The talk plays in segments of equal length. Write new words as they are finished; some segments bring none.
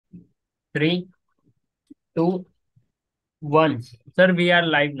Three, two, one. Sir, we are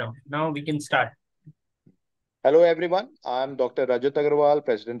live now. Now we can start. Hello everyone, I am Dr. RAJAT AGRAWAL,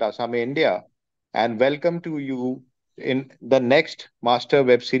 President Asami India, and welcome to you in the next master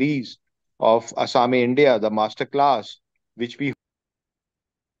web series of Asami India, the master class, which we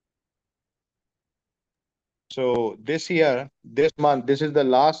so this year, this month, this is the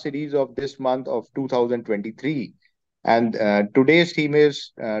last series of this month of 2023, and today's theme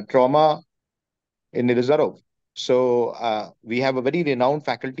is trauma in Ilizarov. We have a very renowned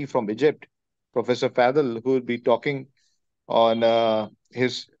faculty from Egypt, Professor Fadel, who will be talking on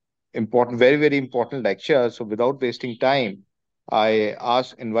his very, very important lecture. So without wasting time,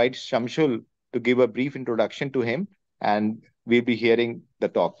 invite Shamsul to give a brief introduction to him, and we'll be hearing the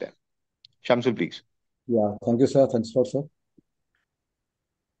talk then. Shamsul, please. Yeah, thank you, sir. Thanks for sir.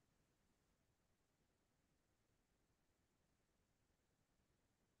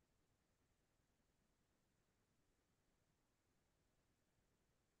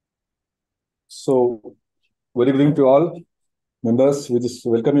 So, very good evening to all members. We just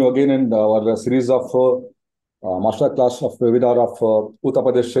welcome you again in our series of master class of webinar of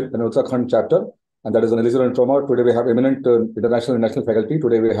Orthopaedic and Uttarakhand chapter, and that is an Elizarov and trauma. Today we have eminent international and national faculty.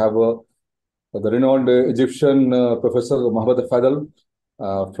 Today we have the renowned Egyptian Professor Mohamed Fadel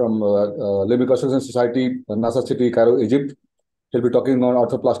from Limb Reconstruction Society, Nasr City, Cairo, Egypt. He'll be talking on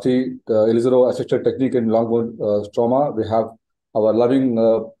orthoplasty, Ilizarov assisted technique in long bone trauma. We have our loving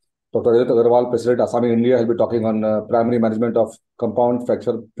Dr. RAJAT AGRAWAL, President Asami India. He'll be talking on primary management of compound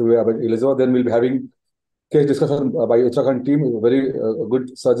fracture to Ilizarov. Then we'll be having case discussion by Uttarakhand team, very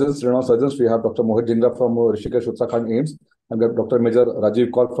good surgeons, renowned surgeons. We have Dr. MOHIT from RISHIKESH, Uttarakhand AIMS, and we have Dr. Major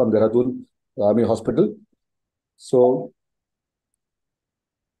RAJEEV from DEHRADOON Army Hospital. So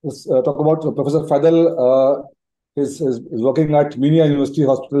let's talk about Professor Fadel. He's working at Minia University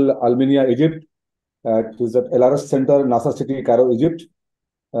Hospital, Alminia, Egypt. He's at LRS Center, Nasr City, Cairo, Egypt.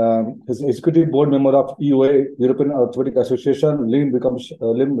 He's executive board member of EUA, European Orthopaedic Association, Limb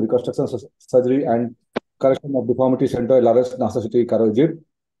Reconstruction Surgery and Correction of Deformity Center, LRS, Nasr City, Cairo, Egypt.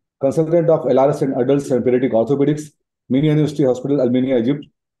 Consultant of LRS in Adults and Pediatric Orthopedics, Minia University Hospital, Alminia, Egypt.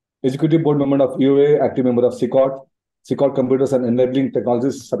 Executive board member of EUA, active member of CCOT Computers and Enabling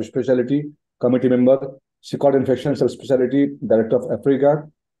Technologies Subspecialty, committee member, CCOT Infection Subspecialty, Director of Africa,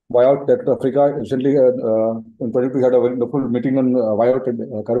 Buyout Director of Africa. Recently, in 2022, we had a wonderful meeting on Buyout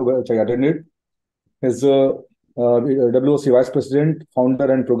which I attended. His WOC Vice President,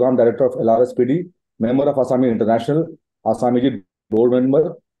 Founder and Program Director of LRS PD, member of Asami International, Asami Egypt Board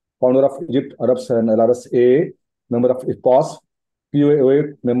Member, Founder of Egypt Arabs and LRS AA, member of IFPOS, POA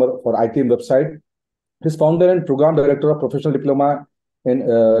member for ITM website. His founder and program director of professional diploma in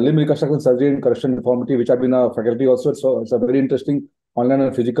limb reconstruction surgery and correction deformity, which have been a faculty also. So it's a very interesting online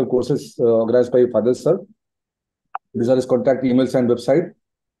and physical courses organized by Fadel sir. These are his contact emails and website.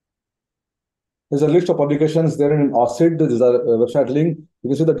 There's a list of publications there in OSID. There's a website link.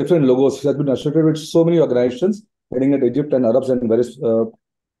 You can see the different logos. He has been associated with so many organizations, heading at Egypt and Arabs and various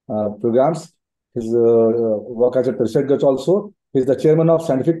programs. His work as a research also. He's the chairman of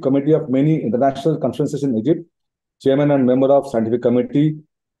scientific committee of many international conferences in Egypt, chairman and member of scientific committee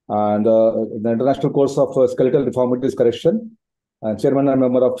and the international course of skeletal deformities correction, and chairman and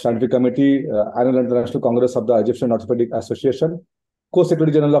member of scientific committee, annual international congress of the Egyptian Orthopaedic Association,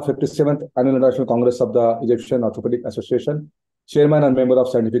 co-secretary general of 57th annual international congress of the Egyptian Orthopaedic Association, chairman and member of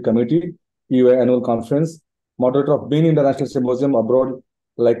scientific committee, EUA annual conference, moderator of many international symposium abroad,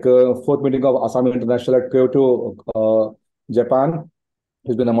 like fourth meeting of Asami International at Kyoto, Japan.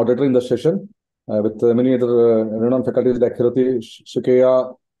 He's been a moderator in the session with many other renowned faculties like Hiroshi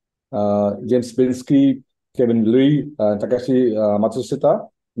Sukeya, James Binsky, Kevin Lee, Takashi Matsushita,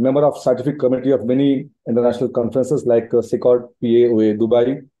 member of scientific committee of many international conferences like CCOT PAOA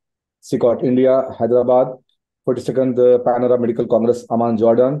Dubai, CCOT India, Hyderabad, 42nd Panorama Medical Congress, Amman,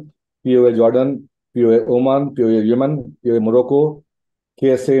 Jordan, Jordan, POA Oman, POA Yemen, POA Morocco,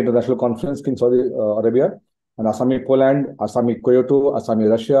 KSA International Conference, King Saudi Arabia, and Asami Poland, Asami Kyoto, Asami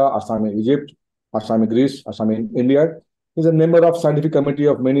Russia, Asami Egypt, Asami Greece, Asami India. He's a member of scientific committee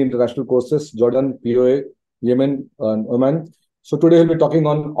of many international courses, Jordan, POA, Yemen, and Oman. So today he'll be talking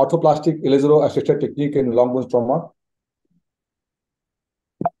on orthoplastic Ilizarov assisted technique in long bone trauma.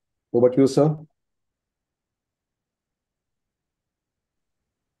 Over to you, sir.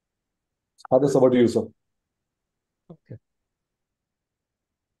 Others, over to you, sir. Okay.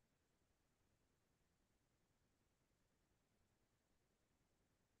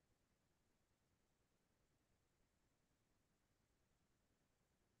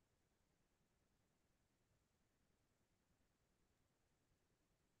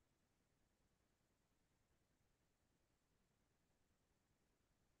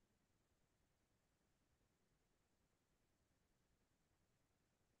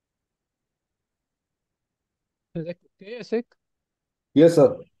 Okay, I think. Yes,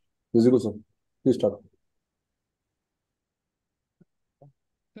 sir. Visible, sir. Please start.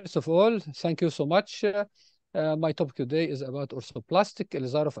 First of all, thank you so much. My topic today is about orthoplastic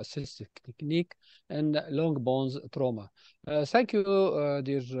Ilizarov assisted technique and long bones trauma. Thank you,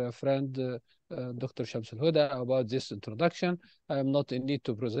 dear friend, Dr. Shyam Huda, about this introduction. I am not in need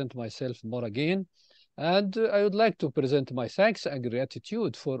to present myself more again. And I would like to present my thanks and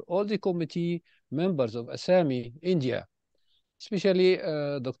gratitude for all the committee members of Asami, India, especially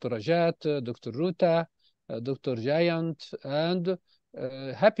Dr. Rajat, Dr. Ruta, Dr. Jayant, and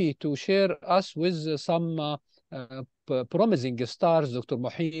happy to share us with some promising stars, Dr.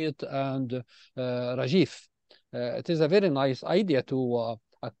 Mohit and Rajeev. It is a very nice idea to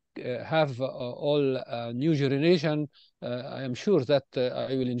have all new generation. I am sure that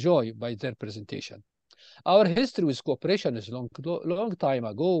I will enjoy by their presentation. Our history with cooperation is long time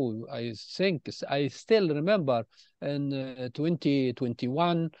ago. I think I still remember in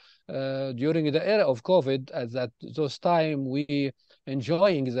 2021, during the era of COVID, at those time we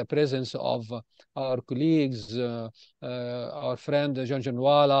enjoying the presence of our colleagues, our friend John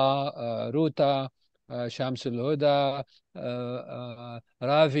Janwala, Ruta, Shamsul Hoda,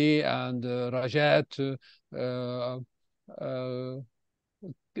 Ravi, and Rajat.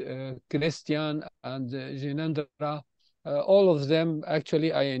 Christian and Jinendra, all of them,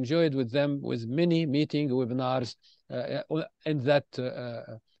 actually, I enjoyed with them with many meeting webinars in that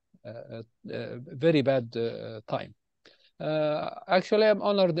very bad time. Actually, I'm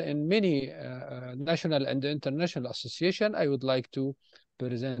honored in many national and international association. I would like to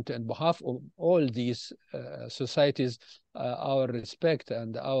present on behalf of all these societies our respect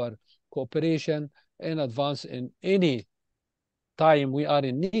and our cooperation in advance in any time we are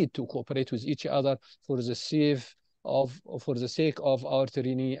in need to cooperate with each other for the sake of our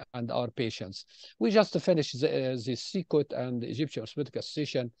trainee and our patients. We just finished the SICOT and Egyptian Orthopaedic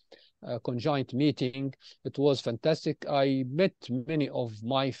Association conjoint meeting. It was fantastic. I met many of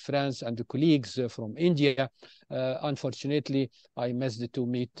my friends and colleagues from India. Unfortunately, I missed to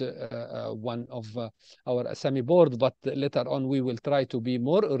meet one of our Asami board, but later on we will try to be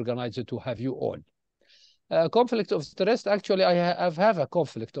more organized to have you all. Conflict of interest. Actually, I have a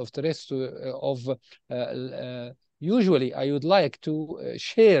conflict of interest usually I would like to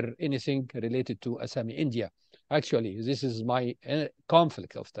share anything related to Asami India. Actually, this is my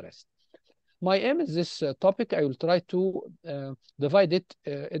conflict of interest. My aim is this topic. I will try to divide it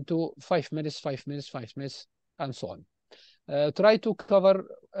into 5 minutes, 5 minutes, 5 minutes, and so on. Try to cover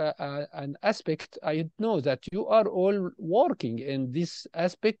an aspect. I know that you are all working in this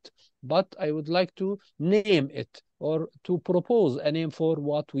aspect, but I would like to name it or to propose a name for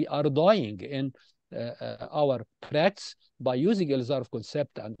what we are doing in our practice by using Ilizarov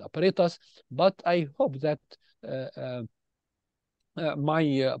concept and apparatus. But I hope that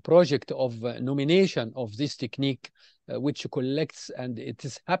my project of nomination of this technique, which collects, and it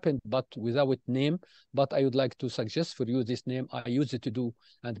has happened but without name, but I would like to suggest for you this name. I used it to do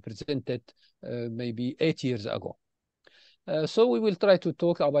and present it maybe 8 years ago. So we will try to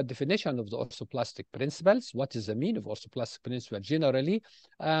talk about definition of the orthoplastic principles, what is the meaning of orthoplastic principle generally,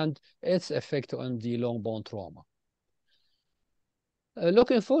 and its effect on the long bone trauma.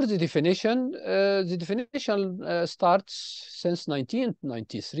 Looking for the definition starts since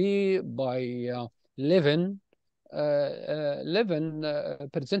 1993 by Levin. Levin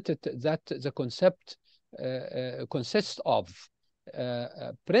presented that the concept consists of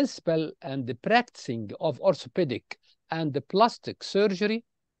principle and the practicing of orthopedic and the plastic surgery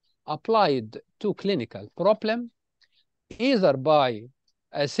applied to clinical problem, either by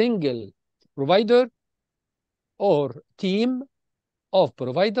a single provider or team of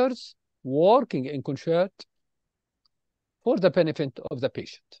providers working in concert for the benefit of the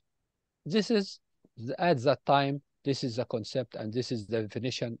patient. This is, at that time, this is the concept and this is the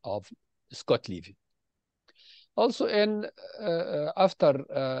definition of Scott Levy. Also in after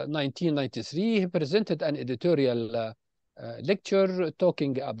 1993, he presented an editorial lecture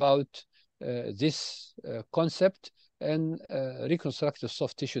talking about this concept in reconstructive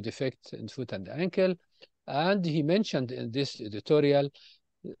soft tissue defect in foot and ankle. And he mentioned in this editorial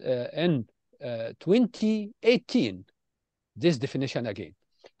in 2018 this definition again.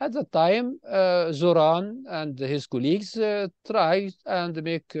 At the time, Zoran and his colleagues tried and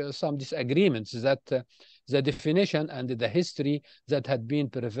make some disagreements that the definition and the history that had been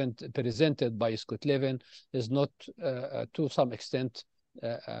presented by Scott Levin is not, to some extent,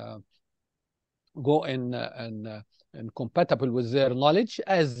 go in compatible with their knowledge,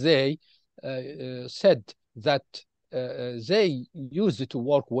 as they said that they used to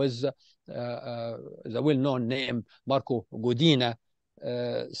work with the well-known name Marco Godina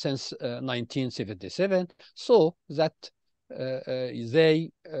since 1977, so that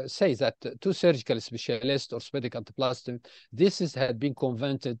they say that two surgical specialists, orthopedic and plastic, had been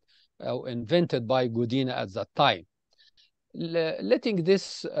invented by Godina at that time. Letting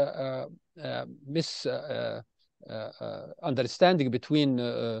this misunderstanding between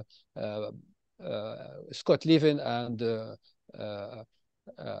Scott Levin and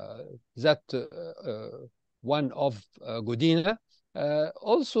that one of Godina.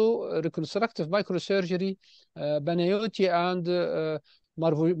 Also, reconstructive microsurgery, Banayoti and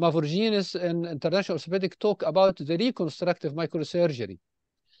Mavroginis in International Orthopedic talk about the reconstructive microsurgery.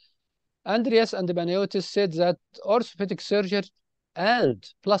 Andreas and Banayoti said that orthopedic surgeons and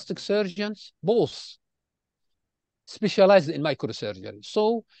plastic surgeons both specialized in microsurgery.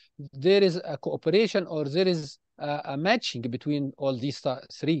 So there is a cooperation, or there is a matching between all these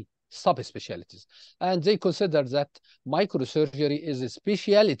three subspecialties. And they consider that microsurgery is a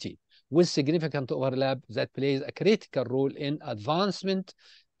specialty with significant overlap that plays a critical role in advancement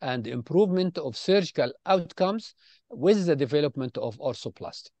and improvement of surgical outcomes with the development of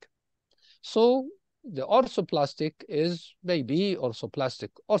orthoplastic. So the orthoplastic is maybe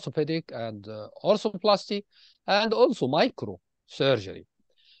orthoplastic, orthopedic, and orthoplasty, and also microsurgery.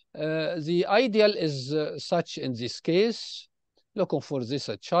 The ideal is such in this case, looking for this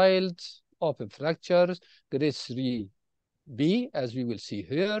a child, open fractures, grade 3B, as we will see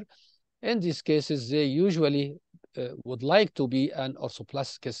here. In these cases, they usually would like to be an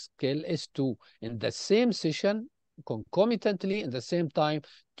orthoplastic scale S2 in the same session, concomitantly, in the same time,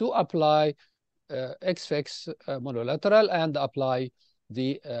 to apply XFX monolateral and apply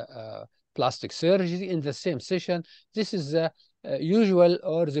the plastic surgery in the same session. This is the usual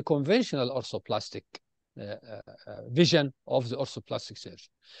or the conventional orthoplastic vision of the orthoplastic surgery.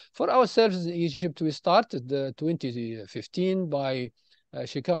 For ourselves in Egypt, we started 2015 by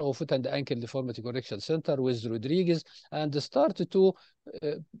Chicago Foot and Ankle Deformity Correction Center with Rodriguez, and started to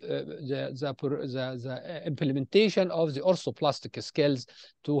the implementation of the orthoplastic skills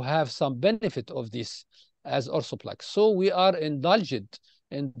to have some benefit of this as orthoplastic. So we are indulged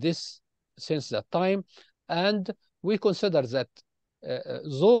in this since that time, and we consider that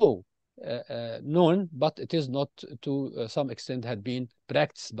though known, but it is not to some extent had been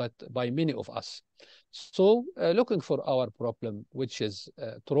practiced but by many of us. So looking for our problem, which is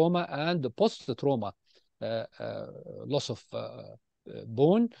trauma and post-trauma loss of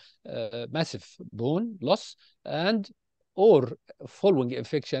bone, massive bone loss, and or following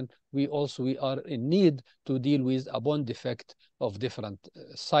infection, we are in need to deal with a bone defect of different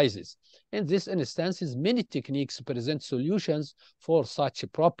sizes. In these instances, many techniques present solutions for such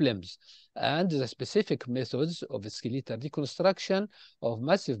problems, and the specific methods of skeletal reconstruction of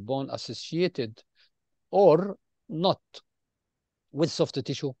massive bone associated or not with soft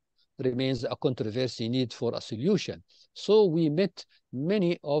tissue remains a controversy need for a solution. So we met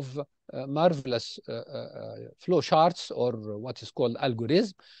many of marvelous flow charts, or what is called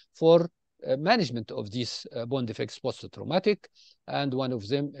algorithm, for management of these bone defects post-traumatic, and one of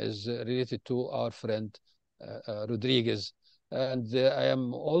them is related to our friend Rodriguez. And I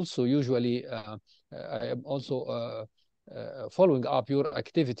am also usually following up your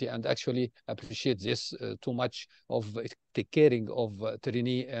activity, and actually appreciate this too much of take caring of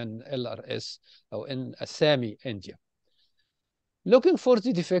trainee and LRS in Asami, India. Looking for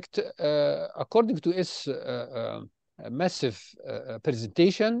the defect, according to its massive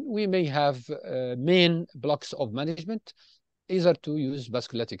presentation, we may have main blocks of management, either to use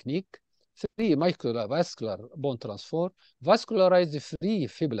vascular technique, 3 microvascular bone transfer, vascularized free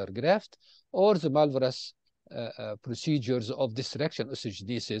fibular graft, or the malvarous procedures of distraction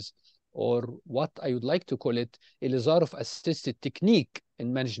osteogenesis, or what I would like to call it, Ilizarov assisted technique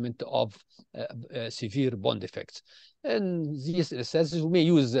in management of severe bone defects. And these instances, we may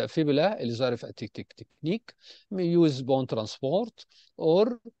use fibula, Ilizarov technique, may use bone transport,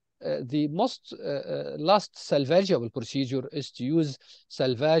 or the most last salvageable procedure is to use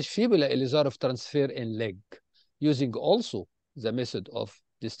salvage fibula Ilizarov transfer in leg, using also the method of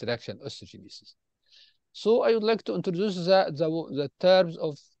distraction osteogenesis. So I would like to introduce the terms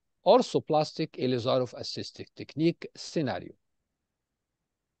of orthoplastic Ilizarov assisted technique scenario.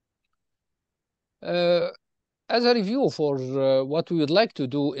 As a review for what we would like to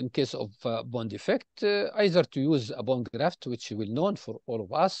do in case of bone defect, either to use a bone graft, which is well known for all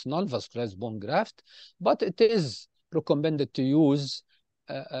of us, non-vascularized bone graft, but it is recommended to use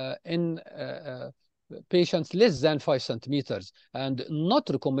in patients less than 5 centimeters, and not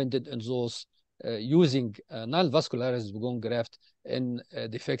recommended in those using non-vascularized bone graft in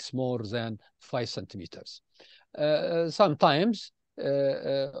defects more than 5 centimeters. Sometimes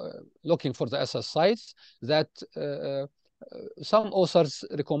looking for the SS sites that some authors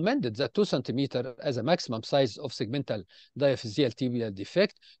recommended that 2 centimeter as a maximum size of segmental diaphyseal tibial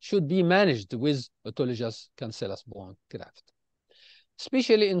defect should be managed with autologous cancellous bone graft.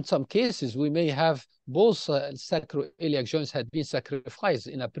 Especially in some cases, we may have both sacroiliac joints had been sacrificed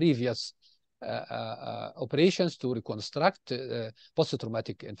in a previous operations to reconstruct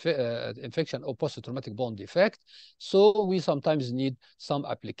post-traumatic infection or post-traumatic bone defect. So we sometimes need some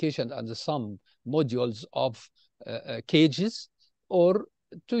application and some modules of cages, or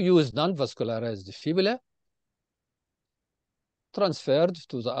to use non-vascularized fibula transferred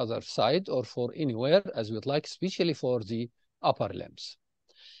to the other side or for anywhere as we'd like, especially for the upper limbs.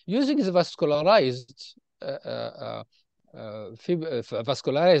 Using the vascularized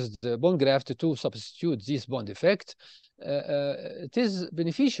bone graft to substitute this bone defect, it is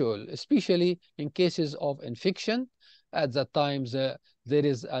beneficial, especially in cases of infection. At that time, there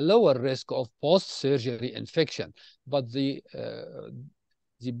is a lower risk of post-surgery infection. But the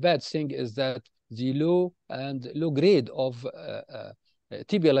bad thing is that the low grade of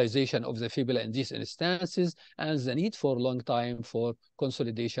tibialization of the fibula in these instances, and the need for long time for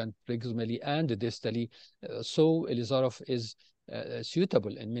consolidation proximally and distally. So Ilizarov is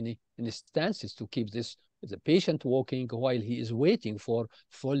suitable in many instances to keep the patient walking while he is waiting for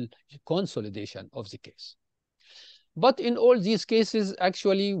full consolidation of the case. But in all these cases,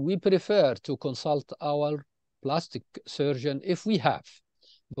 actually, we prefer to consult our plastic surgeon if we have,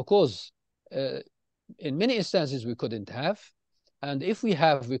 because in many instances we couldn't have. And if we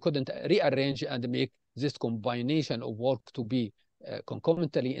have, we couldn't rearrange and make this combination of work to be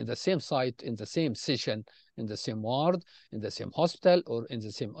concomitantly in the same site, in the same session, in the same ward, in the same hospital, or in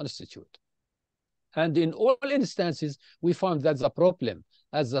the same institute. And in all instances, we found that the problem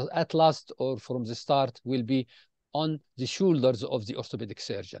at last or from the start will be on the shoulders of the orthopedic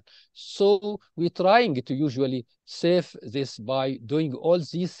surgeon. So we're trying to usually save this by doing all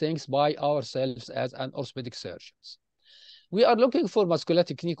these things by ourselves as an orthopedic surgeons. We are looking for muscular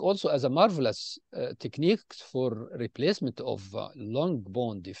technique also as a marvelous technique for replacement of long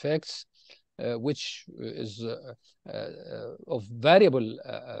bone defects, which is of variable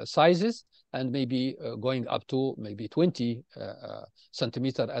sizes and maybe going up to maybe 20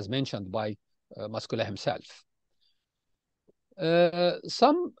 centimeter as mentioned by Muscular himself.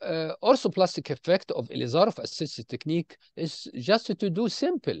 Some orthoplastic effect of Ilizarov assisted technique is just to do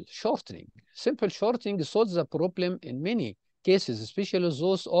simple shortening. Simple shortening solves the problem in many cases, especially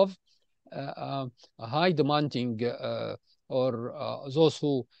those of high demanding or those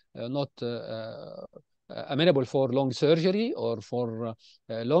who are not amenable for long surgery or for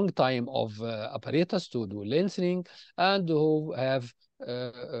a long time of apparatus to do lengthening, and who have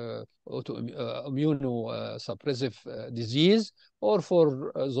immunosuppressive disease, or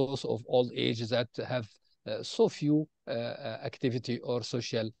for those of old age that have so few activity or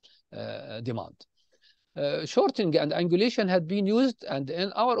social demand. Shortening and angulation had been used, and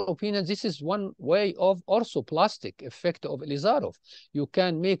in our opinion, this is one way of orthoplastic effect of Ilizarov. You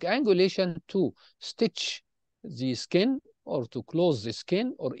can make angulation to stitch the skin or to close the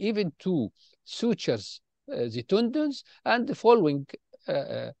skin or even to sutures the tendons, and following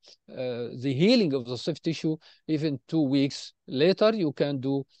the healing of the soft tissue, even 2 weeks later, you can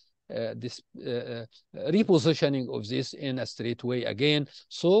do this repositioning of this in a straight way again.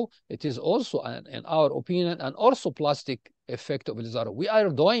 So it is also, in our opinion, an orthoplastic effect of Ilizarov. We are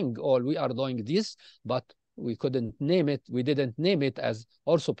doing this, but we couldn't name it. We didn't name it as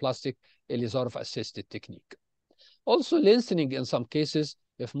orthoplastic Ilizarov assisted technique. Also, lengthening in some cases,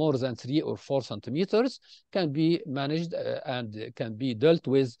 if more than 3 or 4 centimeters, can be managed and can be dealt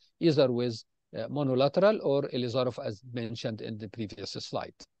with either with monolateral or Ilizarov, as mentioned in the previous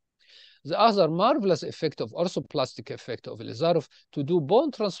slide. The other marvelous effect of orthoplastic effect of Ilizarov to do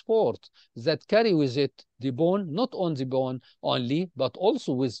bone transport that carry with it the bone, not on the bone only, but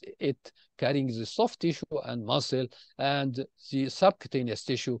also with it carrying the soft tissue and muscle and the subcutaneous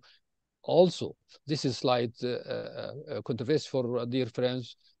tissue also. This is slide controversy for dear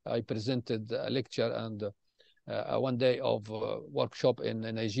friends. I presented a lecture and one day of workshop in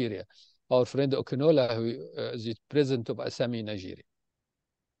Nigeria. Our friend Okunola, who is the president of Asami in Nigeria.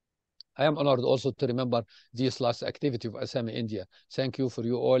 I am honored also to remember this last activity of Asami India. Thank you for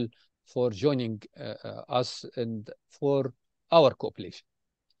you all for joining us and for our cooperation.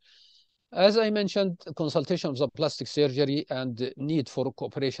 As I mentioned, consultation of the plastic surgery and the need for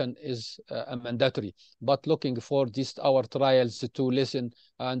cooperation is mandatory, but looking for these our trials to listen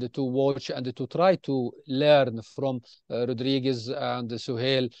and to watch and to try to learn from Rodriguez and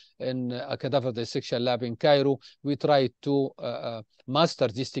Suhail in a cadaver dissection lab in Cairo. We try to master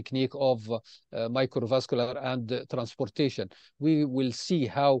this technique of microvascular and transportation. We will see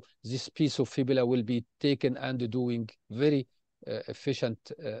how this piece of fibula will be taken and doing very efficient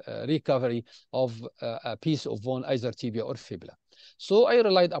recovery of a piece of bone, either tibia or fibula. So I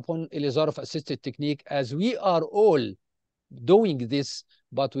relied upon Ilizarov assisted technique, as we are all doing this,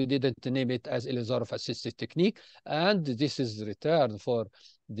 but we didn't name it as Ilizarov assisted technique. And this is returned for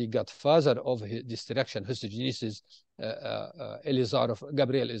the godfather of this direction, histogenesis,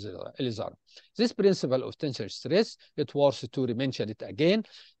 Gabriel Ilizarov. This principle of tension stress, it worth to mention it again.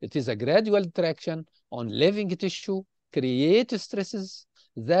 It is a gradual traction on living tissue, create stresses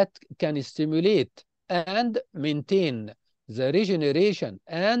that can stimulate and maintain the regeneration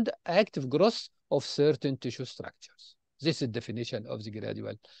and active growth of certain tissue structures. This is the definition of the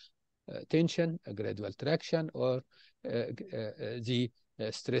gradual tension, a gradual traction, or the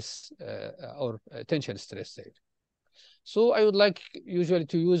stress or tension stress theory. So I would like usually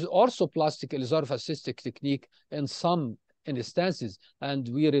to use orthoplastic Ilizarov assisted technique in some instances, and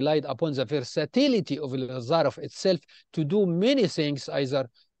we relied upon the versatility of Ilizarov itself to do many things, either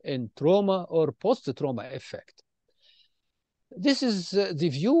in trauma or post-trauma effect. This is the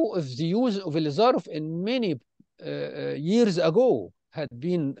view of the use of Ilizarov in many years ago, had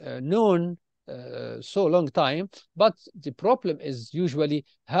been known so long time, but the problem is usually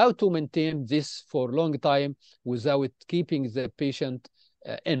how to maintain this for a long time without keeping the patient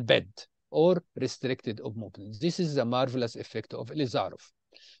in bed or restricted of movement. This is the marvelous effect of Ilizarov.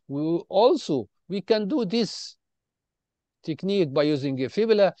 We can do this technique by using a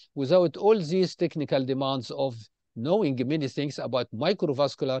fibula without all these technical demands of knowing many things about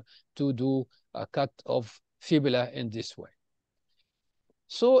microvascular to do a cut of fibula in this way.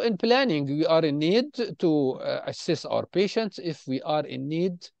 So in planning, we are in need to assess our patients. If we are in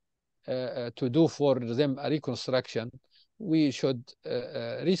need to do for them a reconstruction, we should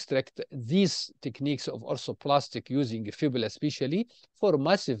restrict these techniques of orthoplastic using fibula, especially for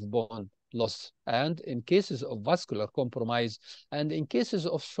massive bone loss, and in cases of vascular compromise, and in cases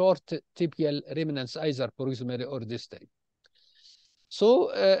of short tibial remnants, either proximally or distally.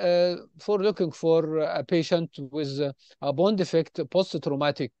 So for looking for a patient with a bone defect,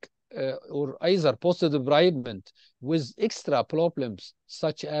 post-traumatic or either post-debridement with extra problems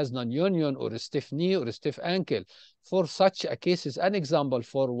such as non-union or a stiff knee or a stiff ankle, for such a case is an example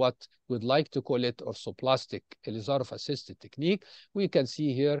for what we'd like to call it orthoplastic Ilizarov assisted technique. We can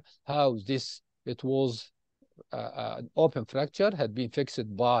see here how it was an open fracture, had been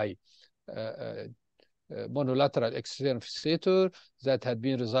fixed by monolateral external fixator that had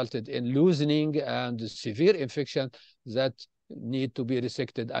been resulted in loosening and severe infection that need to be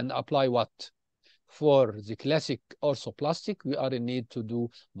resected and apply what? For the classic orthoplastic, we are in need to do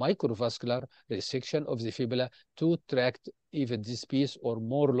microvascular resection of the fibula to tract even this piece or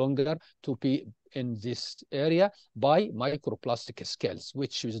more longer to be in this area by microplastic scales,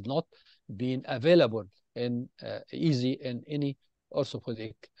 which is not being available in easy in any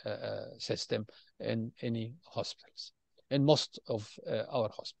orthopedic system in any hospitals, in most of our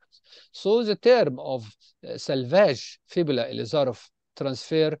hospitals. So the term of salvage fibula Ilizarov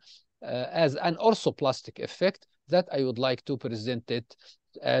transfer as an orthoplastic effect, that I would like to present it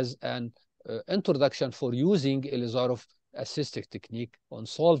as an introduction for using Ilizarov assisted technique on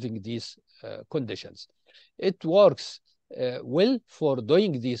solving these conditions. It works well for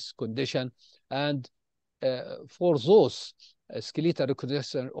doing this condition, and for those skeletal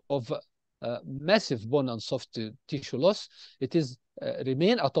reconstruction of massive bone and soft tissue loss, it is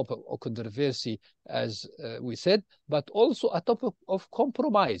remain a topic of controversy, as we said, but also a topic of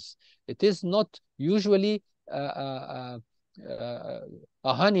compromise. It is not usually a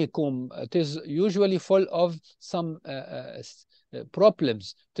honeycomb. It is usually full of some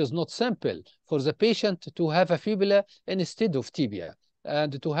problems. It is not simple for the patient to have a fibula instead of tibia,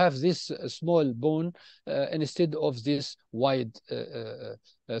 and to have this small bone instead of this wide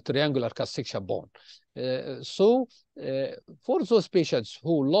triangular cast section bone. So for those patients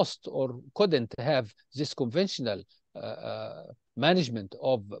who lost or couldn't have this conventional management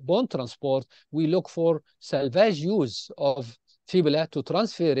of bone transport, we look for salvage use of fibula to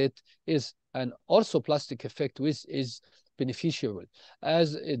transfer it is an orthoplastic effect, which is beneficial.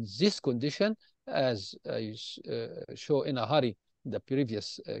 As in this condition, as I show in a hurry the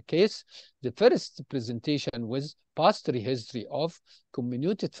previous case. The first presentation was past history of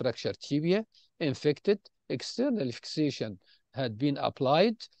comminuted fracture tibia, infected, external fixation had been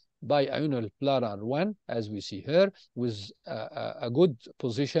applied by ionoplara 1, as we see here, with a good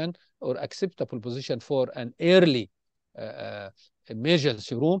position or acceptable position for an early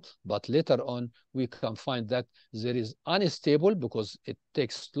emergency room, but later on we can find that there is unstable because it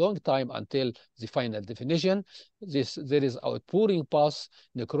takes long time until the final definition. There is outpouring pus,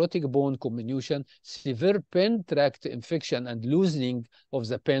 necrotic bone comminution, severe pen tract infection and loosening of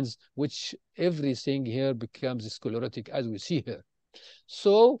the pens, which everything here becomes sclerotic as we see here.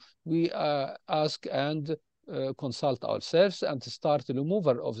 So we ask and consult ourselves and start the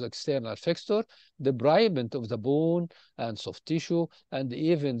removal of the external fixture, debridement of the bone and soft tissue, and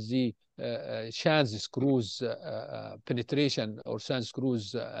even the Schanz screws penetration or Schanz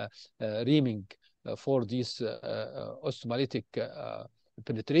screws reaming for these osteomyelitic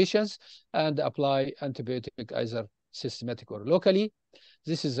penetrations, and apply antibiotic either systematic or locally.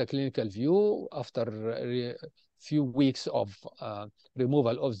 This is a clinical view after few weeks of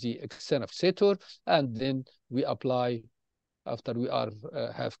removal of the external fixator, and then we apply, after we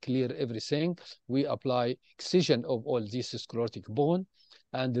have cleared everything, we apply excision of all this sclerotic bone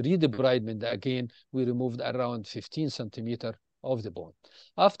and redebridement. Again, we removed around 15 centimeter of the bone.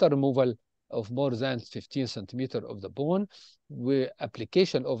 After removal of more than 15 centimeter of the bone,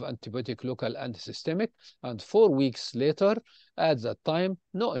 application of antibiotic local and systemic, and 4 weeks later, at that time,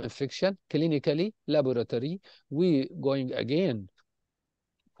 no infection, clinically, laboratory, we going again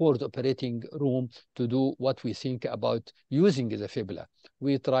for the operating room to do what we think about using the fibula.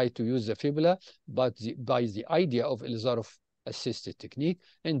 We try to use the fibula, but by the idea of Ilizarov assisted technique.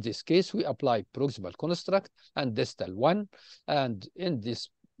 In this case, we apply proximal construct and distal one, and in this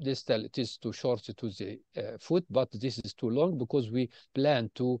distal, it is too short to the foot, but this is too long because we plan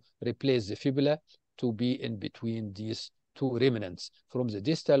to replace the fibula to be in between these two remnants from the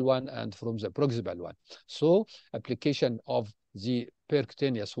distal one and from the proximal one. So application of the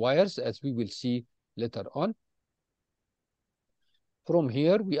percutaneous wires, as we will see later on. From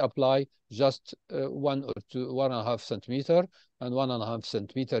here, we apply just 1 or 1.5 centimeter and 1.5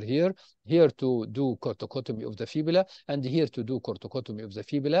 centimeter here to do corticotomy of the fibula, and here to do corticotomy of the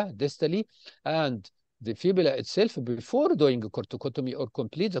fibula distally. And the fibula itself, before doing a corticotomy or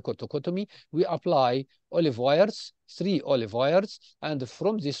complete the corticotomy, we apply olive wires, 3 olive wires, and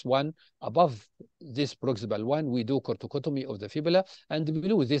from this one, above this proximal one, we do corticotomy of the fibula, and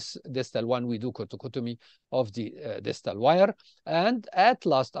below this distal one, we do corticotomy of the distal wire. And at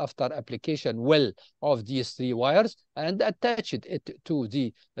last, after application well of these 3 wires, and attach it to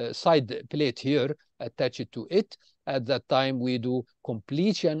the side plate here, attach it to it. At that time, we do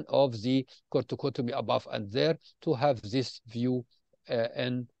completion of the corticotomy above and there to have this view.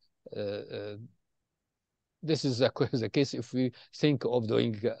 And this is the case if we think of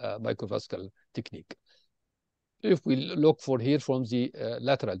doing microvascular technique. If we look for here from the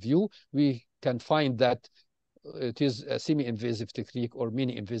lateral view, we can find that it is a semi-invasive technique or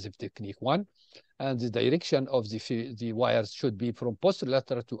mini-invasive technique 1, and the direction of the wires should be from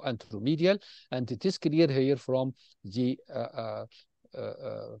posterolateral to anteromedial, and it is clear here from the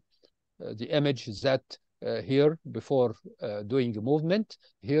image that here before doing a movement,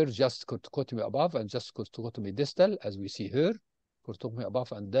 here just corticotomy above and just corticotomy distal, as we see here, corticotomy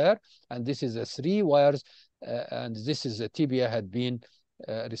above and there, and this is the 3 wires, and this is the tibia had been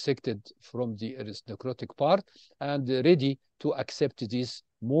resected from the necrotic part and ready to accept this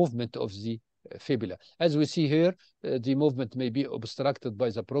movement of the fibula. As we see here, the movement may be obstructed by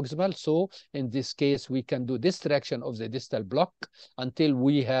the proximal. So in this case, we can do distraction of the distal block until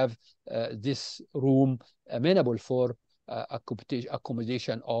we have this room amenable for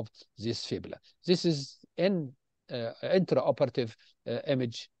accommodation of this fibula. This is in intraoperative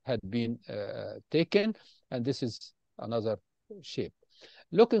image had been taken, and this is another shape.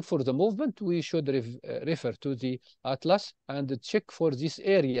 Looking for the movement, we should refer to the atlas and check for this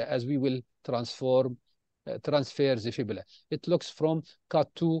area as we will transfer the fibula. It looks from cut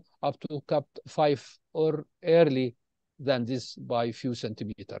 2 up to cut 5 or early than this by a few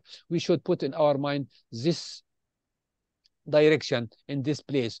centimeters. We should put in our mind this direction in this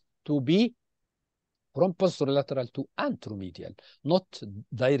place to be from posterolateral to anteromedial, not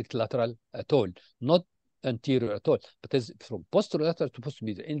direct lateral at all, not anterior at all, but is from posterolateral to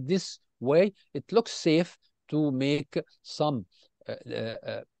posteromedial. In this way, it looks safe to make some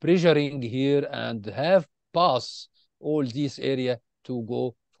pressuring here and have pass all this area to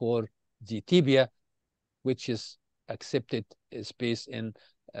go for the tibia, which is accepted space in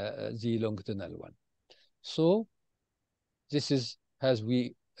the longitudinal one. So this is as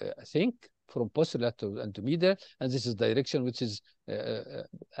we think from posterolateral to medial, and this is direction which is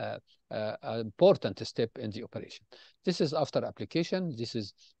an important step in the operation. This is after application. This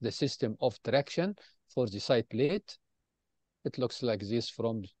is the system of traction for the side plate. It looks like this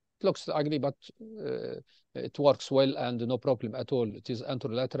from, it looks ugly, but it works well and no problem at all. It is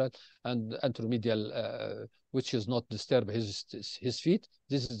anterolateral and anteromedial, which is not disturb his feet.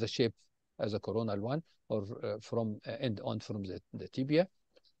 This is the shape as a coronal one, or from end on from the tibia.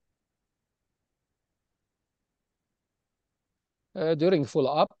 During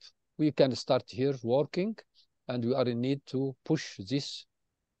follow-up, we can start here working, and we are in need to push this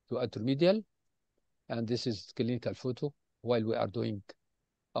to anteromedial. And this is clinical photo while we are doing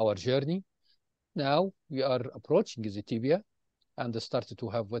our journey. Now we are approaching the tibia and started to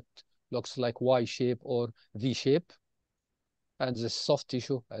have what looks like Y shape or V shape. And the soft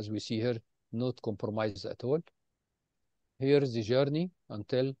tissue, as we see here, not compromised at all. Here is the journey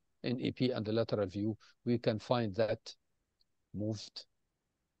until in EP and the lateral view, we can find that moved.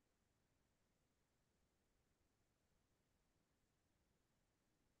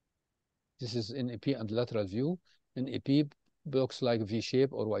 This is in EP and lateral view. In EP looks like V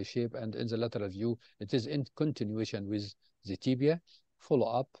shape or Y shape, and in the lateral view, it is in continuation with the tibia. Follow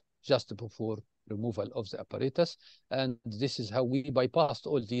up just before removal of the apparatus. And this is how we bypassed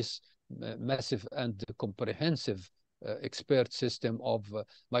all these massive and comprehensive expert system of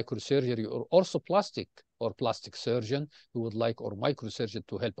microsurgery or orthoplastic or plastic surgeon who would like, or microsurgeon,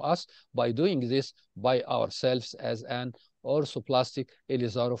 to help us by doing this by ourselves as an orthoplastic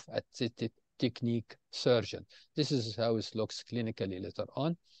Ilizarov assisted technique surgeon. This is how it looks clinically later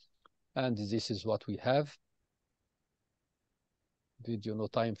on. And this is what we have. Video, no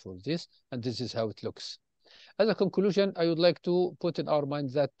time for this. And this is how it looks. As a conclusion, I would like to put in our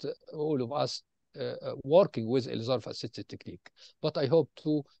mind that all of us working with Ilizarov assisted technique, but I hope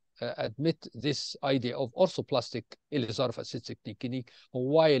to admit this idea of orthoplastic Ilizarov assisted technique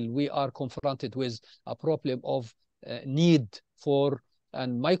while we are confronted with a problem of need for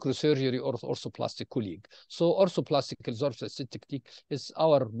and microsurgery or orthoplastic colleague. So orthoplastic Ilizarov assisted technique is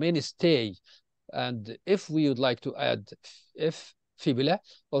our mainstay. And if we would like to add fibula,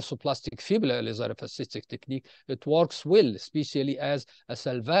 orthoplastic fibula Ilizarov assisted technique, it works well, especially as a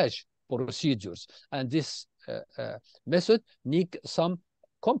salvage procedures. And this method need some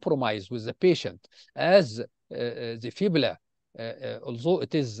compromise with the patient, as the fibula, although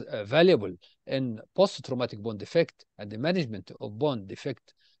it is valuable in post-traumatic bone defect and the management of bone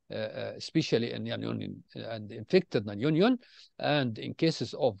defect, especially in non-union and infected non-union, and in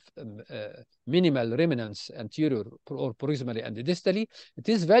cases of minimal remnants anterior or proximally and distally, it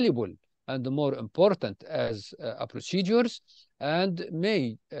is valuable and more important as procedures, and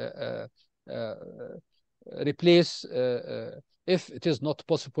may replace, if it is not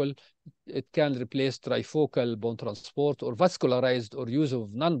possible, it can replace trifocal bone transport or vascularized or use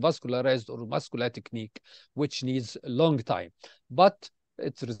of non-vascularized or muscular technique, which needs a long time. But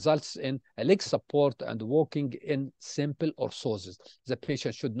it results in a leg support and walking in simple orthosis. The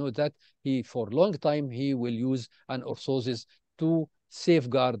patient should know that he, for a long time, he will use an orthosis to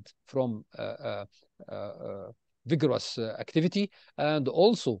safeguard from vigorous activity, and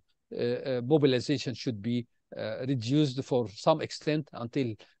also mobilization should be reduced for some extent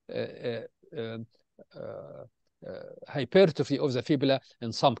until hypertrophy of the fibula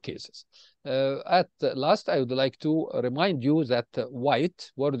in some cases. At last, I would like to remind you that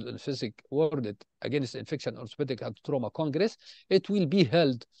WITE, World Against Infection, Orthopaedic and Trauma Congress, it will be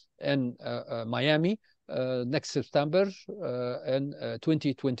held in Miami next September in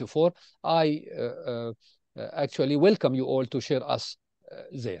 2024. I actually welcome you all to share us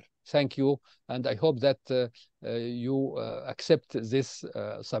there. Thank you, and I hope that you accept this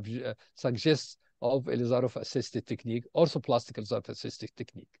suggestion of Ilizarov assisted technique, orthoplastic Ilizarov assisted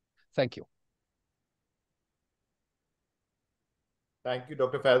technique. Thank you. Thank you,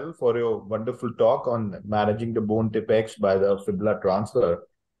 Dr. Fadel, for your wonderful talk on managing the bone defects by the fibula transfer.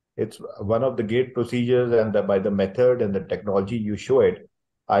 It's one of the great procedures, and by the method and the technology you show it,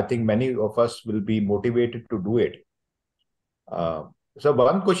 I think many of us will be motivated to do it. So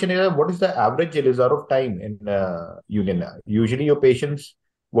one question is, what is the average Ilizarov time in union? Usually your patients,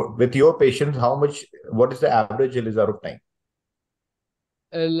 with your patients, what is the average Ilizarov time?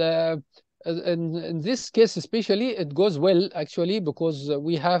 In this case especially, it goes well actually, because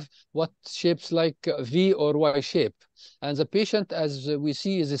we have what shapes like V or Y shape, and the patient, as we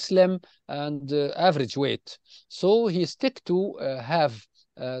see, is slim and average weight, so he stick to have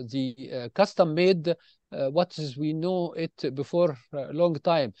the custom made what is, we know it before a long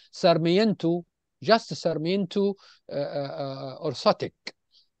time, Sarmiento just CERMIN to orthotic,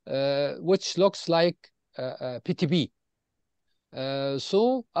 which looks like PTB.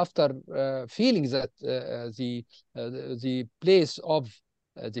 So after feeling that the place of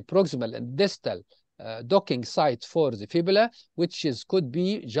the proximal and distal docking site for the fibula, which could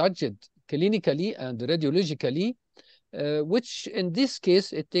be judged clinically and radiologically, which in this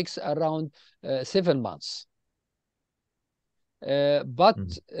case it takes around 7 months. But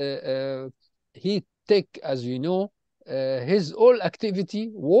he take, as you know, his all activity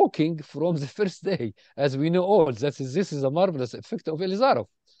walking from the first day, as we know all. This is a marvelous effect of Ilizarov.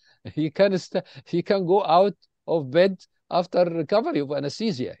 He can go out of bed after recovery of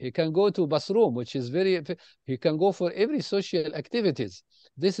anesthesia. He can go to bathroom, which is he can go for every social activities.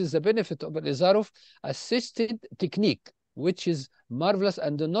 This is the benefit of Ilizarov assisted technique, which is marvelous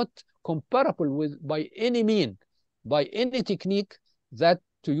and not comparable with by any technique that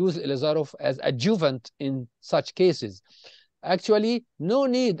to use Ilizarov as adjuvant in such cases. Actually, no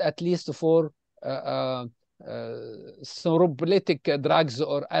need at least for thrombolytic drugs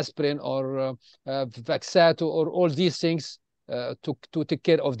or aspirin or Vaxato or all these things to take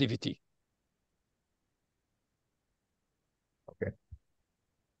care of DVT. Okay.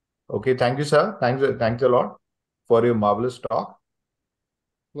 Okay, thank you, sir. Thanks a lot for your marvelous talk.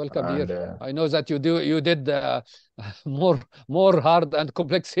 Welcome, dear. I know that you did more hard and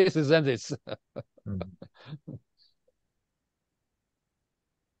complex cases than this.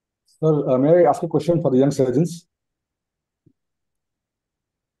 Sir, may I ask a question for the young surgeons?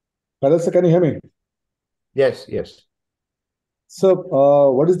 Fadel, sir, can you hear me? Yes, yes. So,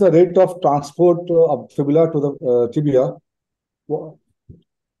 what is the rate of transport of fibula to the tibia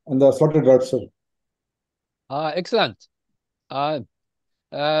and the slotted rod, sir? Excellent.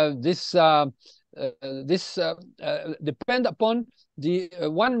 This depend upon the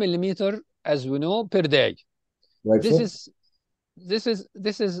 1 millimeter, as we know, per day. Right, this is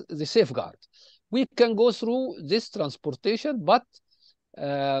the safeguard. We can go through this transportation, but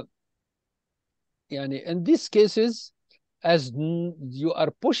in these cases, as you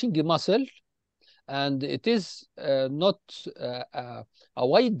are pushing the muscle, and it is not a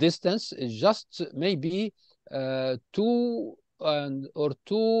wide distance, it's just maybe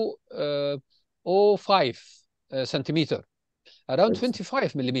 2.05 centimeter, around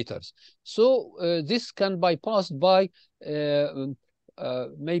 25 millimeters. So this can be bypassed by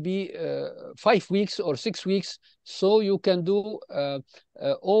maybe 5 weeks or 6 weeks. So you can do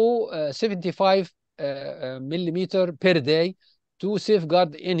 75 millimeter per day to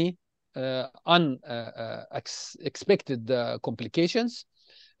safeguard any unexpected complications,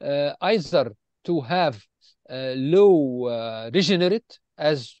 either to have low regenerate,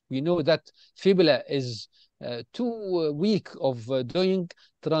 as we know that fibula is too weak of doing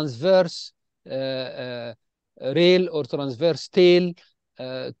transverse rail or transverse tail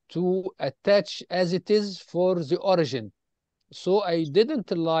to attach as it is for the origin. So I didn't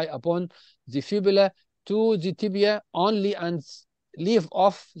rely upon the fibula to the tibia only and leave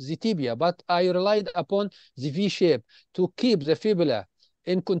off the tibia, but I relied upon the V shape to keep the fibula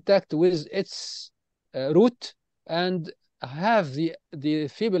in contact with its root and have the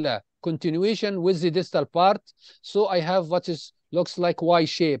fibula continuation with the distal part. So I have what looks like Y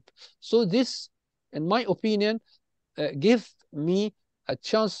shape. So this, in my opinion, give me a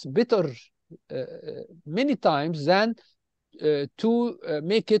chance better many times than to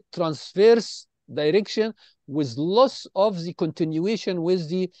make it transverse direction with loss of the continuation with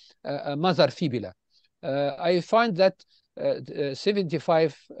the mother fibula. I find that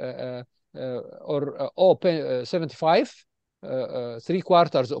 75 or 75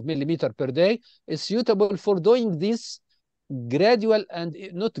 3/4 of millimeter per day is suitable for doing this gradual and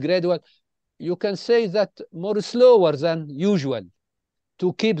not gradual. You can say that more slower than usual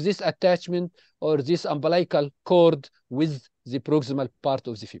to keep this attachment or this umbilical cord with the proximal part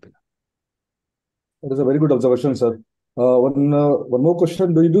of the fibula. That is a very good observation, sir. One more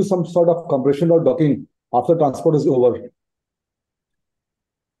question. Do you do some sort of compression or docking after transport is over?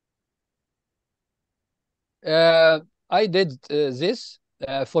 I did this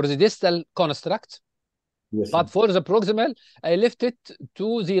for the distal construct, yes, but for the proximal, I left it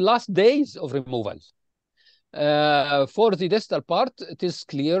to the last days of removal. For the distal part, it is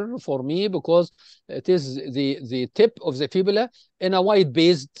clear for me because it is the tip of the fibula in a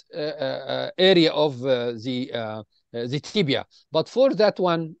wide-based area of the tibia. But for that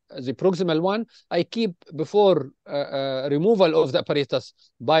one, the proximal one, I keep before removal of the apparatus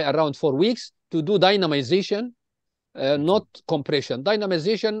by around 4 weeks to do dynamization, not compression.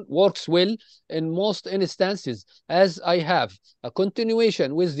 Dynamization works well in most instances, as I have a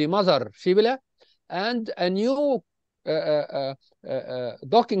continuation with the mother fibula and a new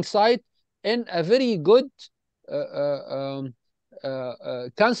docking site in a very good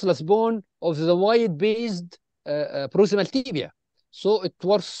cancellous bone of the wide-based proximal tibia. So it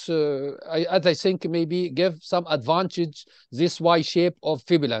works, as I think, maybe give some advantage this Y shape of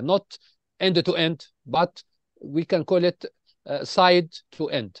fibula, not end to end, but we can call it side to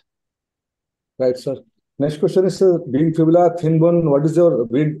end. Right, sir. Next question is, being fibula thin bone, what is your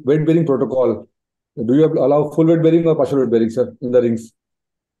weight bearing protocol? Do you allow full weight bearing or partial weight bearing, sir, in the rings?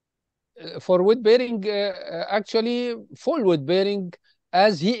 For weight bearing, actually full weight bearing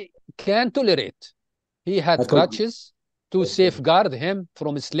as he can tolerate. He had crutches to safeguard him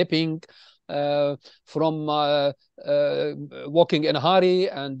from slipping, from walking in a hurry,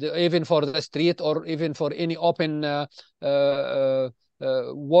 and even for the street or even for any open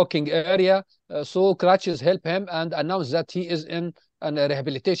walking area. So crutches help him and announce that he is in a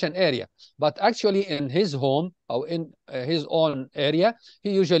rehabilitation area. But actually in his home or in his own area,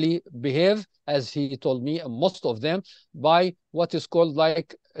 he usually behave, as he told me, most of them, by what is called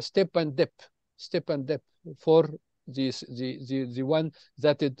like step and dip for the one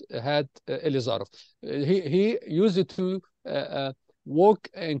that it had Ilizarov. He used it to walk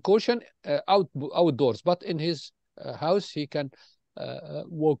in caution outdoors, but in his house he can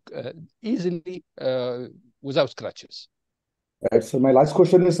walk easily without crutches. Right. So my last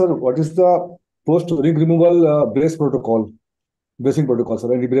question is, sir, what is the post ring removal bracing protocol,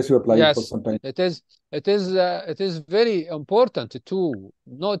 sir? Any brace you apply for some time? It is very important to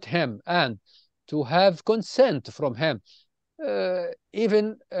note him and to have consent from him,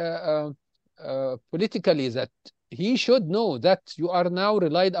 even politically, that he should know that you are now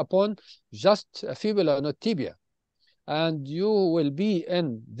relied upon just a fibula, not tibia. And you will be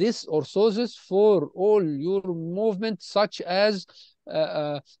in this orthosis for all your movements, such as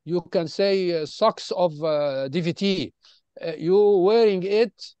you can say socks of DVT. You wearing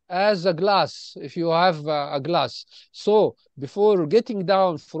it as a glass, if you have a glass. So before getting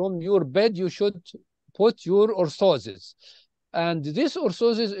down from your bed, you should put your orthosis. And this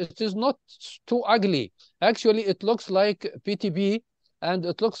orthosis, it is not too ugly. Actually, it looks like PTB, and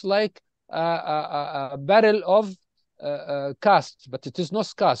it looks like a barrel of cast, but it is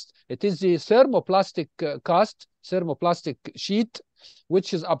not cast. It is the thermoplastic cast, thermoplastic sheet,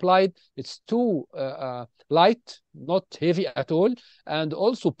 which is applied. It's too light, not heavy at all, and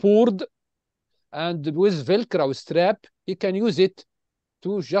also poured. And with Velcro strap, you can use it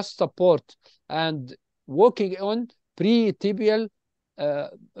to just support and working on pre-tibial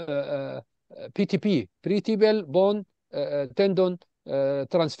PTP, pre-tibial bone tendon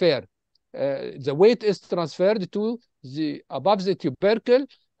transfer. The weight is transferred to the above the tubercle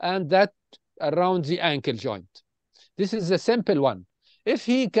and that around the ankle joint. This is a simple one. If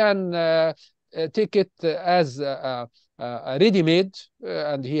he can take it as a ready-made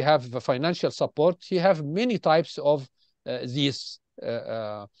and he have financial support, he have many types of these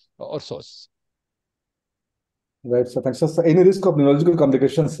orthos. Right, so thanks, sir. Any risk of neurological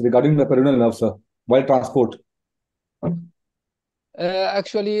complications regarding the peroneal nerve, sir, while transport?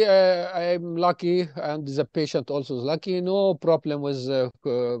 Actually, I'm lucky, and the patient also is lucky. No problem with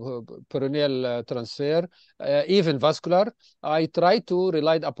peroneal transfer, even vascular. I try to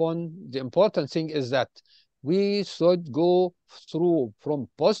rely upon the important thing is that we should go through from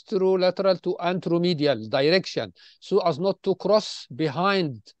posterolateral to anteromedial direction, so as not to cross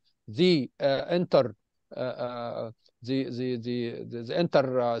behind the inter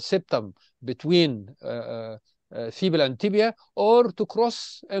septum between fibula and tibia, or to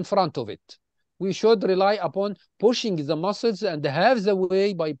cross in front of it. We should rely upon pushing the muscles and have the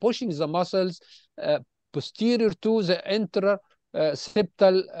way by pushing the muscles posterior to the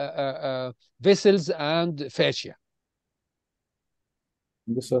interseptal vessels and fascia.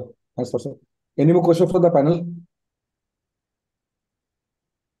 Yes, sir. Thanks, sir. Any more questions from the panel?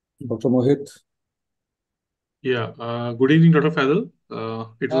 Dr. Mohit. Yeah. Good evening, Dr. Fadel.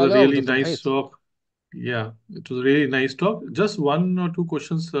 It was Hello, a really Dr. nice Mohit. talk. Yeah, it was a really nice talk. Just one or two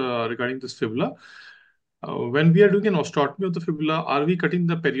questions regarding this fibula. When we are doing an osteotomy of the fibula, are we cutting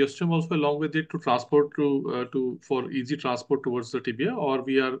the periosteum also along with it to transport for easy transport towards the tibia, or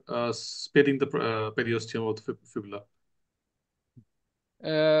we are sparing the periosteum of the fibula?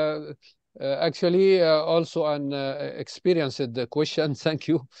 Actually, also an experienced question. Thank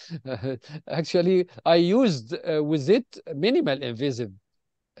you. Actually, I used with it minimal invasive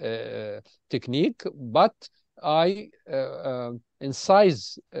technique, but I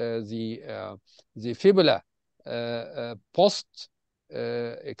incise the fibula post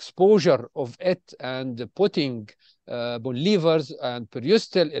exposure of it and putting bone levers and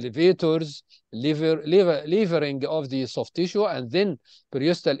periostal elevators, levering of the soft tissue, and then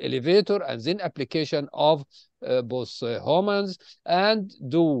periostal elevator, and then application of both hormones, and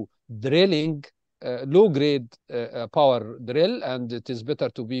do drilling, low-grade power drill, and it is better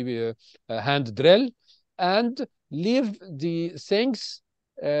to be hand drill, and leave the things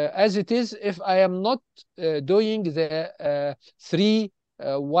as it is if I am not doing the three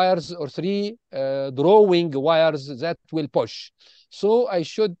wires or three drawing wires that will push. So I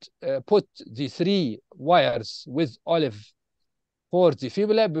should put the three wires with olive for the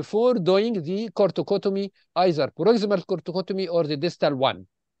fibula before doing the corticotomy, either proximal corticotomy or the distal one.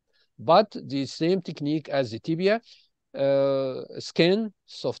 But the same technique as the tibia, skin,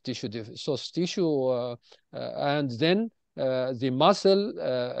 soft tissue, and then the muscle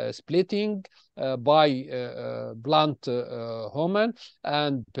splitting by blunt hormone,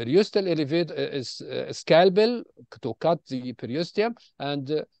 and periostal elevate is scalpel to cut the periosteum,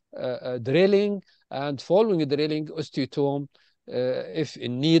 and drilling, and following drilling osteotome if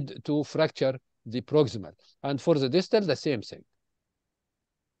in need to fracture the proximal. And for the distal, the same thing.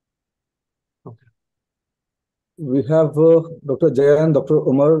 We have Dr. Jayan, Dr.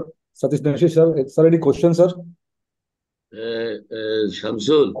 Umar, Satish Nashi, sir. Sir, any questions, sir?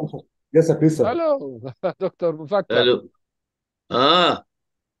 Shamsul. Yes, sir, please, sir. Hello, Dr. Mufakkar. Hello. Ah,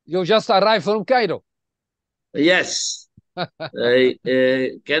 You just arrived from Cairo. yes.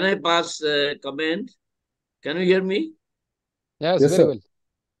 Can I pass comment? Can you hear me? Yes, Yes, very sir.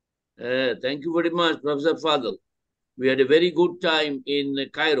 well. Thank you very much, Professor Fadel. We had a very good time in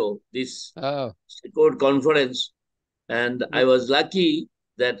Cairo, this Oh, court conference, and I was lucky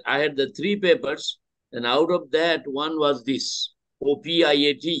that I had the 3 papers, and out of that, one was this,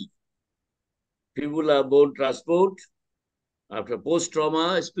 OPIAT, fibula bone transport after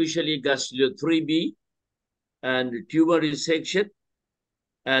post-trauma, especially gastro 3B, and tumor resection,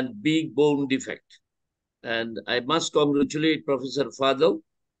 and big bone defect. And I must congratulate Professor Fadel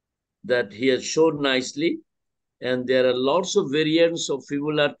that he has shown nicely, and there are lots of variants of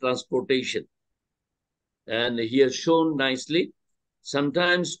fibular transportation. And he has shown nicely.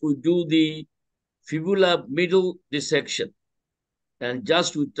 Sometimes we do the fibula middle dissection, and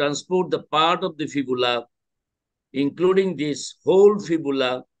just we transport the part of the fibula, including this whole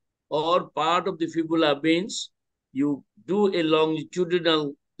fibula, or part of the fibula means you do a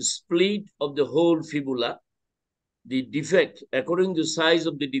longitudinal split of the whole fibula, the defect, according to the size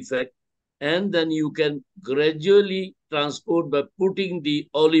of the defect, and then you can gradually transport by putting the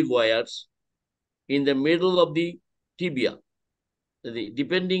olive wires in the middle of the tibia,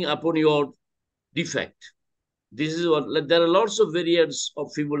 depending upon your defect. This is what, there are lots of variants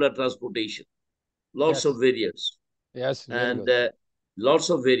of fibular transportation, lots yes. of variants, Yes, very and good. lots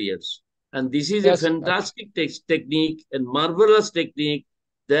of variants. And this is Yes, a fantastic technique and marvelous technique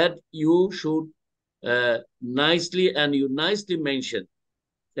that you should nicely, and you nicely mentioned.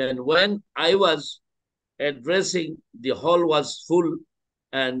 And when I was addressing, the hall was full,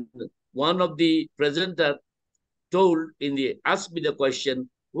 and one of the presenter told asked me the question,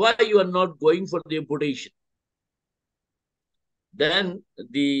 why you are not going for the amputation? Then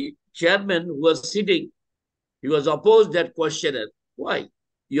the chairman who was sitting, he was opposed that questioner. Why?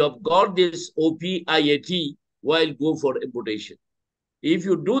 You have got this OPIAT, while go for amputation. If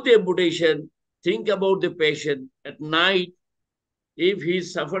you do the amputation, think about the patient at night. If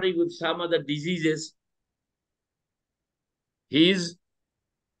he's suffering with some other diseases,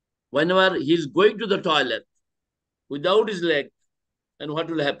 whenever he's going to the toilet without his leg, and what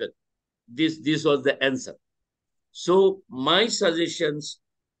will happen? This was the answer. So my suggestions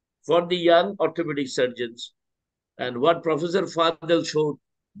for the young orthopedic surgeons, and what Professor Fadel showed,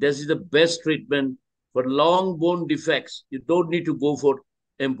 this is the best treatment for long bone defects. You don't need to go for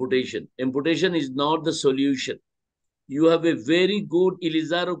amputation. Amputation is not the solution. You have a very good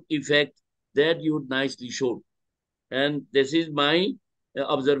Ilizarov effect that you nicely showed. And this is my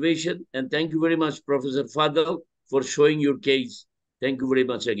observation. And thank you very much, Professor Fadel, for showing your case. Thank you very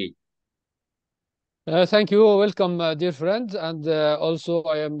much again. Thank you. Welcome, dear friend. And also,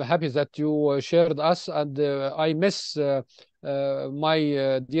 I am happy that you shared us. And I miss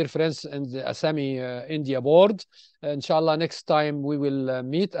my dear friends in the Asami India board. Inshallah, next time we will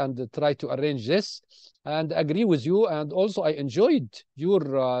meet and try to arrange this. And agree with you. And also, I enjoyed your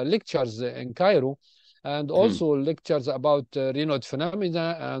lectures in Cairo, and also lectures about Raynaud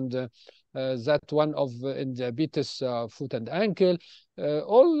phenomena, and that one of in diabetes foot and ankle.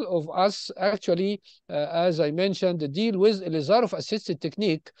 All of us actually, as I mentioned, deal with Ilizarov assisted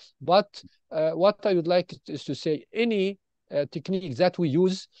technique. But what I would like is to say, any technique that we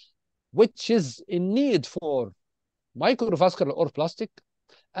use, which is in need for microvascular or plastic,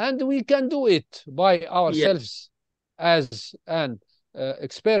 and we can do it by ourselves as an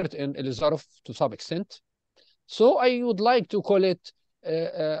expert in Ilizarov to some extent. So I would like to call it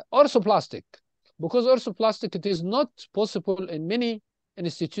orthoplastic, because orthoplastic, it is not possible in many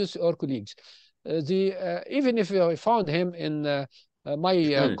institutes or colleagues. Even if I found him in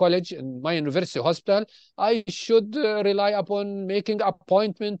my college, in my university hospital, I should rely upon making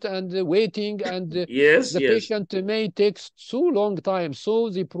appointment and waiting, and the patient may take so long time. So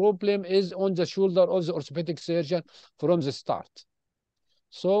the problem is on the shoulder of the orthopedic surgeon from the start.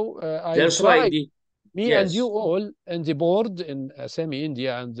 So I tried, me and you all in the board in Asami,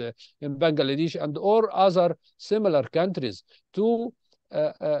 India, and in Bangladesh, and all other similar countries, to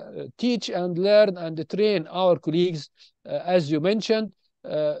teach and learn and train our colleagues, as you mentioned,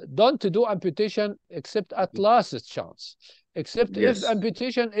 don't do amputation except at last chance, except if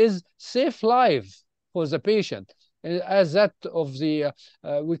amputation is save life for the patient, as that of the,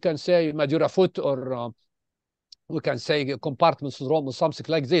 we can say, Madura foot, or we can say compartment syndrome or something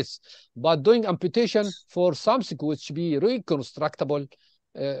like this. But doing amputation for something which be reconstructible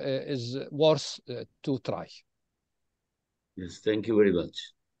is worth to try. Yes, thank you very much.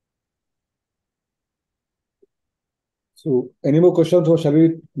 So, any more questions, or shall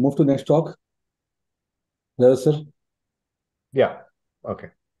we move to next talk? Yes, sir. Yeah. Okay.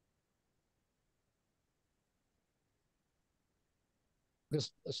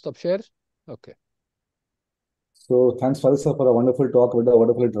 Just stop share. Okay. So, thanks, Fadel sir, for a wonderful talk with a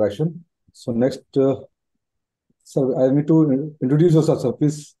wonderful interaction. So, next, sir, I need to introduce yourself, sir,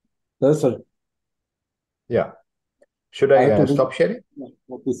 please. Yes, sir. Yeah. Should I stop sharing?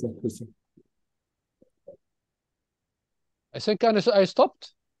 Yeah, please, sir. Please, sir. I think I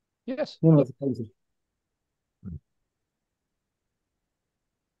stopped. Yes. No, thank you.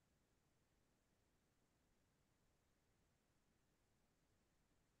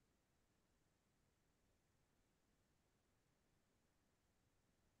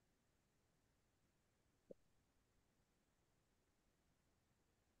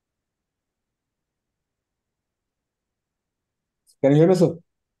 Can you hear me, sir?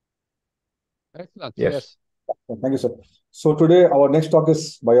 Excellent. Yes. Thank you, sir. So today our next talk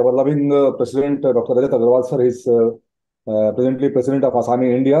is by our loving President, Dr. Rajat Agrawal, sir. He is presently President of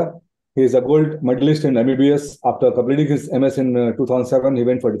Asami, India. He is a gold medalist in MBBS. After completing his MS in 2007, he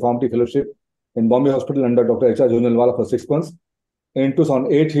went for Deformity Fellowship in Bombay Hospital under Dr. H.R. Junalwala for 6 months. In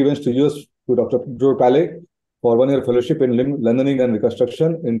 2008, he went to US to Dr. Joe Paley for 1-year fellowship in limb lengthening and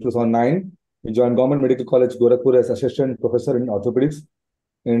reconstruction. In 2009, he joined Government Medical College, Gorakhpur, as Assistant Professor in Orthopedics.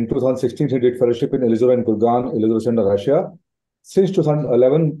 In 2016, he did fellowship in Ilizarov and Kurgan, Ilizarov, Russia. Since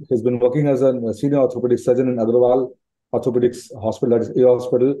 2011, he's been working as a senior orthopedic surgeon in Agrawal Orthopedics Hospital, that is A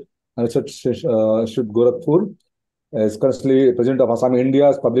Hospital, and Institute Gorakhpur. Is currently President of Asami, India,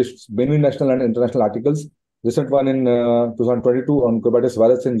 has published many national and international articles. Recent one in 2022 on Cobatus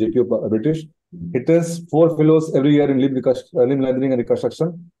virus in JPO British. He trains 4 fellows every year in limb lengthening and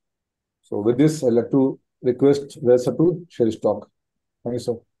reconstruction. So with this, I'd like to request Reza to share his talk. Thank you,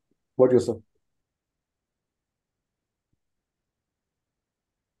 sir. What you, sir?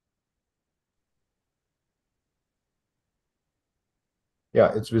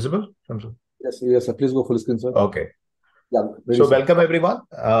 Yeah, it's visible. Yes, yes, sir. Please go full screen, sir. Okay. Yeah, so welcome everyone.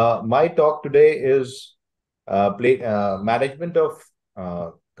 My talk today is management of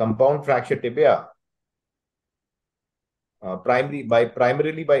compound fracture tibia, primarily by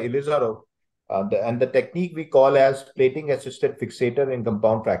Ilizarov, and the technique we call as plating assisted fixator in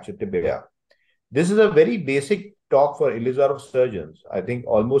compound fracture tibia. This is a very basic talk for Ilizarov surgeons. I think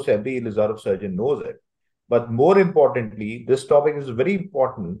almost every Ilizarov surgeon knows it. But more importantly, this topic is very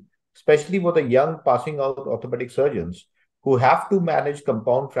important, especially for the young passing out orthopedic surgeons who have to manage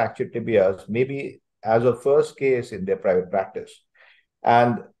compound fracture tibias, maybe as a first case in their private practice.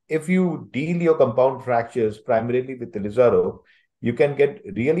 And if you deal your compound fractures primarily with Ilizarov, you can get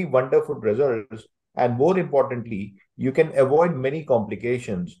really wonderful results. And more importantly, you can avoid many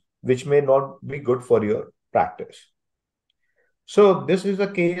complications which may not be good for your practice. So this is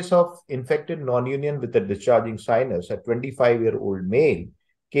a case of infected non-union with a discharging sinus. A 25-year-old male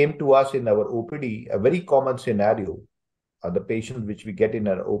came to us in our OPD, a very common scenario, the patients which we get in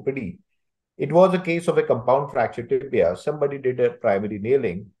our OPD. It was a case of a compound fracture tibia. Somebody did a primary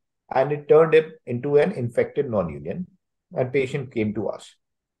nailing and it turned it into an infected non-union, and patient came to us.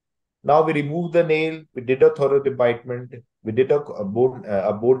 Now we removed the nail, we did a thorough debridement, we did a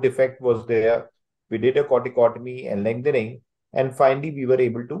bone defect was there, we did a corticotomy and lengthening, and finally we were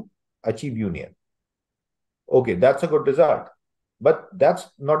able to achieve union. Okay, that's a good result. But that's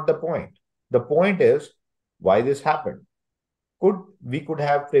not the point. The point is why this happened. We could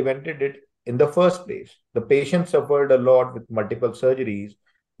have prevented it in the first place. The patient suffered a lot with multiple surgeries,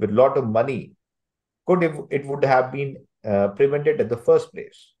 with a lot of money. It would have been prevented in the first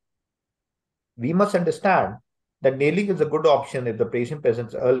place. We must understand that nailing is a good option if the patient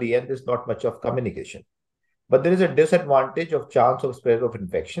presents early and there's not much of communication. But there is a disadvantage of chance of spread of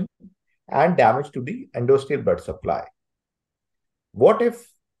infection and damage to the endosteal blood supply. What if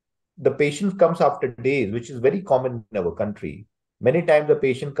the patient comes after days, which is very common in our country? Many times the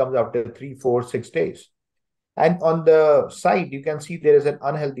patient comes after 3, 4, 6 days. And on the side, you can see there is an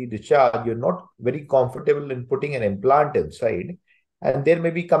unhealthy discharge. You're not very comfortable in putting an implant inside, and there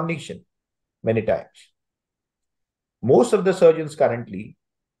may be comminution many times. Most of the surgeons currently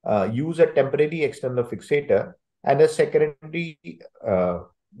use a temporary external fixator and a secondary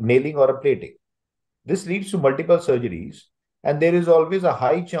nailing or a plating. This leads to multiple surgeries, and there is always a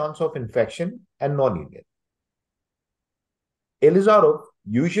high chance of infection and non-union. Ilizarov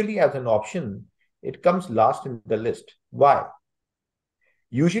usually as an option, it comes last in the list. Why?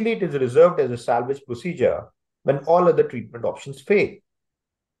 Usually it is reserved as a salvage procedure when all other treatment options fail.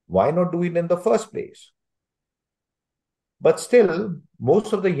 Why not do it in the first place? But still,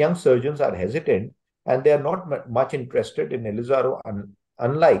 most of the young surgeons are hesitant and they are not much interested in Ilizarov,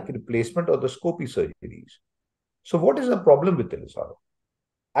 unlike replacement or the scopy surgeries. So what is the problem with Ilizarov?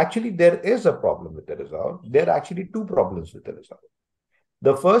 Actually, there is a problem with Ilizarov. There are actually two problems with Ilizarov.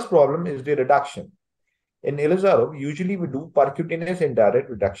 The first problem is the reduction. In Ilizarov, usually we do percutaneous indirect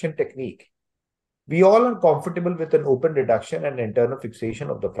reduction technique. We all are comfortable with an open reduction and internal fixation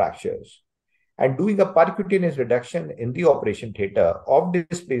of the fractures. And doing a percutaneous reduction in the operation theatre of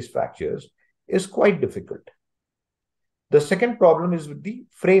displaced fractures is quite difficult. The second problem is with the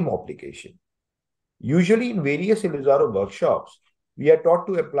frame application. Usually in various Ilizarov workshops, we are taught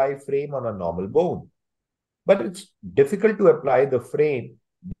to apply frame on a normal bone. But it's difficult to apply the frame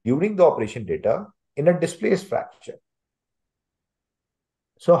during the operation theatre in a displaced fracture.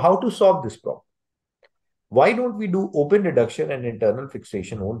 So how to solve this problem? Why don't we do open reduction and internal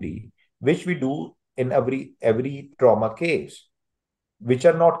fixation only, which we do in every trauma case, which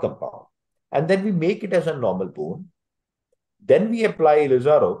are not compound. And then we make it as a normal bone. Then we apply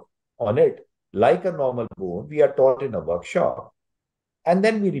Ilizarov on it like a normal bone we are taught in a workshop. And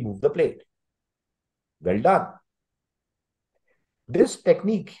then we remove the plate. Well done. This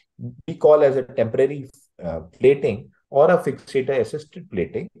technique we call as a temporary plating or a fixator-assisted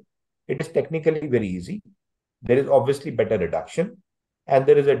plating. It is technically very easy. There is obviously better reduction, and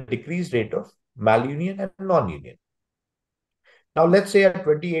there is a decreased rate of malunion and non-union. Now, let's say a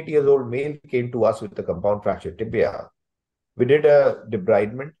 28-year-old male came to us with a compound fracture tibia. We did a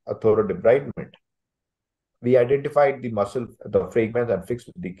debridement, a thorough debridement. We identified the muscle, the fragments, and fixed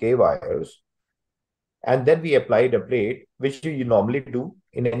with the K wires. And then we applied a plate, which you normally do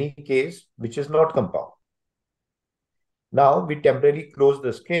in any case which is not compound. Now, we temporarily closed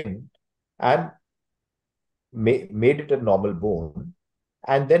the skin and made it a normal bone.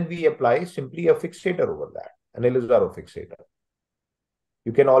 And then we apply simply a fixator over that, an Ilizarov fixator.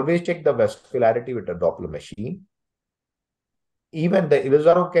 You can always check the vascularity with a Doppler machine. Even the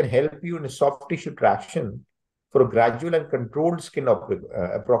Ilizarov can help you in soft tissue traction for a gradual and controlled skin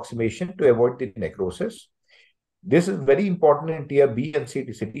approximation to avoid the necrosis. This is very important in tier B and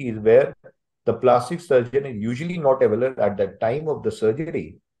C cities where the plastic surgeon is usually not available at the time of the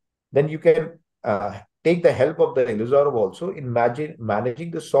surgery. Then you can take the help of the Ilizarov also in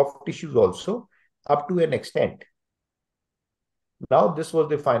managing the soft tissues also up to an extent. Now, this was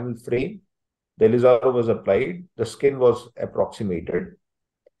the final frame. The Ilizarov was applied. The skin was approximated.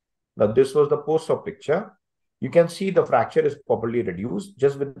 Now, this was the post-op picture. You can see the fracture is properly reduced.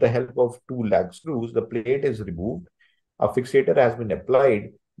 Just with the help of 2 lag screws, the plate is removed. A fixator has been applied.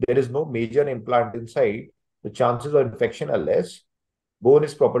 There is no major implant inside. The chances of infection are less. Bone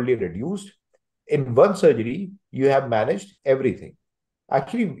is properly reduced. In one surgery, you have managed everything.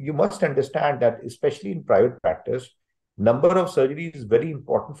 Actually, you must understand that, especially in private practice, number of surgeries is very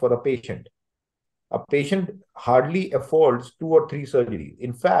important for a patient. A patient hardly affords 2 or 3 surgeries.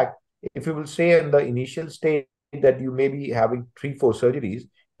 In fact, if you will say in the initial stage that you may be having 3, 4 surgeries,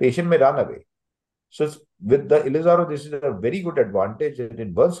 patient may run away. So with the Ilizarov, this is a very good advantage that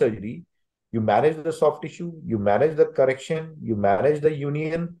in one surgery, you manage the soft tissue, you manage the correction, you manage the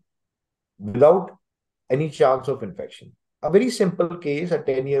union without any chance of infection. A very simple case, a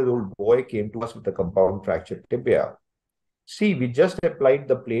 10-year-old boy came to us with a compound fracture tibia. See, we just applied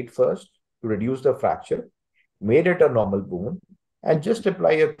the plate first to reduce the fracture, made it a normal bone, and just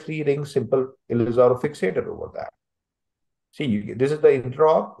apply a 3-ring simple Ilizarov fixator over that. See, this is the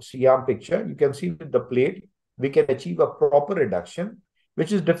intra-op Shyam picture. You can see with the plate, we can achieve a proper reduction,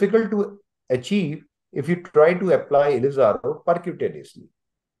 which is difficult to achieve if you try to apply Ilizarov percutaneously.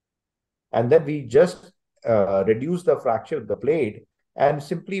 And then we just reduce the fracture of the plate and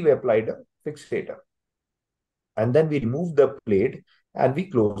simply we applied a fixator. And then we remove the plate and we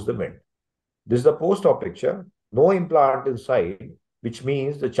close the wound. This is the post-op picture. No implant inside, which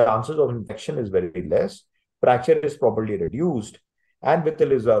means the chances of infection is very less. Fracture is properly reduced. And with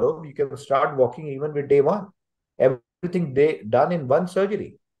Ilizarov, you can start walking even with day one. Everything done in one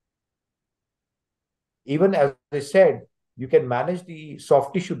surgery. Even as I said, you can manage the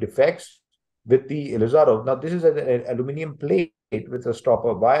soft tissue defects with the Ilizarov. Now, this is an aluminum plate with a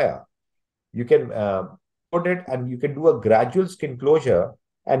stopper wire. You can put it and you can do a gradual skin closure,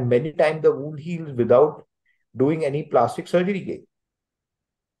 and many times the wound heals without doing any plastic surgery again.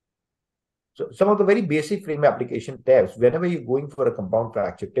 So some of the very basic frame application tips, whenever you're going for a compound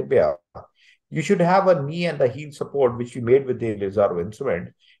fracture tibia, you should have a knee and the heel support, which you made with the Ilizarov instrument.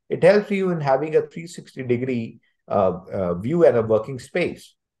 It helps you in having a 360-degree view and a working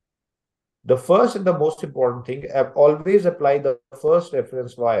space. The first and the most important thing, always apply the first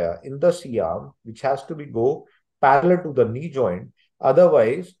reference wire in the C-arm, which has to go parallel to the knee joint.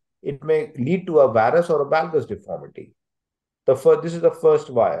 Otherwise, it may lead to a varus or a valgus deformity. This is the first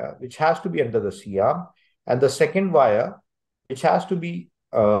wire, which has to be under the C-arm, and the second wire, which has to be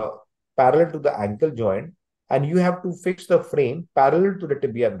parallel to the ankle joint, and you have to fix the frame parallel to the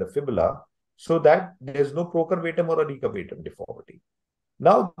tibia and the fibula so that there is no procurvatum or a recurvatum deformity.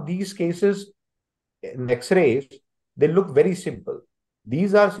 Now, these cases in X-rays, they look very simple.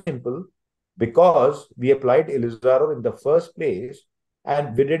 These are simple because we applied Ilizarov in the first place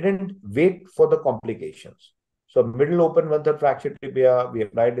and we didn't wait for the complications. So middle open 1/3 fracture tibia, we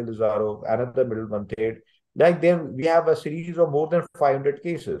applied Ilizarov, another middle 1/3. Like there, we have a series of more than 500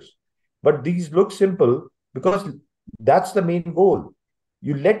 cases. But these look simple because that's the main goal.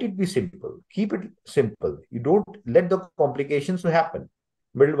 You let it be simple. Keep it simple. You don't let the complications happen.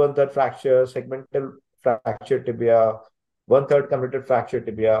 Middle 1/3 fracture, segmental fracture tibia, 1/3 committed fracture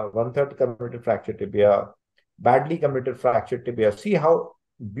tibia, 1/3 committed fracture tibia, badly committed fracture tibia. See how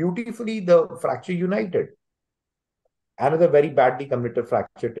beautifully the fracture united. Another very badly committed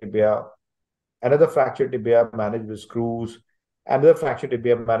fracture tibia, another fracture tibia managed with screws, another fracture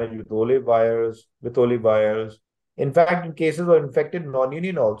tibia managed with olive wires. In fact, in cases of infected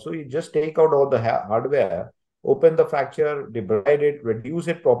non-union also, you just take out all the hardware, open the fracture, debride it, reduce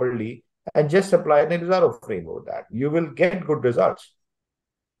it properly, and just apply an Ilizarov frame over that. You will get good results.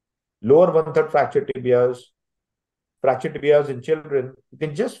 Lower 1/3 fracture tibias in children, you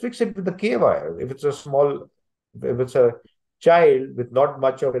can just fix it with the K-wire. If it's a child with not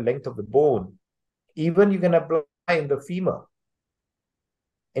much of a length of the bone, even you can apply in the femur.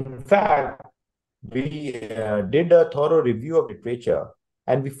 In fact, we did a thorough review of literature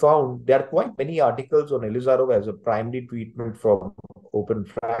and we found there are quite many articles on Ilizarov as a primary treatment for open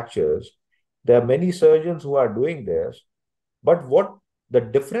fractures. There are many surgeons who are doing this, but what the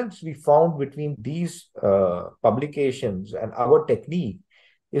difference we found between these publications and our technique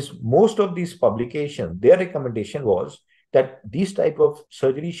is most of these publications, their recommendation was that these type of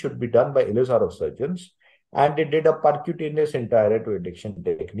surgery should be done by Ilizarov surgeons, and they did a percutaneous entire to addiction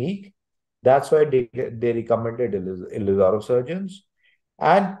technique. That's why they recommended Ilizarov surgeons.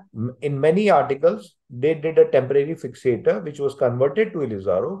 And in many articles, they did a temporary fixator, which was converted to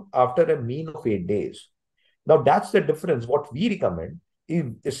Ilizarov after a mean of 8 days. Now, that's the difference. What we recommend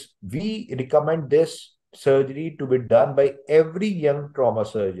is we recommend this surgery to be done by every young trauma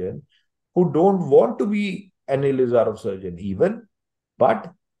surgeon who don't want to be an Ilizarov surgeon even,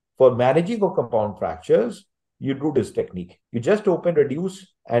 but for managing of compound fractures, you do this technique. You just open,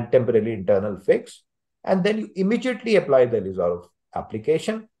 reduce, and temporarily internal fix, and then you immediately apply the Ilizarov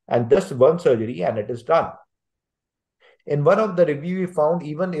application, and just one surgery, and it is done. In one of the review, we found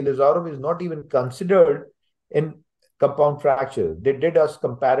even Ilizarov is not even considered in compound fractures. They did a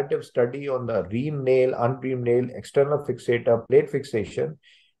comparative study on the ream nail, unream nail, external fixator, plate fixation.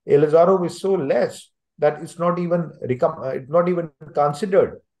 Ilizarov is so less that it's not even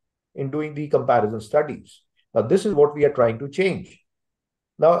considered in doing the comparison studies. Now, this is what we are trying to change.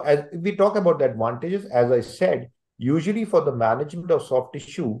 Now, as we talk about the advantages, as I said, usually for the management of soft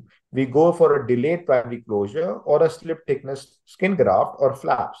tissue, we go for a delayed primary closure or a slip thickness skin graft or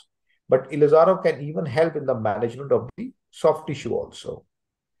flaps. But Ilizarov can even help in the management of the soft tissue also.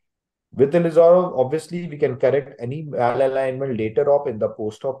 With Ilizarov, obviously, we can correct any malalignment later on in the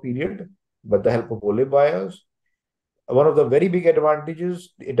post-op period with the help of olive wires. One of the very big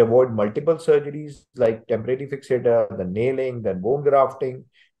advantages, it avoids multiple surgeries like temporary fixator, the nailing, then bone grafting.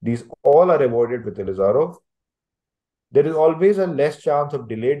 These all are avoided with Ilizarov. There is always a less chance of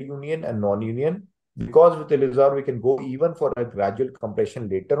delayed union and non-union, because with Ilizarov we can go even for a gradual compression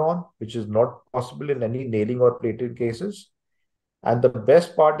later on, which is not possible in any nailing or plating cases. And the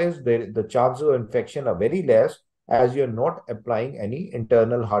best part is the chances of infection are very less, as you're not applying any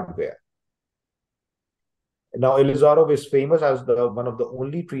internal hardware. Now, Ilizarov is famous as one of the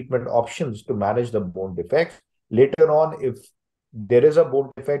only treatment options to manage the bone defects. Later on, if there is a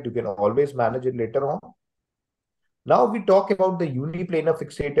bone defect, you can always manage it later on. Now we talk about the uniplanar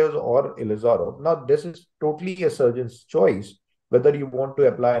fixators or Ilizarov. Now, this is totally a surgeon's choice, whether you want to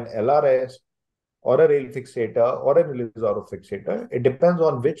apply an LRS or a rail fixator or an Ilizarov fixator. It depends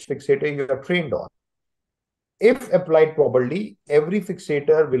on which fixator you are trained on. If applied properly, every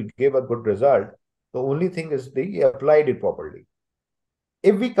fixator will give a good result. The only thing is they applied it properly.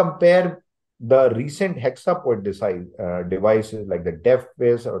 If we compare the recent hexapoid devices like the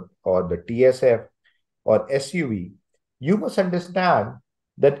DEFWIS or the TSF or SUV, you must understand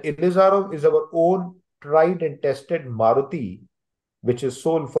that Ilizarov is our own tried and tested Maruti, which is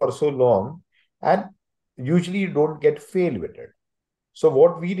sold for so long, and usually you don't get fail with it. So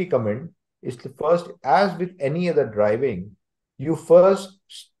what we recommend is to first, as with any other driving, you first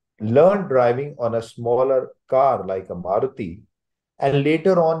learn driving on a smaller car like a Maruti, and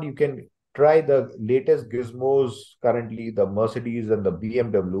later on you can try the latest gizmos, currently the Mercedes and the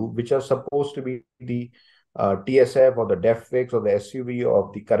BMW, which are supposed to be the TSF or the DEFWIS or the SUV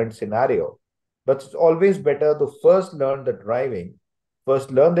of the current scenario. But it's always better to first learn the driving,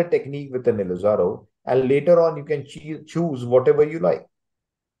 first learn the technique with an Ilizarov, and later on you can choose whatever you like.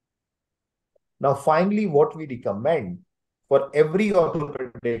 Now, finally, what we recommend for every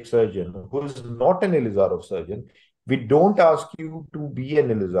orthopedic surgeon who is not an Ilizarov surgeon, we don't ask you to be an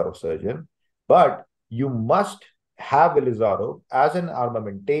Ilizarov surgeon, but you must have Ilizarov as an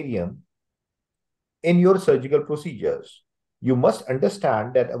armamentarium in your surgical procedures. You must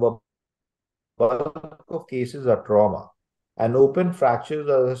understand that our bulk of cases are trauma, and open fractures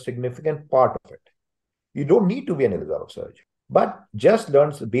are a significant part of it. You don't need to be an Ilizarov surgeon, but just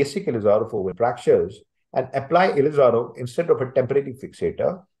learn basic Ilizarov for open fractures and apply Ilizarov instead of a temporary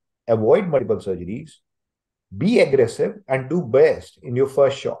fixator. Avoid multiple surgeries, be aggressive, and do best in your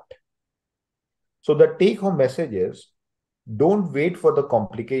first shot. So the take-home message is, don't wait for the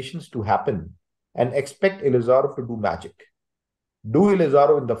complications to happen and expect Ilizarov to do magic. Do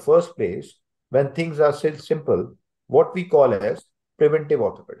Ilizarov in the first place when things are still simple, what we call as preventive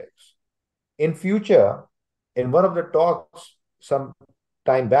orthopedics. In future, in one of the talks some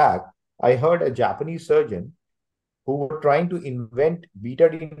time back, I heard a Japanese surgeon who were trying to invent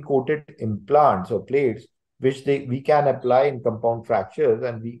betadine-coated implants or plates, which we can apply in compound fractures,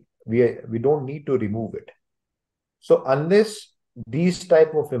 and we don't need to remove it. So unless these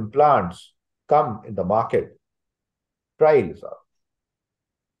type of implants come in the market, try Ilizarov.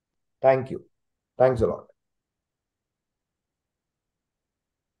 Thank you. Thanks a lot.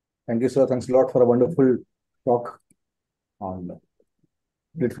 Thank you, sir. Thanks a lot for a wonderful talk on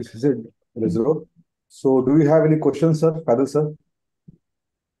plate fixation Ilizarov. So, do you have any questions, sir? Fadel, sir?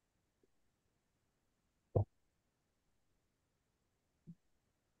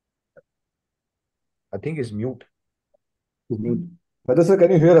 I think he's mute. He's mute. Fadel, sir,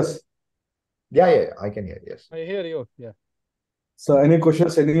 can you hear us? Yeah, I can hear, yes. I hear you, yeah. So, any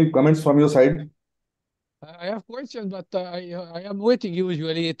questions, any comments from your side? I have questions, but I am waiting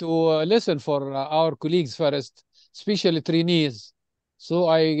usually to listen for our colleagues first, especially trainees. So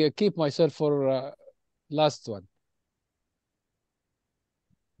I keep myself for last one.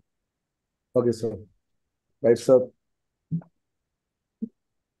 Okay, sir. Right, sir.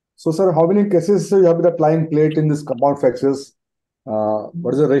 So, sir, how many cases you have been applying plate in this compound fractures?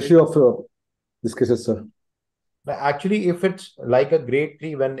 What is the ratio of these cases, sir? Actually, if it's like a grade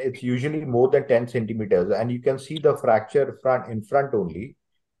 3, when it's usually more than 10 centimeters and you can see the fracture in front only,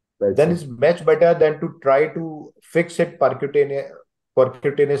 right, then it's much better than to try to fix it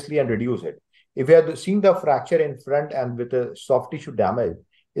percutaneously and reduce it. If you have seen the fracture in front and with a soft tissue damage,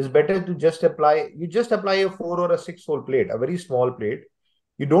 it's better to just apply a 4 or a 6 hole plate, a very small plate.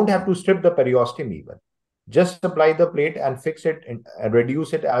 You don't have to strip the periosteum even. Just apply the plate and fix it and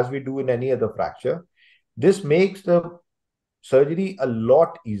reduce it as we do in any other fracture. This makes the surgery a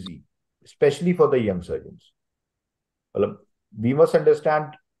lot easy, especially for the young surgeons. We must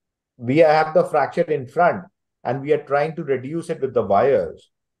understand, we have the fracture in front and we are trying to reduce it with the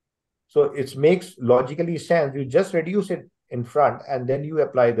wires. So it makes logically sense. You just reduce it in front and then you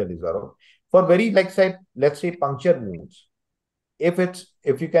apply the Ilizarov. For very, let's say puncture wounds,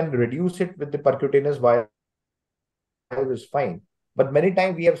 if you can reduce it with the percutaneous wire, is fine. But many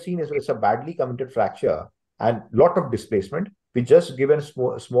times we have seen it's a badly committed fracture and lot of displacement, we just give a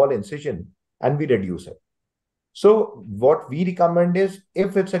small incision and we reduce it. So what we recommend is,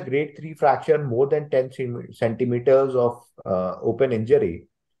 if it's a grade 3 fracture, more than 10 centimeters of open injury,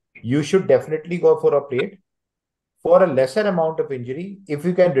 you should definitely go for a plate. For a lesser amount of injury, if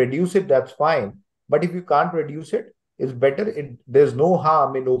you can reduce it, that's fine. But if you can't reduce it, it's better. There's no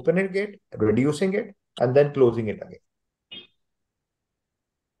harm in opening it, reducing it, and then closing it again.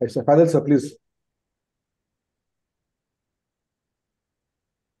 Right, sir. Fadel, sir, please.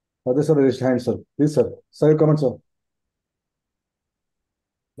 Fadel, sir, raised hand, sir. Please, sir. Sir, your comment, sir.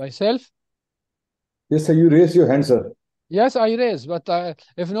 Myself? Yes, sir, you raised your hand, sir. Yes, I raise, but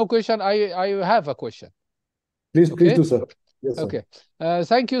if no question, I have a question. Please do, sir. Yes, sir. Okay.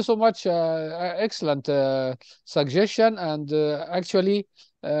 Thank you so much. Excellent suggestion. And actually,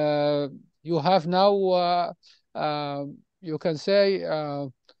 you have now, you can say,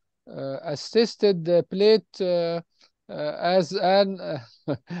 assisted plate as an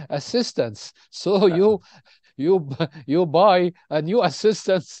assistance. So you buy a new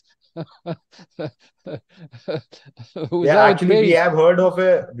assistance. Yeah, actually, we have heard of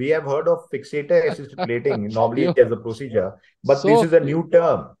fixator assisted plating normally as a procedure, but this is a new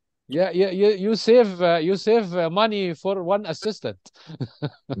term. Yeah, you save money for one assistant.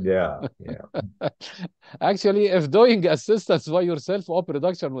 Yeah. Actually, if doing assistance by yourself or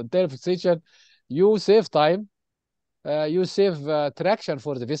production with tail fixation, you save time, you save traction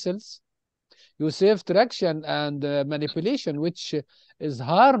for the vessels, you save traction and manipulation, which is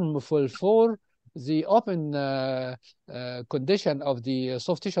harmful for the open condition of the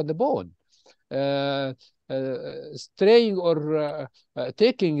soft tissue and the bone. Straying or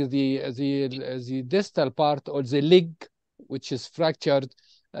taking the distal part or the leg, which is fractured,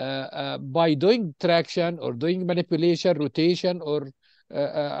 by doing traction or doing manipulation, rotation, or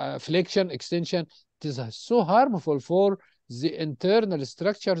flexion, extension, it is so harmful for the internal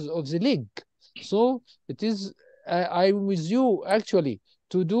structures of the leg. So it is, I'm with you actually,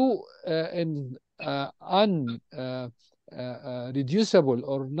 to do in reducible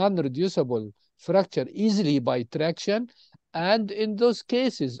or non-reducible fracture easily by traction, and in those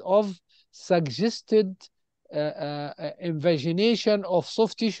cases of suggested invagination of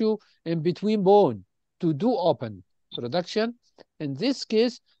soft tissue in between bone, to do open reduction. In this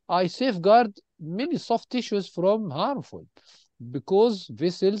case, I safeguard many soft tissues from harmful, because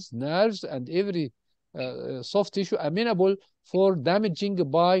vessels, nerves, and every soft tissue amenable for damaging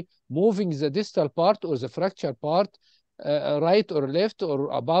by moving the distal part or the fracture part, right or left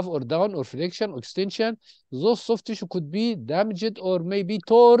or above or down or flexion or extension. Those soft tissue could be damaged or maybe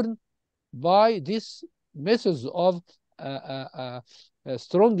torn by these methods of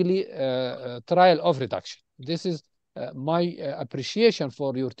strongly trial of reduction. This is my appreciation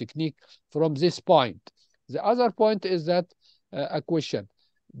for your technique from this point. The other point is that a question.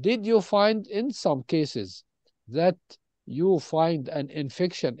 Did you find in some cases that you find an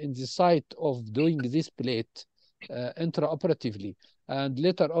infection in the site of doing this plate intraoperatively, and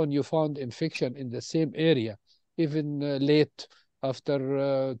later on you found infection in the same area, even late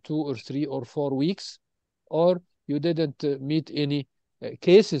after 2 or 3 or 4 weeks, or you didn't meet any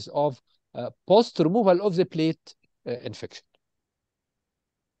cases of post-removal of the plate infection?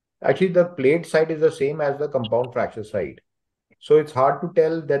 Actually, the plate site is the same as the compound fracture site. So it's hard to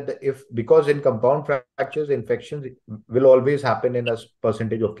tell that because in compound fractures, infections will always happen in a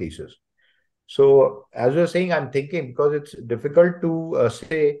percentage of cases. So as you're saying, I'm thinking, because it's difficult to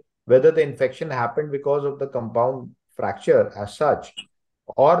say whether the infection happened because of the compound fracture as such,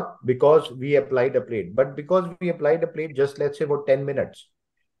 or because we applied a plate. But because we applied a plate, just let's say for 10 minutes,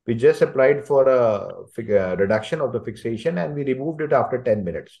 we just applied for a reduction of the fixation, and we removed it after 10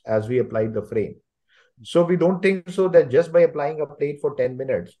 minutes as we applied the frame. So we don't think so that just by applying a plate for 10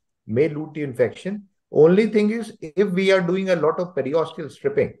 minutes may lead to infection. Only thing is, if we are doing a lot of periosteal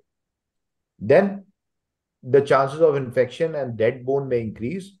stripping, then the chances of infection and dead bone may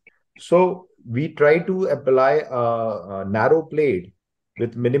increase. So we try to apply a narrow plate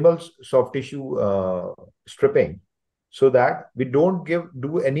with minimal soft tissue stripping, so that we don't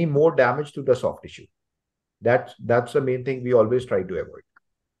do any more damage to the soft tissue. That's the main thing we always try to avoid.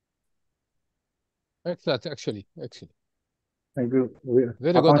 Excellent, actually. Thank you.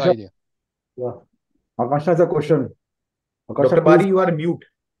 Very good idea. Yeah. Akansha has a question. Akansha, Dr. Bari, you are mute.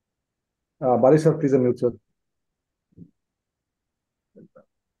 Bari sir, please unmute, sir.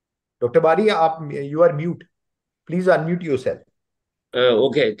 Dr. Bari, you are mute. Please unmute yourself.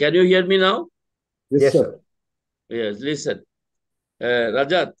 Okay. Can you hear me now? Yes, sir. Yes, listen.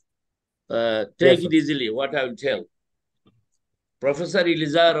 Rajat, take it easily, what I will tell. Professor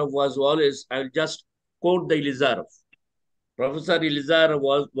Ilizarov was always, I will just quote the Ilizarov. Professor Ilizarov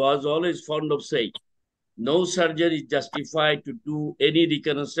was always fond of saying, no surgeon is justified to do any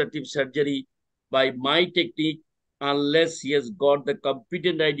reconstructive surgery by my technique unless he has got the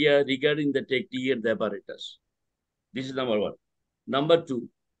competent idea regarding the technique and the apparatus. This is number one. Number two,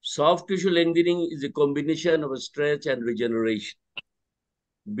 soft tissue lengthening is a combination of a stretch and regeneration.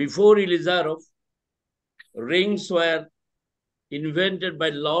 Before Ilizarov, rings were invented by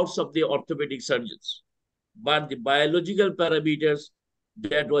lots of the orthopedic surgeons. But the biological parameters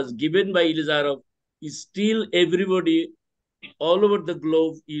that was given by Ilizarov is still everybody all over the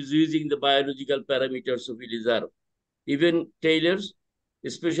globe is using the biological parameters of Ilizarov. Even tailors,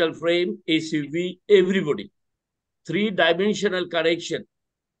 special frame, ACV, everybody. Three-dimensional correction,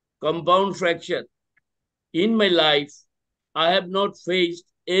 compound fracture. In my life, I have not faced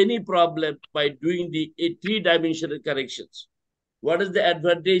any problem by doing the three-dimensional corrections. What is the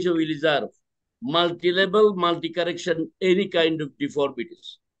advantage of Ilizarov? Multi-level, multi-correction, any kind of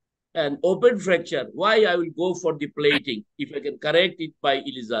deformities. And open fracture, why I will go for the plating if I can correct it by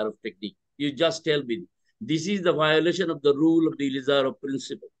Ilizarov technique? You just tell me. This is the violation of the rule of the Ilizarov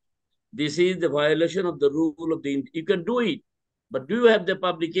principle. This is the violation of the rule of the, you can do it, but do you have the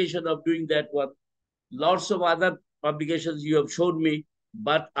publication of doing that one? Lots of other publications you have shown me,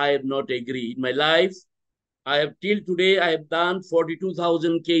 but I have not agreed. In my life, I have till today, I have done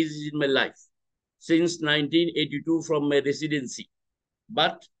 42,000 cases in my life since 1982 from my residency.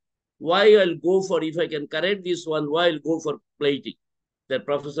 But why I'll go for, if I can correct this one, why I'll go for plating that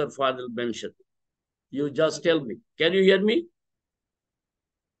Professor Fadel mentioned? You just tell me. Can you hear me?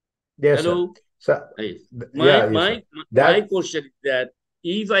 Yes, hello. Sir. My question is that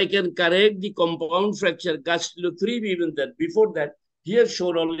if I can correct the compound fracture, Gastilo 3B, even that, before that, here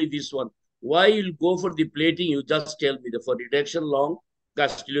shown only this one. Why you'll go for the plating? You just tell me. For reduction long,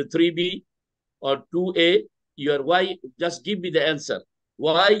 Gastilo 3B or 2A, why? Just give me the answer.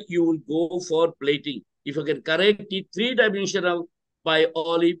 Why you will go for plating? If I can correct it three-dimensional by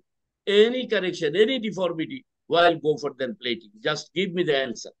olive, any correction, any deformity, why I'll go for then plating? Just give me the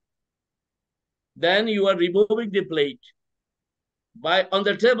answer. Then you are removing the plate. On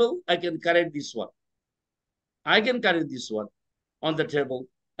the table, I can correct this one. I can correct this one on the table.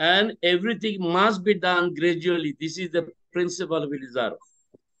 And everything must be done gradually. This is the principle of Ilizarov.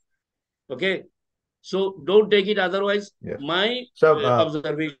 Okay? So don't take it otherwise. Yes.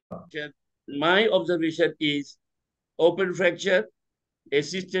 My observation is open fracture,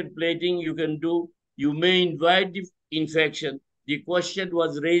 assisted plating you can do. You may invite the infection. The question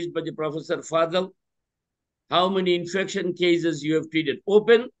was raised by the Professor Fadel. How many infection cases you have treated?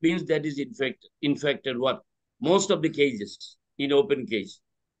 Open means that is infected what? Most of the cases in open case.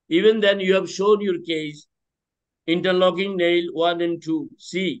 Even then you have shown your case, interlocking nail 1 and 2.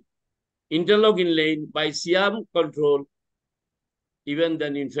 See, interlocking lane by Shyam control, even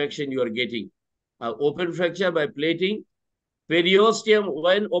then infection you are getting. Open fracture by plating. Periosteum,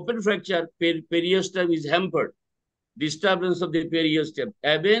 when open fracture, periosteum is hampered. Disturbance of the periosteum.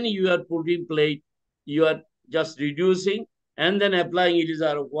 When you are putting plate, you are just reducing and then applying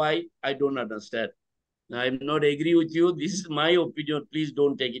Ilizarov. Why? I don't understand. I'm not agree with you. This is my opinion. Please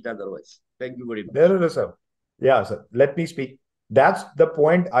don't take it otherwise. Thank you very much. No, sir. Yeah, sir. Let me speak. That's the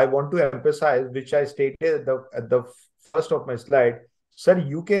point I want to emphasize, which I stated at the first of my slide. Sir,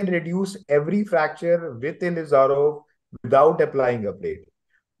 you can reduce every fracture with Ilizarov without applying a plate.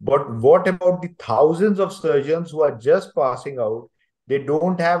 But what about the thousands of surgeons who are just passing out? They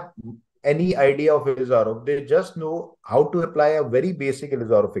don't have any idea of Ilizarov. They just know how to apply a very basic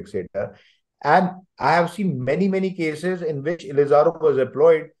Ilizarov fixator. And I have seen many cases in which Ilizarov was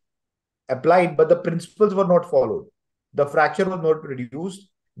applied, but the principles were not followed. The fracture was not reduced.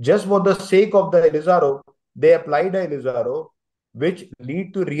 Just for the sake of the Ilizarov, they applied a Ilizarov, which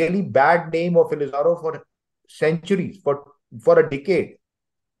lead to really bad name of Ilizarov for centuries, for a decade.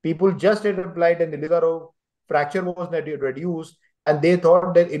 People just had applied an Ilizarov, fracture was not reduced, and they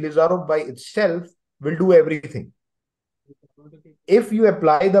thought that Ilizarov by itself will do everything. If you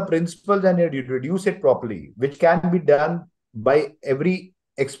apply the principles and you reduce it properly, which can be done by every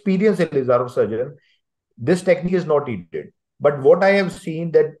experienced Ilizarov surgeon, this technique is not needed. But what I have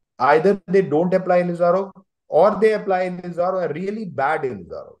seen that either they don't apply Ilizarov or they apply Ilizarov, a really bad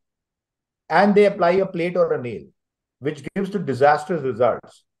Ilizarov, and they apply a plate or a nail, which gives to disastrous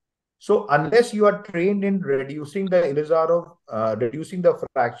results. So unless you are trained in reducing the Ilizarov, reducing the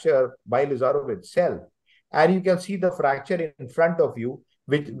fracture by Ilizarov itself, and you can see the fracture in front of you,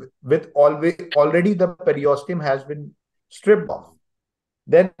 with already the periosteum has been stripped off.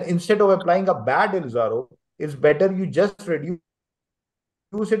 Then instead of applying a bad Ilizarov, it's better you just reduce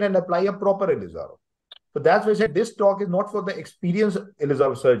it and apply a proper Ilizarov. So that's why I said this talk is not for the experienced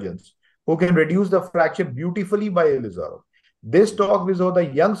Ilizarov surgeons who can reduce the fracture beautifully by Ilizarov. This talk is for the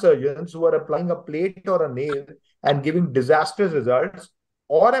young surgeons who are applying a plate or a nail and giving disastrous results,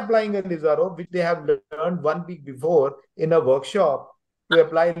 or applying a Ilizarov, which they have learned 1 week before in a workshop to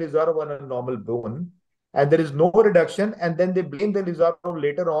apply Ilizarov on a normal bone. And there is no reduction, and then they blame the Ilizarov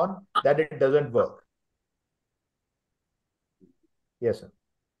later on that it doesn't work. Yes, sir.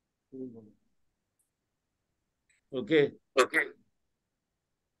 Okay.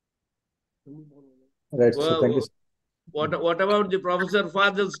 Right, so thank you. What about the Professor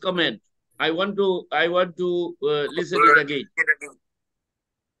Fadil's comment? I want to listen it again.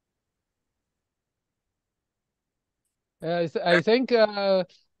 I think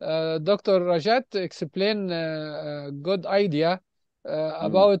Dr. Rajat explained a good idea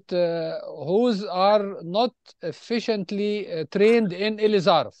about whose are not efficiently trained in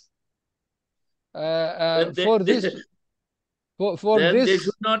Ilizarov. For this,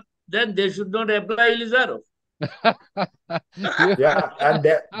 then they should not apply Ilizarov. Yeah, and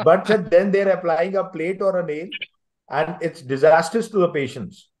but then they're applying a plate or a nail, and it's disastrous to the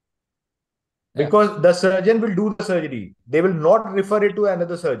patients. Because the surgeon will do the surgery. They will not refer it to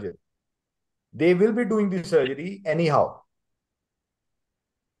another surgeon. They will be doing the surgery anyhow.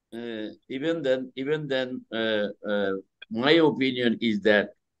 Even then, my opinion is that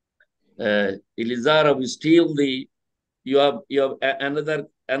Ilizarov is still you have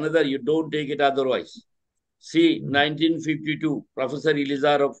another, you don't take it otherwise. See, 1952, Professor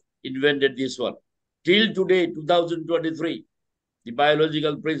Ilizarov invented this one. Till today, 2023, the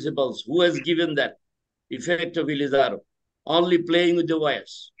biological principles, who has given that effect of Ilizarov? Only playing with the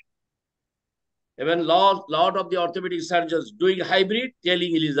wires. Even lot of the orthopedic surgeons doing hybrid,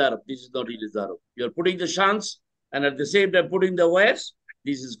 telling Ilizarov, this is not Ilizarov. You're putting the shunts and at the same time putting the wires.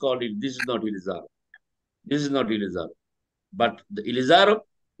 This is not Ilizarov. This is not Ilizarov. But the Ilizarov,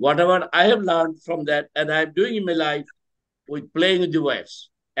 whatever I have learned from that, and I'm doing in my life with playing with the wires,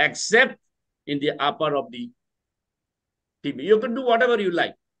 except in the upper of the TB. You can do whatever you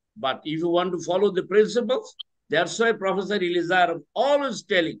like. But if you want to follow the principles, that's why Professor Ilizarov always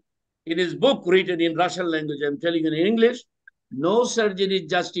telling in his book written in Russian language, I'm telling you in English, no surgeon is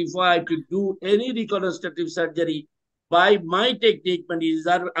justified to do any reconstructive surgery by my technique,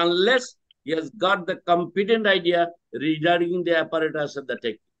 unless he has got the competent idea regarding the apparatus and the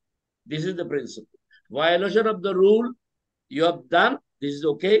technique. This is the principle. Violation of the rule you have done, this is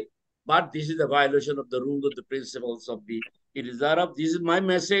okay, but this is the violation of the rule of the principles of the Ilizarov. This is my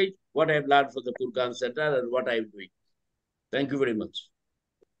message, what I have learned from the KULKARNI Center and what I am doing. Thank you very much.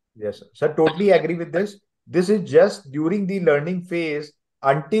 Yes, sir. So I totally agree with this. This is just during the learning phase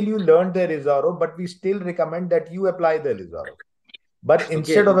until you learn the Ilizarov, but we still recommend that you apply the Ilizarov. But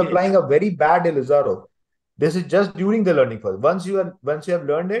instead of applying a very bad Ilizarov, this is just during the learning phase. Once you have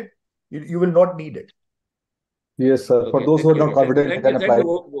learned it, you will not need it. Yes, sir. For those who are not confident, they can apply.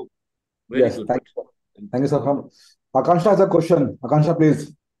 Yes, thank you. Thank you, sir. Akansha has a question. Akansha,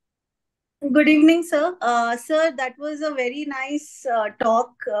 please. Good evening, sir. Sir, that was a very nice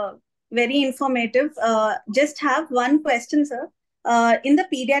talk, very informative. Just have one question, sir. In the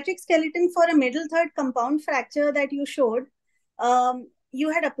pediatric skeleton for a middle third compound fracture that you showed, you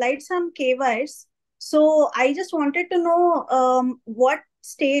had applied some K-wires. So I just wanted to know what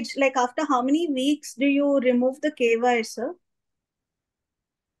stage, like after how many weeks do you remove the K-wires, sir?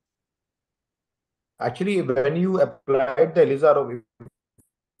 Actually, when you applied the Ilizarov,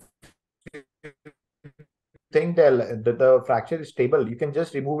 think that the fracture is stable, you can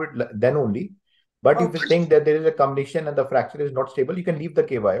just remove it then only. But if you think that there is a condition and the fracture is not stable, you can leave the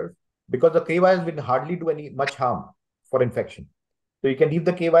K-wires, because the K-wires will hardly do much harm for infection. So you can leave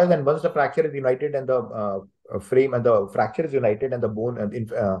the K-wires, and once the fracture is united and the frame and the fracture is united and the bone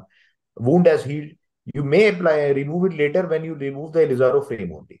and wound has healed, you may remove it later when you remove the Ilizarov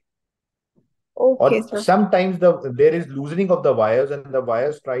frame only. Okay, or sometimes there is loosening of the wires and the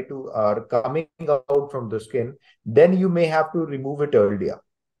wires are coming out from the skin, then you may have to remove it earlier.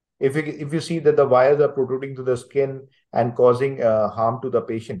 If you see that the wires are protruding to the skin and causing harm to the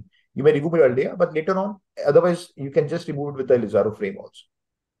patient, you may remove it earlier, but later on, otherwise you can just remove it with the Ilizarov frame also.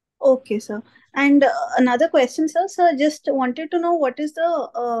 Okay, sir. And another question, sir. Sir, just wanted to know what is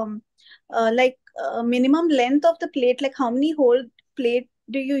the minimum length of the plate, like how many hole plate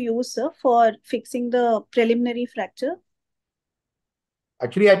do you use, sir, for fixing the preliminary fracture?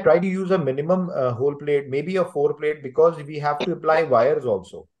 Actually, I try to use a minimum hole plate, maybe a 4 plate, because we have to apply wires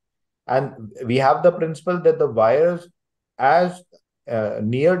also. And we have the principle that the wires, as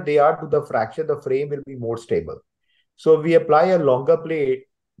near they are to the fracture, the frame will be more stable. So we apply a longer plate,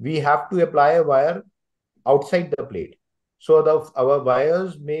 we have to apply a wire outside the plate. So our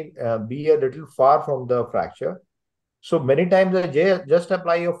wires may be a little far from the fracture. So many times I just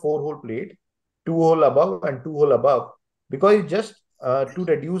apply a 4-hole plate, 2 hole above and 2 hole above, because it's just to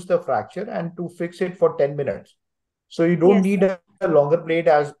reduce the fracture and to fix it for 10 minutes. So you don't Yes, need sir. a longer plate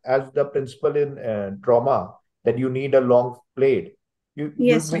as the principle in trauma, that you need a long plate.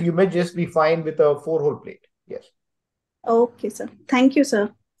 Yes, sir. You may just be fine with a 4-hole plate. Yes. Okay, sir. Thank you,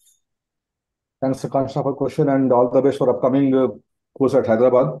 sir. Thanks, Akansha, for question and all the best for upcoming course at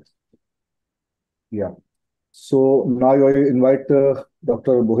Hyderabad. Yeah. So now I invite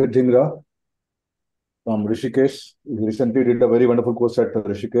Dr. Mohit Dhingra from Rishikesh. He recently did a very wonderful course at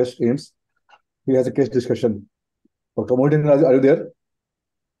Rishikesh AIMS. He has a case discussion. Dr. Mohit Dhingra, are you there?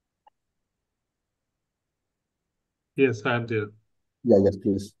 Yes, I am there. Yeah, yes,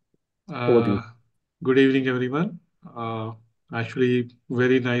 please. Over to you. Good evening, everyone. Actually,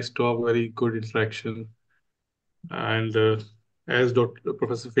 very nice talk, very good interaction. And as Dr.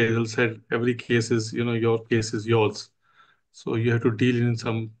 Professor Fadel said, every case is, your case is yours. So you have to deal in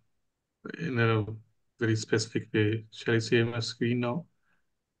a very specific way. Shall I see my screen now?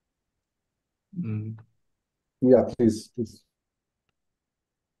 Yeah, please.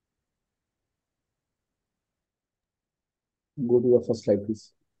 Go to your first slide,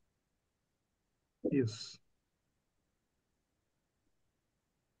 please. Yes.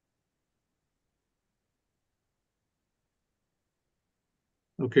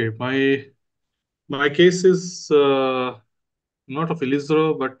 Okay, my case is not of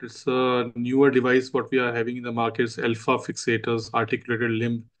Ilizarov, but it's a newer device what we are having in the market is alpha fixators, articulated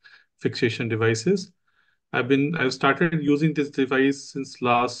limb fixation devices. I've started using this device since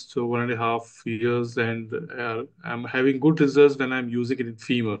last 1.5 years, and I'm having good results when I'm using it in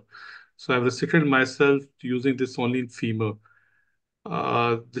femur. So I've restricted myself to using this only in femur.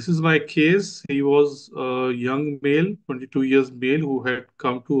 This is my case. He was a young male, 22 years male, who had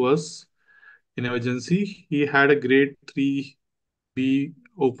come to us in emergency. He had a grade 3B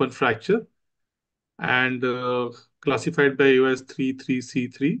open fracture and classified by US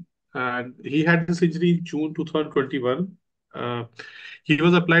 33C3. And he had this injury in June 2021. Uh, he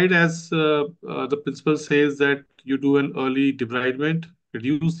was applied as the principal says that you do an early debridement,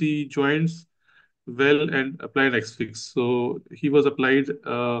 reduce the joints well, and apply an X-fix. So he was applied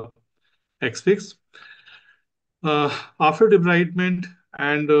X-fix. After debridement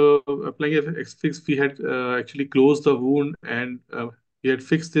and applying X-fix, we had actually closed the wound and we had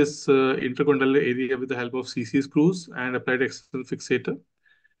fixed this intercondylar area with the help of CC screws and applied external fixator.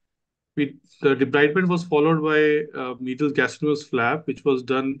 The debridement was followed by medial gastrocnemius flap, which was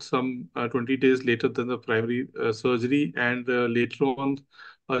done some 20 days later than the primary surgery, and later on,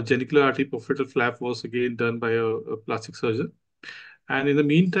 genicular artery profitator flap was again done by a plastic surgeon. And in the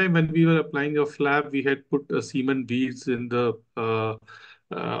meantime, when we were applying a flap, we had put semen beads in the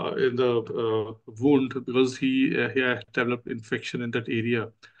wound because he had developed infection in that area.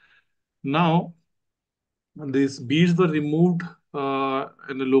 Now, these beads were removed in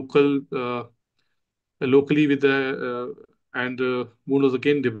a locally with the and wound was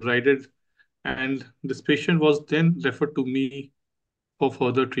again debrided, and this patient was then referred to me for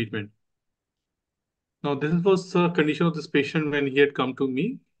further treatment. Now, this was the condition of this patient when he had come to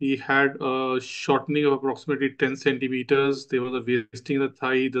me. He had a shortening of approximately 10 centimeters. There was a wasting in the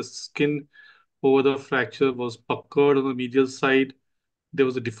thigh. The skin over the fracture was puckered on the medial side. There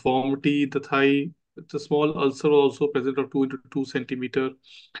was a deformity in the thigh. It's a small ulcer also present of 2 into 2 centimeter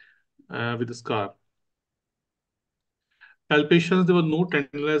with a scar. Palpations, there was no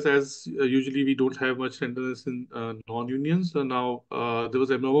tenderness as usually we don't have much tenderness in non-unions. So now there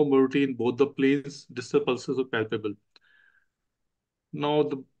was abnormal mobility in both the planes. Distal pulses were palpable. Now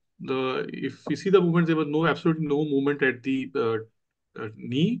if you see the movement, there was absolutely no movement at the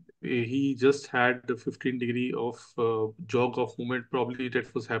knee. He just had the 15 degree of jog of movement. Probably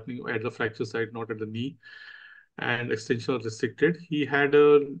that was happening at the fracture site, not at the knee. And extension was restricted. He had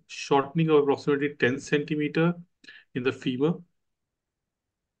a shortening of approximately 10 centimeter in the femur.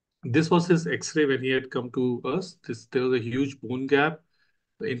 This was his X-ray when he had come to us. There was a huge bone gap.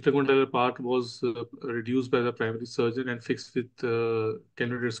 The intercondylar part was reduced by the primary surgeon and fixed with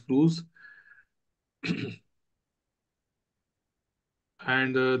cannulated screws.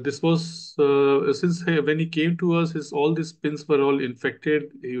 And this was since when he came to us, all these pins were all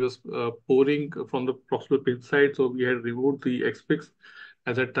infected. He was pouring from the proximal pin side, so we had removed the X-fix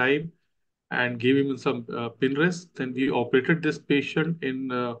at that time and gave him some pin rest. Then we operated this patient in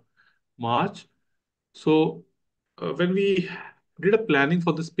March. So when we did a planning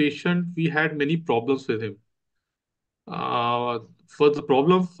for this patient, we had many problems with him. For the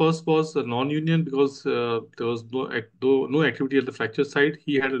problem first was the non-union because there was no activity at the fracture side.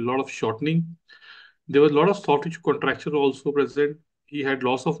 He had a lot of shortening. There was a lot of soft tissue contracture also present. He had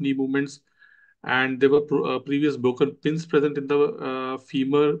loss of knee movements, and there were previous broken pins present in the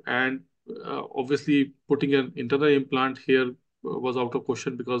femur, and obviously putting an internal implant here was out of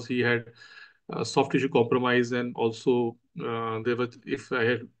question because he had soft tissue compromise, and also there was, if I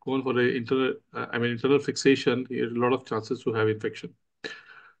had gone for a internal fixation, he had a lot of chances to have infection.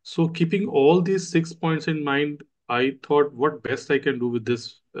 So keeping all these 6 points in mind, I thought what best I can do with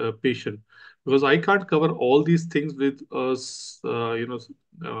this patient, because I can't cover all these things with one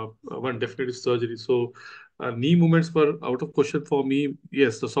definitive surgery. So knee movements were out of question for me.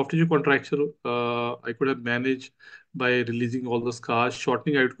 Yes, the soft tissue contraction I could have managed by releasing all the scars.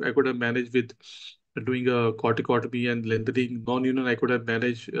 Shortening I could have managed with doing a corticotomy and lengthening. Non-union I could have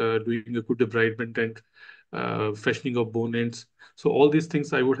managed doing a good debridement and freshening of bone ends. So all these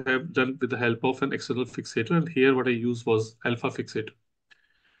things I would have done with the help of an external fixator, and here what I used was alpha fixator.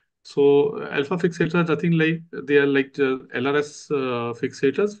 So alpha fixators are nothing like, they are like LRS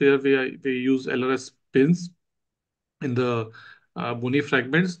fixators, where we use LRS pins in the bony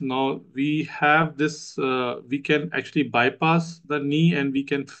fragments. Now we have this, we can actually bypass the knee, and we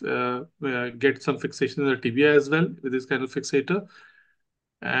can get some fixation in the tibia as well with this kind of fixator.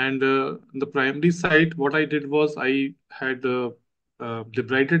 And the primary site, what I did was I had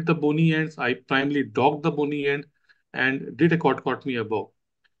debrided the bony ends. I primarily docked the bony end and did a corticotomy above.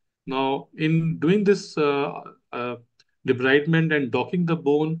 Now, in doing this debridement and docking the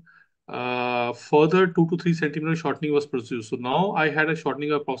bone, further 2 to 3 centimeter shortening was produced. So now I had a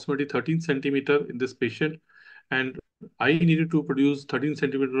shortening of approximately 13 centimeter in this patient, and I needed to produce 13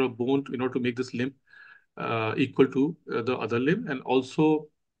 centimeter of bone in order to make this limb equal to the other limb, and also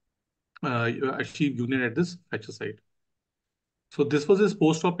achieve union at this fracture site. So this was his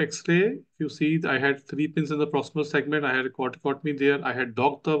post-op X-ray. You see, I had 3 pins in the proximal segment. I had a corticotomy there. I had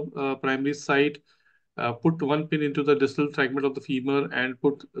docked the primary site, put 1 pin into the distal fragment of the femur, and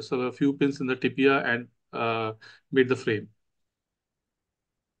put a few pins in the tibia, and made the frame.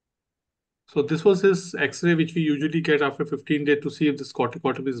 So this was his X-ray, which we usually get after 15 days to see if this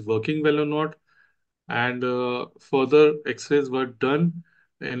corticotomy is working well or not. And further X-rays were done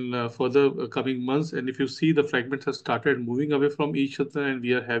in further coming months. And if you see, the fragments have started moving away from each other, and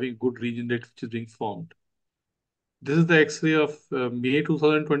we are having good regenerate which is being formed. This is the X-ray of May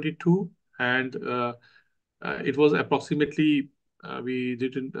 2022, and it was approximately, we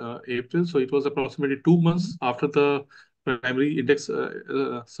did in April, so it was approximately 2 months after the primary index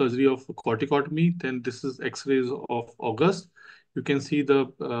surgery of corticotomy. Then this is X-rays of August. You can see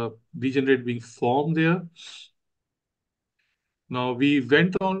the degenerate being formed there. Now we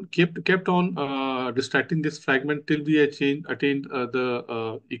went on, kept on distracting this fragment till we attained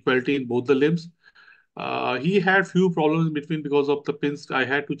the equality in both the limbs. He had few problems in between because of the pins. I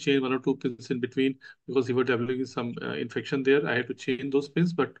had to change 1 or 2 pins in between because he was developing some infection there. I had to change those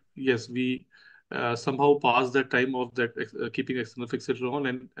pins, but yes, we somehow passed that time of that keeping external fixator on,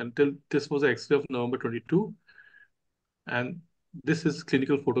 and until this was the X-ray of November 22. And this is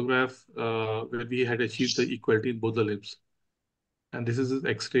clinical photograph where we had achieved the equality in both the limbs. And this is his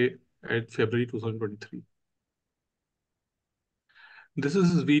X-ray at February 2023. This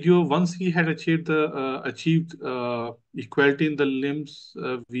is his video. Once he had achieved equality in the limbs,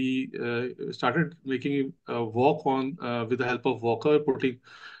 we started making him walk on with the help of walker, putting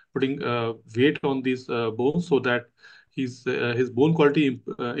weight on these bones so that his bone quality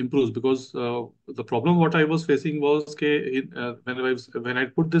improves. Because the problem what I was facing was when I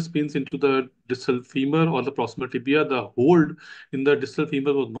put the pins into the distal femur or the proximal tibia, the hold in the distal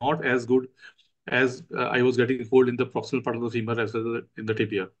femur was not as good as I was getting hold in the proximal part of the femur as well as in the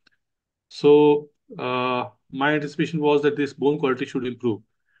tibia. So my anticipation was that this bone quality should improve.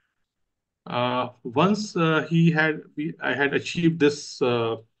 Once I had achieved this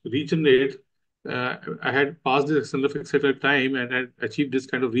regenerate, I had passed the external fixator time and had achieved this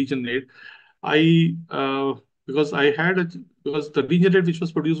kind of regenerate. Because the regenerate which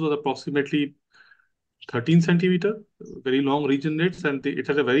was produced was approximately 13 centimeter, very long regenerates, and it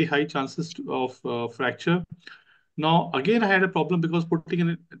had a very high chances of fracture. Now, again, I had a problem because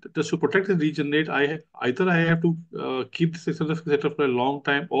just to protect the regenerate, either I have to keep this external fixator for a long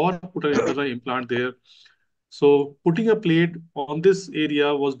time or put an internal implant there. So putting a plate on this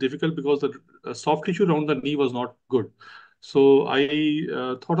area was difficult because the soft tissue around the knee was not good. So I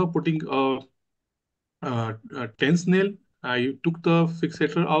thought of putting a tense nail. I took the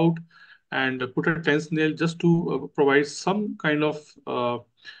fixator out and put a tense nail just to provide some kind of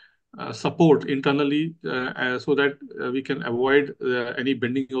support internally so that we can avoid any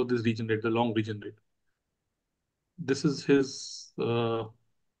bending of this region rate, the long region rate. This is his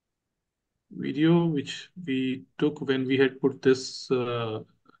video which we took when we had put this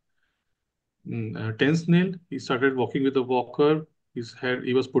tense nail. He started walking with a walker.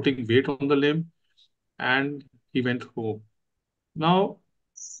 He was putting weight on the limb, and he went home. Now,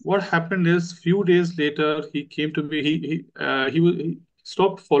 what happened is, few days later, he came to me. He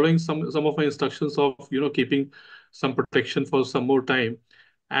stopped following some of my instructions of keeping some protection for some more time.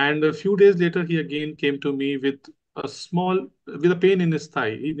 And a few days later, he again came to me with a pain in his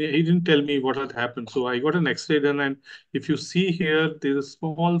thigh. He didn't tell me what had happened. So I got an X-ray done, and if you see here, there's a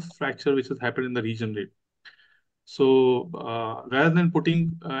small fracture which has happened in the region rate. So rather than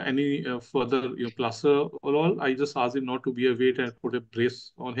putting any further plaster or all, I just asked him not to be a weight and put a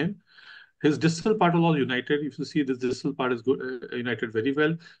brace on him. His distal part was all united. If you see, this distal part is good, united very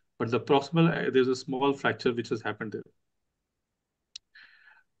well, but the proximal, there's a small fracture which has happened there.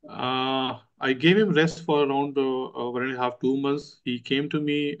 I gave him rest for around 1.5 to 2 months. He came to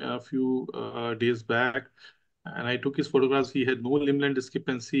me a few days back, and I took his photographs. He had no limb line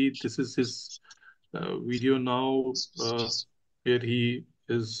discrepancy. This is his video now, where he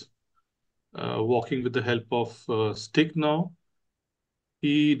is walking with the help of stick now.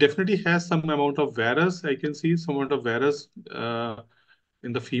 He definitely has some amount of varus. I can see some amount of varus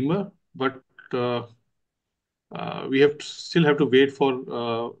in the femur, but we still have to wait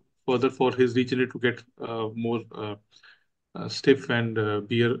for further for his region to get more stiff and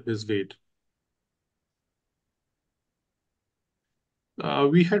bear his weight.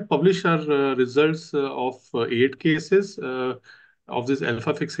 We had published our results of 8 cases of this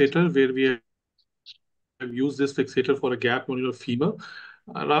alpha fixator, where we have used this fixator for a gap on your femur.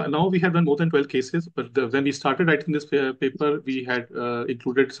 Now we have done more than 12 cases, but when we started writing this paper, we had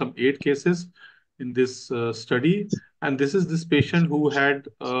included some 8 cases in this study. And this is this patient who had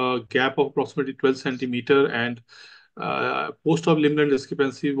a gap of approximately 12 centimeter, and post-op limb line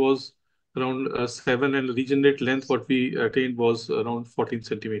discrepancy was around 7, and region rate length what we attained was around 14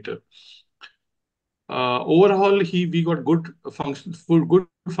 centimeter. Overall, we got good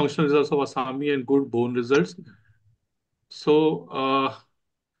functional results of Asami and good bone results. So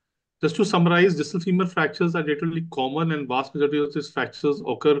just to summarize, distal femur fractures are relatively common, and vast majority of these fractures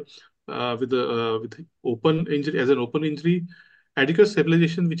occur with open injury, as an open injury. Adequate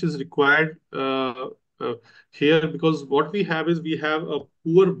stabilization, which is required here, because what we have is we have a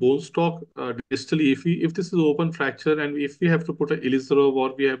poor bone stock distally. If this is open fracture, and if we have to put a Ilizarov,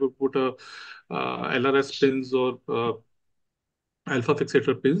 or we have to put a LRS pins or alpha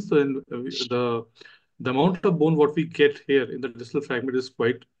fixator pins, then the amount of bone what we get here in the distal fragment is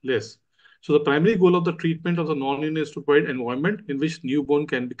quite less. So the primary goal of the treatment of the non-union is to provide environment in which new bone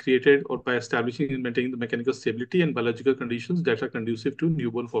can be created, or by establishing and maintaining the mechanical stability and biological conditions that are conducive to new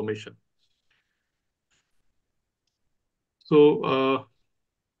bone formation. So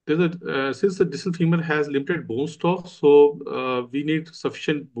since the distal femur has limited bone stock, so we need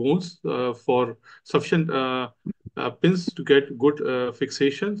sufficient bones for sufficient pins to get good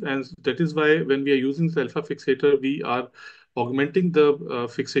fixations, and that is why when we are using the alpha fixator, we are augmenting the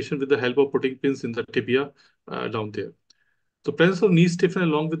fixation with the help of putting pins in the tibia down there. So presence of knee stiffness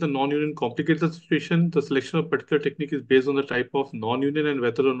along with the non-union complicates the situation. The selection of particular technique is based on the type of non-union and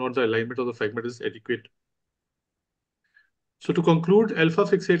whether or not the alignment of the fragment is adequate. So to conclude, alpha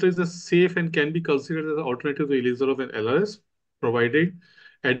fixator is a safe and can be considered as an alternative to Ilizarov and LRS, provided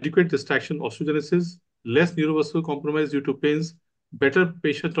adequate distraction osteogenesis, less neurovascular compromise due to pins, better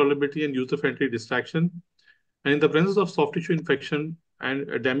patient tolerability and user-friendly distraction. And in the presence of soft tissue infection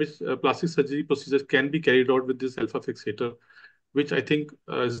and damaged plastic surgery procedures can be carried out with this alpha fixator, which I think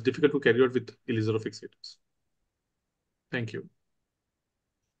is difficult to carry out with Ilizarov fixators. Thank you.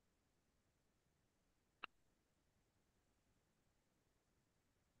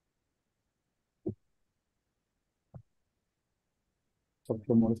 It's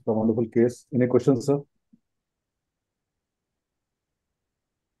a wonderful case. Any questions, sir?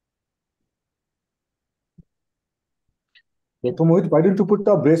 Dr. Mohit, why didn't you put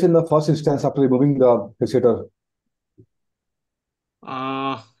the brace in the first instance after removing the fixator?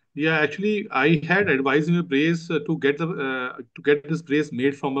 Yeah, actually, I had advised him a brace to get this brace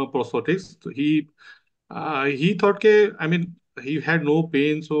made from a prosthetics. So he thought, I mean, he had no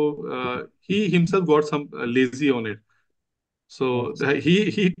pain, so he himself got some lazy on it. So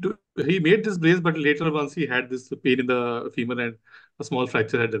he made this brace, but later once he had this pain in the femur and a small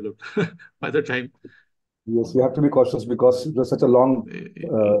fracture had developed by the time. Yes, you have to be cautious because it was such a long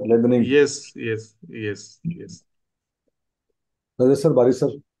lengthening. Yes. Rajesh sir, Bari sir.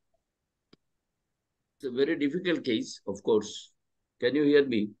 It's a very difficult case, of course. Can you hear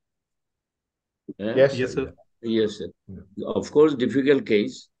me? Yes, Yes, sir. sir. Yes, sir. Of course, difficult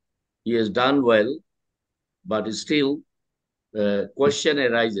case. He has done well, but still, question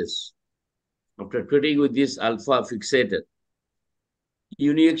arises. After treating with this alpha fixator,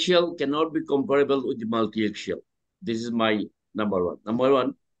 uniaxial cannot be comparable with the multiaxial. This is my number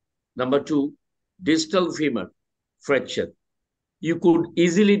one. Number two, distal femur fracture. You could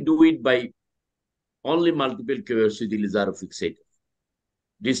easily do it by only multiple cures with Ilizarov fixator.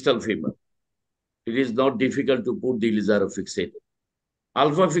 Distal femur. It is not difficult to put the Ilizarov fixator.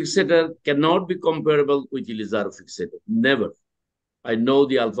 Alpha fixator cannot be comparable with Ilizarov fixator. Never. I know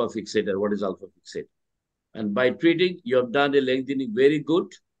the alpha fixator. What is alpha fixator? And by treating, you have done a lengthening very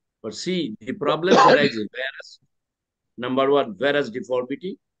good. But see, the problems arise. Whereas, number one, varus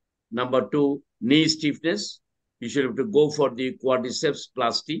deformity. Number two, knee stiffness. You should have to go for the quadriceps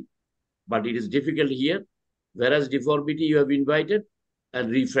plasty. But it is difficult here. Whereas deformity you have invited and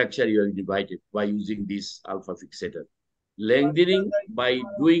refracture you have invited by using this alpha fixator. Lengthening, by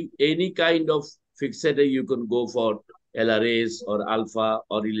doing any kind of fixator, you can go for LRAs or alpha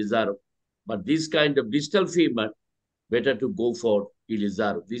or Ilizarov. But this kind of distal femur, better to go for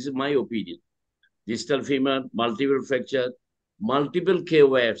Ilizarov. This is my opinion. Distal femur, multiple fracture, multiple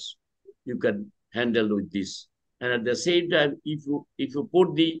KOFs, you can handle with this. And at the same time, if you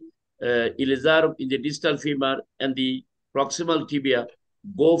put the Ilizarov in the distal femur and the proximal tibia,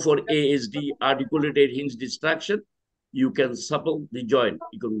 go for ASD, articulated hinge distraction, you can supple the joint.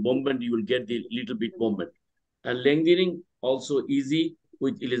 You can moment, you will get the little bit moment. And lengthening also easy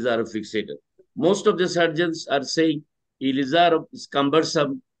with Ilizarov fixator. Most of the surgeons are saying Ilizarov is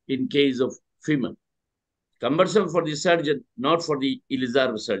cumbersome in case of femur. Cumbersome for the surgeon, not for the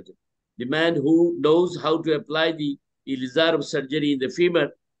Ilizarov surgeon. The man who knows how to apply the Ilizarov surgery in the femur,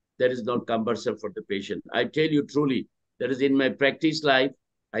 that is not cumbersome for the patient. I tell you truly, that is in my practice life,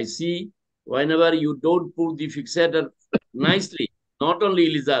 I see whenever you don't put the fixator nicely, not only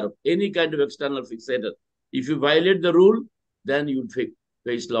Ilizarov, any kind of external fixator, if you violate the rule, then you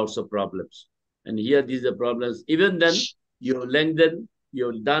face lots of problems. And here, these are problems. Even then, you lengthen,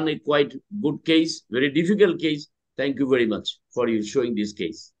 you've done a quite good case, very difficult case. Thank you very much for you showing this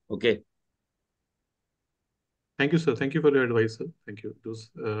case. Okay. Thank you, sir. Thank you for your advice, sir. Thank you. It was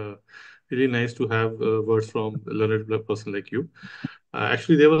really nice to have words from a learned person like you.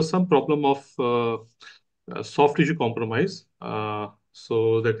 Actually, there was some problem of soft tissue compromise.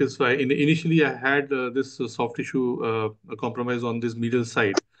 So that is why initially I had this soft tissue compromise on this middle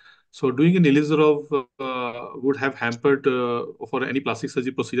side. So doing an Ilizarov would have hampered for any plastic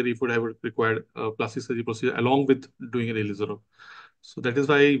surgery procedure if would have required plastic surgery procedure along with doing an Ilizarov. So that is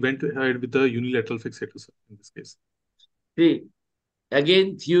why I went ahead with the unilateral fixator, sir, in this case. See,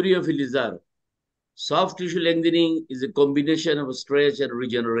 again, theory of Ilizarov. Soft tissue lengthening is a combination of stretch and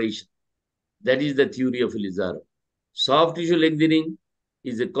regeneration. That is the theory of Ilizarov. Soft tissue lengthening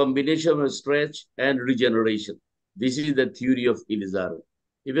is a combination of stretch and regeneration. This is the theory of Ilizarov.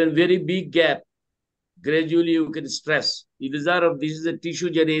 Even very big gap, gradually you can stress. Ilizarov, this is a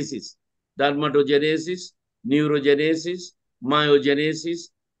tissue genesis, dermatogenesis, neurogenesis, myogenesis,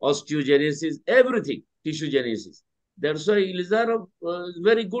 osteogenesis, everything, tissue genesis. That's why Ilizarov is a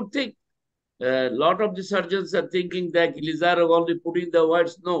very good thing. A lot of the surgeons are thinking that Ilizarov only putting the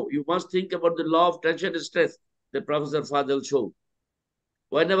words. No, you must think about the law of tension and stress that Professor Fadel showed.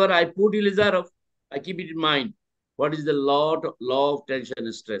 Whenever I put Ilizarov, I keep it in mind. What is the law of tension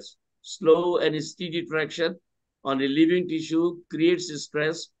and stress? Slow and steady traction on a living tissue creates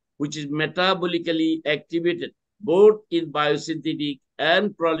stress, which is metabolically activated both in biosynthetic and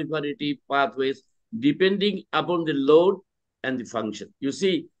proliferative pathways, depending upon the load and the function. You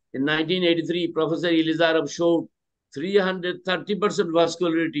see, in 1983, Professor Ilizarov showed 330%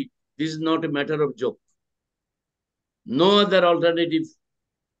 vascularity. This is not a matter of joke. No other alternative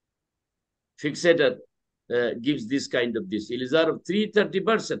fixator gives this kind of this. Ilizarov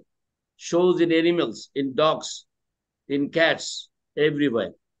 330% shows in animals, in dogs, in cats,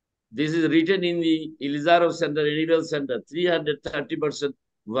 everywhere. This is written in the Ilizarov Center, Animal Center, 330%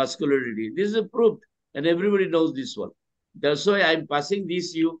 vascularity. This is proved, and everybody knows this one. That's why I'm passing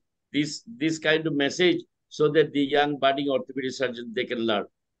this kind of message so that the young budding orthopedic surgeons, they can learn.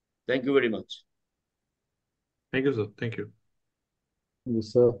 Thank you very much. Thank you, sir. Thank you.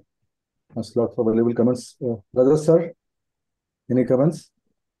 Yes, sir. Thanks a lot for valuable comments. Brother, sir, any comments?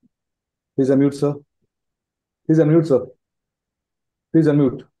 Please unmute, sir. Please unmute, sir. Please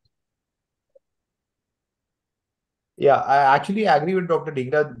unmute. Yeah, I actually agree with Dr.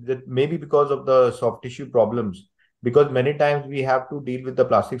 Dhingra that maybe because of the soft tissue problems, because many times we have to deal with the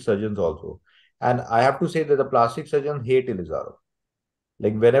plastic surgeons also. And I have to say that the plastic surgeons hate Ilizarov.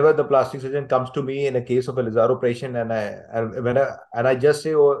 Like whenever the plastic surgeon comes to me in a case of a Ilizarov patient, and I just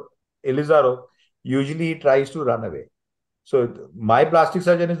say, "Oh, Ilizarov," usually he tries to run away. So my plastic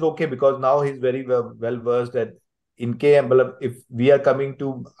surgeon is okay because now he's very well versed that in KM, if we are coming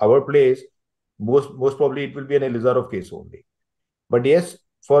to our place, most probably it will be an Ilizarov case only. But yes,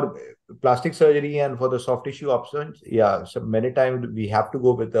 for plastic surgery and for the soft tissue options, yeah, so many times we have to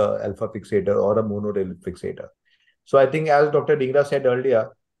go with a alpha fixator or a monorail fixator. So I think, as Dr. Dhingra said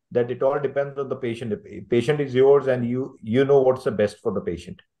earlier, that it all depends on the patient. The patient is yours, and you know what's the best for the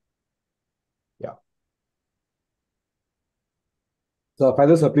patient. Yeah. So,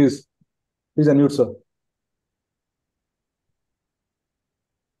 Fadel sir, please unmute, sir.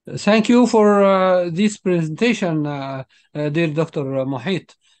 Thank you for this presentation, dear Dr.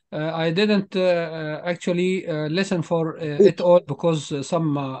 Mohit. I didn't actually listen for it all because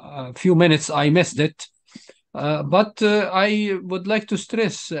some few minutes I missed it. But I would like to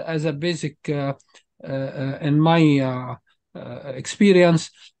stress as a basic in my experience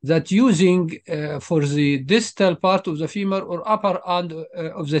that using for the distal part of the femur or upper end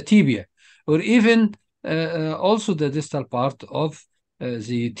of the tibia, or even also the distal part of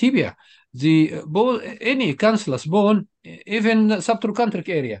the tibia, the bone, any cancellous bone, even subtrochanteric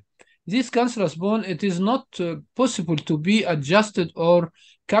area. This cancellous bone, it is not possible to be adjusted or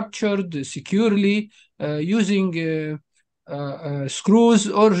captured securely using screws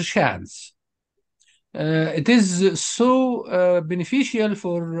or shands. It is so beneficial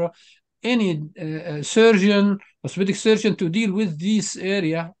for any surgeon, orthopedic surgeon, to deal with this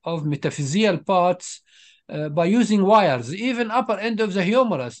area of metaphyseal parts by using wires, even upper end of the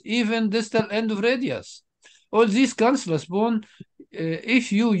humerus, even distal end of radius. All these cancellous bone,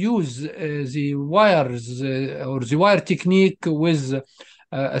 if you use the wires or the wire technique with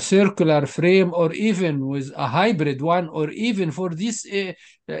a circular frame, or even with a hybrid one, or even for this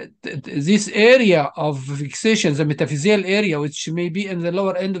area of fixation, the metaphyseal area, which may be in the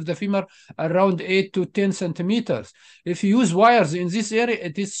lower end of the femur, around 8 to 10 centimeters. If you use wires in this area,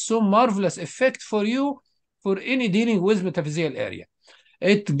 it is so marvelous effect for you for any dealing with metaphyseal area.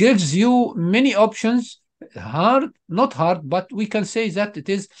 It gives you many options. Hard, not hard, but we can say that it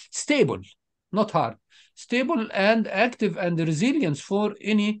is stable, not hard. Stable and active and resilient for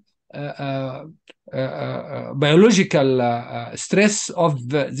any biological stress of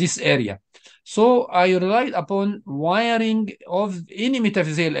this area. So I relied upon wiring of any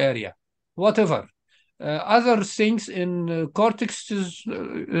metaphyseal area, whatever. Other things in cortex,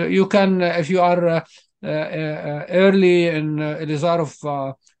 you can, if you are early in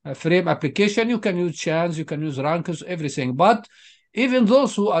Ilizarov frame application, you can use shans, you can use rankos, everything. But even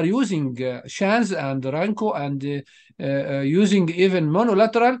those who are using shans and ranko and using even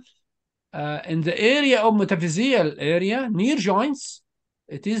monolateral, in the area of metaphyseal area, near joints,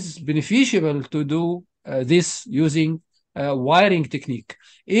 it is beneficial to do this using wiring technique.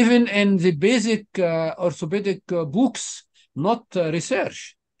 Even in the basic orthopedic books, not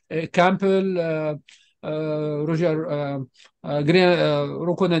research. Campbell, Roger Green,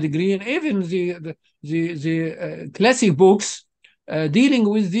 Roconade Green, even the classic books dealing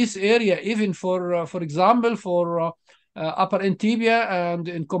with this area, even for example, for upper end tibia and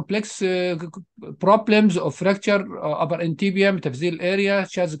in complex problems of fracture upper end tibia, metaphyseal area,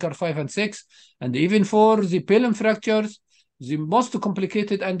 Chazikar 5 and 6, and even for the pelvic fractures, the most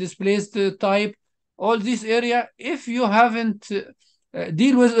complicated and displaced type, all this area, if you haven't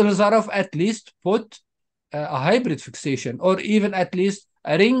deal with Ilizarov, at least put a hybrid fixation, or even at least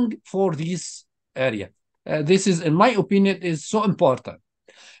a ring for this area. This is, in my opinion, is so important.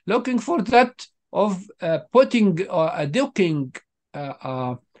 Looking for that of putting a docking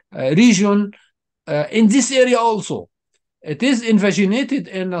region in this area also. It is invaginated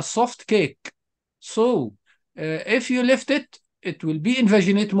in a soft cake. So if you lift it, it will be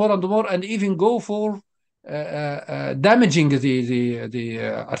invaginated more and more, and even go for damaging the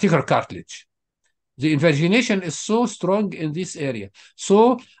articular cartilage. The invagination is so strong in this area.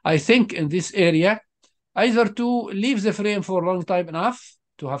 So I think in this area, either to leave the frame for a long time enough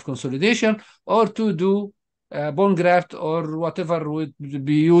to have consolidation, or to do bone graft or whatever would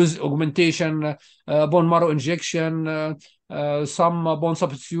be used, augmentation, bone marrow injection, some bone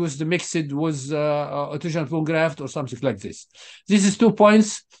substitutes mixed with autogenous bone graft or something like this. This is 2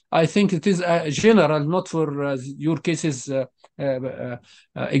 points. I think it is general, not for your cases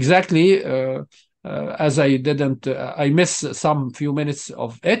exactly, as I didn't, I missed some few minutes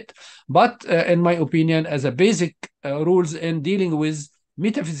of it. But in my opinion, as a basic rules in dealing with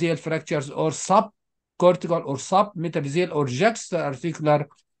metaphyseal fractures or subcortical or submetaphyseal or juxta-articular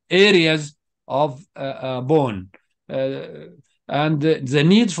areas of bone. And the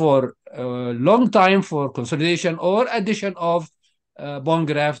need for long time for consolidation or addition of bone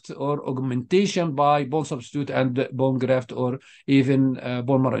graft or augmentation by bone substitute and bone graft or even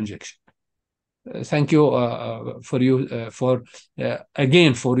bone marrow injection. Thank you for you for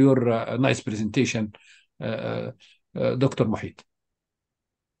again for your nice presentation, Dr. Mohit.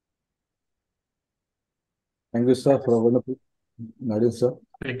 Thank you, sir, for a wonderful guidance, sir.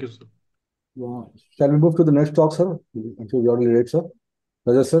 Thank you, sir. Shall we move to the next talk, sir? I'm sure we already read, sir.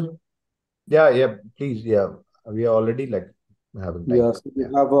 Rajat, sir? Yeah, please. Yeah, we are already like having time. Yes, we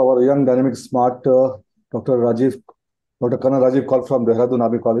have our young, dynamic, smart Dr. Rajeev, Dr. Colonel Rajeev called from DEHRADOON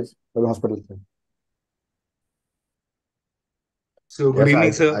Army College, Hospital. So, good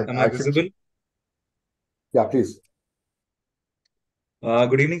evening, sir. Am I visible? Yeah, please.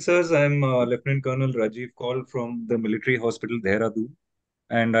 Good evening, sirs. I'm Lieutenant Colonel Rajeev Kaul from the Military Hospital, Dehradun,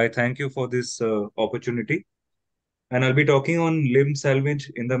 and I thank you for this opportunity. And I'll be talking on limb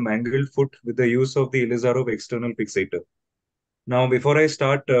salvage in the mangled foot with the use of the Ilizarov external fixator. Now, before I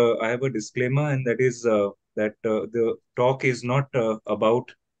start, I have a disclaimer, and that is that the talk is not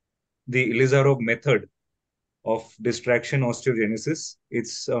about the Ilizarov method of distraction osteogenesis.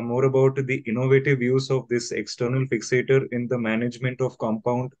 It's more about the innovative use of this external fixator in the management of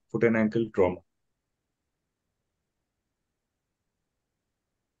compound foot and ankle trauma.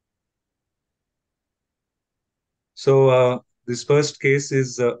 So this first case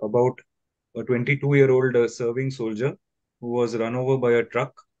is about a 22-year-old serving soldier who was run over by a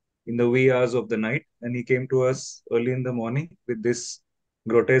truck in the wee hours of the night, and he came to us early in the morning with this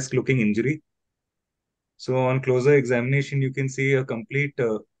grotesque looking injury. So on closer examination, you can see a complete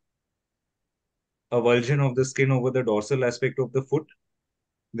avulsion of the skin over the dorsal aspect of the foot.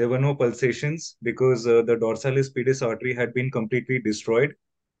 There were no pulsations because the dorsalis pedis artery had been completely destroyed.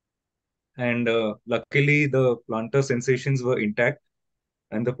 And luckily, the plantar sensations were intact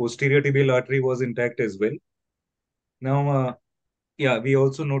and the posterior tibial artery was intact as well. Now, yeah, we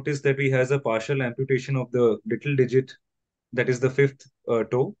also noticed that he has a partial amputation of the little digit, that is the fifth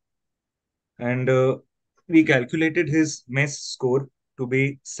toe. And we calculated his MES score to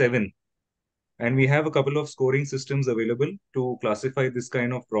be 7. And we have a couple of scoring systems available to classify this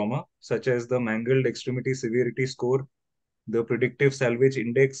kind of trauma, such as the mangled extremity severity score, the predictive salvage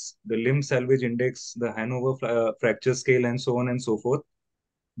index, the limb salvage index, the Hanover fracture scale, and so on and so forth.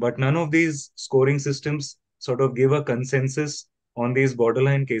 But none of these scoring systems sort of give a consensus on these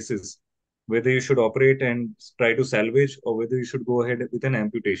borderline cases, whether you should operate and try to salvage or whether you should go ahead with an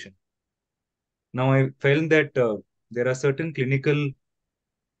amputation. Now, I felt that there are certain clinical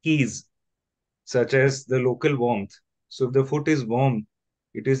keys, such as the local warmth. So if the foot is warm,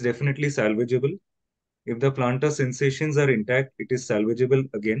 it is definitely salvageable. If the plantar sensations are intact, it is salvageable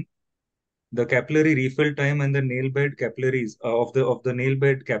again. The capillary refill time and the nail bed capillaries of the nail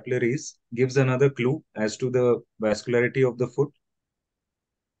bed capillaries gives another clue as to the vascularity of the foot.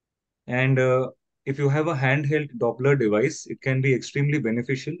 And if you have a handheld Doppler device, it can be extremely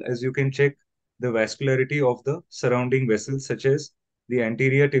beneficial, as you can check the vascularity of the surrounding vessels, such as the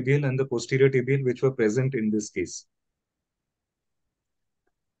anterior tibial and the posterior tibial, which were present in this case.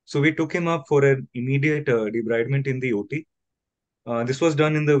 So we took him up for an immediate debridement in the OT. This was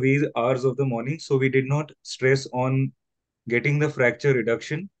done in the wee hours of the morning, so we did not stress on getting the fracture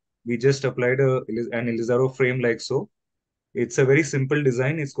reduction. We just applied an Ilizarov frame like so. It's a very simple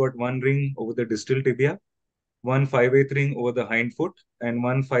design. It's got one ring over the distal tibia, one 5/8 ring over the hind foot, and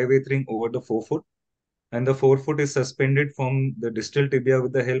one 5/8 ring over the forefoot. And the forefoot is suspended from the distal tibia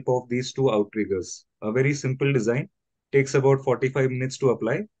with the help of these two outriggers. A very simple design. Takes about 45 minutes to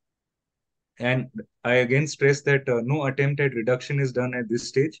apply. And I again stress that no attempt at reduction is done at this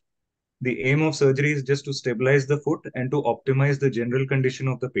stage. The aim of surgery is just to stabilize the foot and to optimize the general condition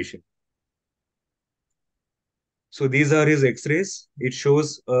of the patient. So these are his x-rays. It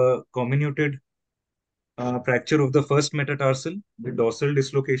shows a comminuted fracture of the first metatarsal with dorsal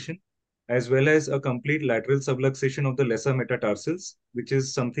dislocation, as well as a complete lateral subluxation of the lesser metatarsals, which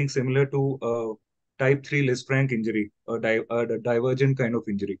is something similar to type 3 Lisfranc injury, a divergent kind of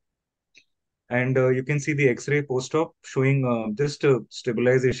injury. And you can see the X-ray post-op showing just a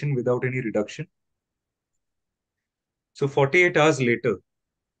stabilization without any reduction. So 48 hours later,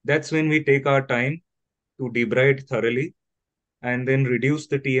 that's when we take our time to debride thoroughly and then reduce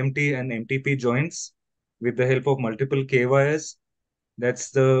the TMT and MTP joints with the help of multiple K wires. That's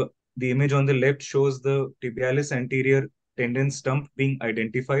the image on the left shows the tibialis anterior tendon stump being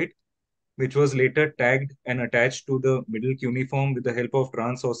identified, which was later tagged and attached to the middle cuneiform with the help of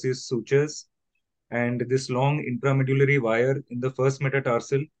transosseous sutures. And this long intramedullary wire in the first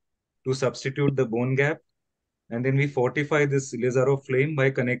metatarsal to substitute the bone gap. And then we fortify this Ilizarov frame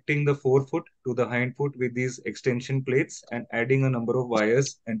by connecting the forefoot to the hindfoot with these extension plates and adding a number of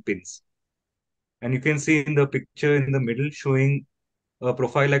wires and pins. And you can see in the picture in the middle showing a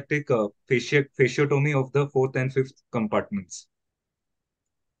prophylactic fasciotomy of the fourth and fifth compartments.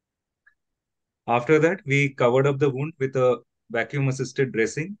 After that, we covered up the wound with a vacuum-assisted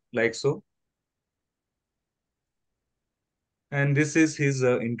dressing, like so. And this is his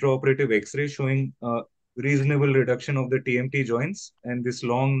intraoperative X-ray showing reasonable reduction of the TMT joints and this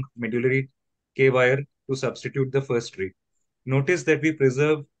long medullary K-wire to substitute the first ray. Notice that we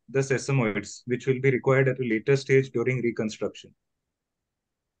preserve the sesamoids, which will be required at a later stage during reconstruction.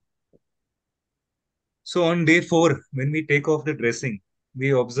 So on day 4, when we take off the dressing,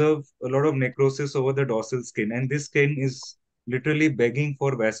 we observe a lot of necrosis over the dorsal skin, and this skin is literally begging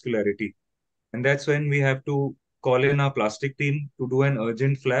for vascularity. And that's when we have to call in our plastic team to do an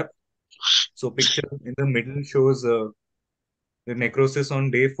urgent flap. So picture in the middle shows the necrosis on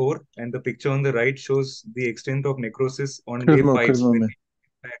day 4, and the picture on the right shows the extent of necrosis on day 5 when we get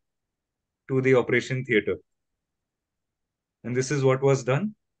back to the operation theater. And this is what was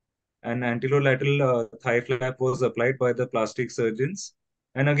done. An anterolateral thigh flap was applied by the plastic surgeons.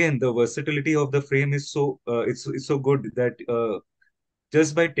 And again, the versatility of the frame is so it's so good that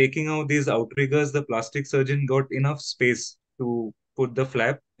just by taking out these outriggers, the plastic surgeon got enough space to put the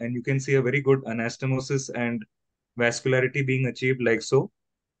flap, and you can see a very good anastomosis and vascularity being achieved like so.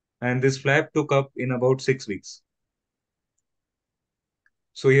 And this flap took up in about 6 weeks.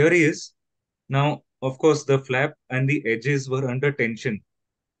 So here he is. Now, of course, the flap and the edges were under tension.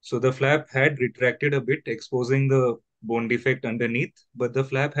 So the flap had retracted a bit, exposing the bone defect underneath, but the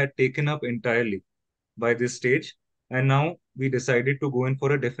flap had taken up entirely by this stage. And now we decided to go in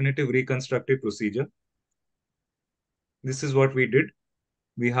for a definitive reconstructive procedure. This is what we did.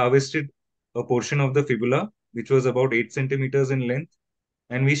 We harvested a portion of the fibula, which was about 8 centimeters in length,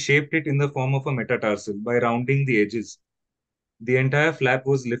 and we shaped it in the form of a metatarsal by rounding the edges. The entire flap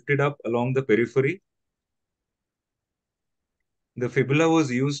was lifted up along the periphery. The fibula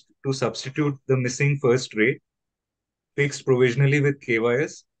was used to substitute the missing first ray, fixed provisionally with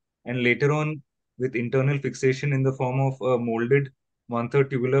K-wires, and later on with internal fixation in the form of a molded 1/3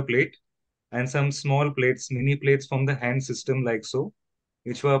 tubular plate and some small plates, mini plates from the hand system like so,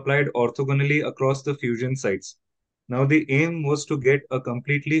 which were applied orthogonally across the fusion sites. Now the aim was to get a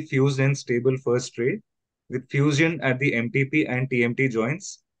completely fused and stable first ray with fusion at the MTP and TMT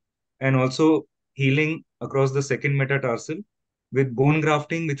joints, and also healing across the second metatarsal with bone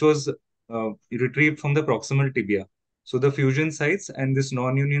grafting, which was retrieved from the proximal tibia. So the fusion sites and this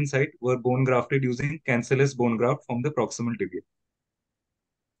non-union site were bone grafted using cancellous bone graft from the proximal tibia.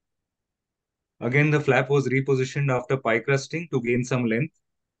 Again, the flap was repositioned after pie crusting to gain some length.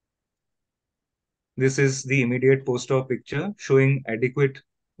 This is the immediate post-op picture showing adequate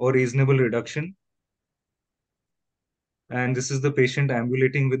or reasonable reduction. And this is the patient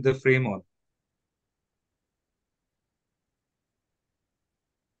ambulating with the frame on.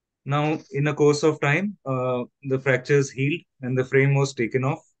 Now, in a course of time, the fractures healed and the frame was taken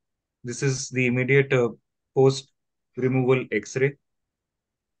off. This is the immediate post-removal X-ray.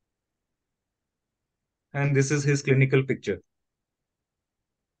 And this is his clinical picture.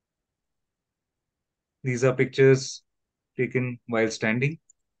 These are pictures taken while standing.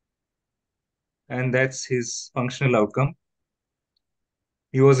 And that's his functional outcome.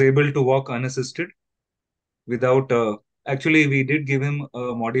 He was able to walk unassisted without... actually, we did give him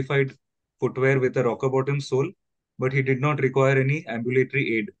a modified footwear with a rocker bottom sole, but he did not require any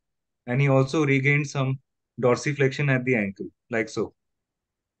ambulatory aid. And he also regained some dorsiflexion at the ankle, like so.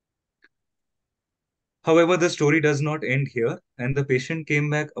 However, the story does not end here, and the patient came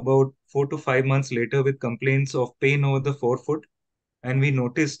back about 4 to 5 months later with complaints of pain over the forefoot, and we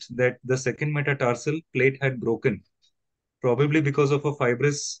noticed that the second metatarsal plate had broken, probably because of a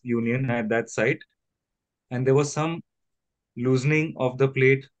fibrous union at that site, and there was some loosening of the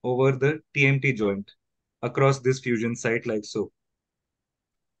plate over the TMT joint across this fusion site like so.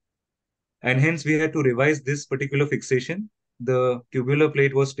 And hence we had to revise this particular fixation. The tubular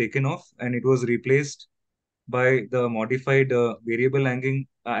plate was taken off and it was replaced by the modified variable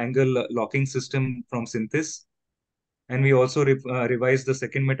angle locking system from Synthes. And we also revised the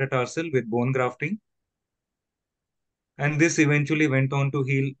second metatarsal with bone grafting. And this eventually went on to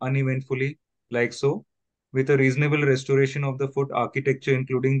heal uneventfully like so, with a reasonable restoration of the foot architecture,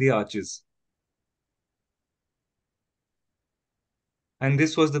 including the arches. And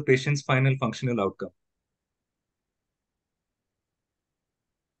this was the patient's final functional outcome.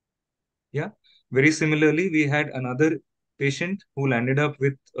 Yeah. Very similarly, we had another patient who landed up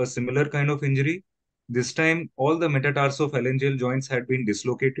with a similar kind of injury. This time, all the metatarsophalangeal joints had been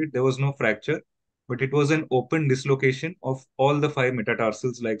dislocated. There was no fracture, but it was an open dislocation of all the 5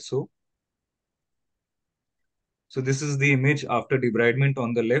 metatarsals like so. So this is the image after debridement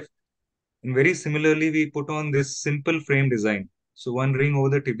on the left. And very similarly, we put on this simple frame design. So one ring over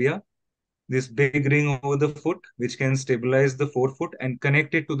the tibia, this big ring over the foot, which can stabilize the forefoot and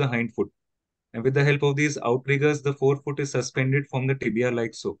connect it to the hind foot. And with the help of these outriggers, the forefoot is suspended from the tibia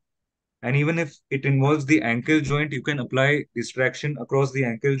like so. And even if it involves the ankle joint, you can apply distraction across the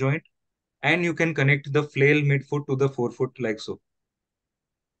ankle joint, and you can connect the flail midfoot to the forefoot like so.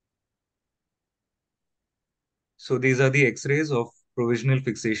 So these are the X-rays of provisional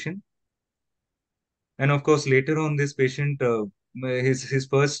fixation. And of course, later on, this patient, his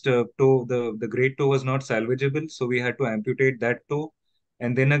first toe, the great toe was not salvageable, so we had to amputate that toe.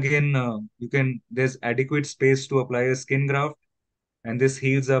 And then again, there's adequate space to apply a skin graft, and this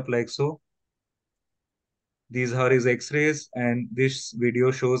heals up like so. These are his X-rays, and this video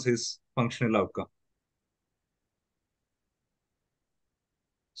shows his functional outcome.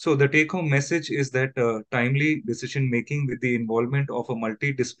 So the take-home message is that timely decision-making with the involvement of a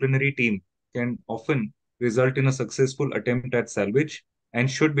multidisciplinary team can often result in a successful attempt at salvage and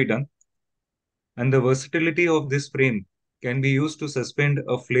should be done. And the versatility of this frame can be used to suspend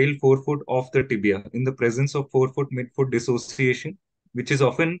a flail forefoot off the tibia in the presence of forefoot midfoot dissociation, which is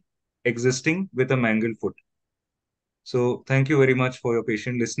often existing with a mangled foot. So thank you very much for your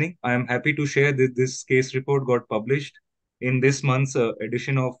patient listening. I am happy to share that this case report got published in this month's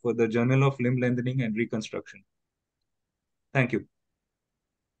edition of the Journal of Limb Lengthening and Reconstruction. Thank you.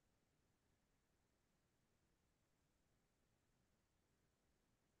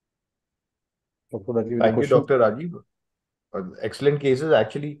 Thank you, Dr. Rajeev. Excellent cases.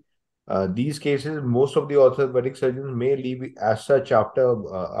 Actually, these cases, most of the orthopedic surgeons may leave as such after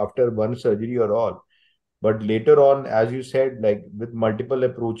one surgery or all. But later on, as you said, like with multiple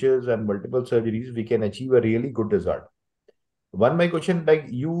approaches and multiple surgeries, we can achieve a really good result. My question, like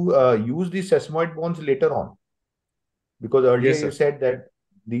you use the sesamoid bones later on, because earlier you said that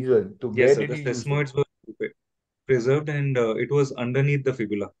these were. So where did you use them? The sesamoids were preserved, and it was underneath the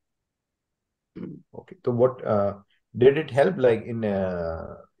fibula. Okay. So what did it help, like in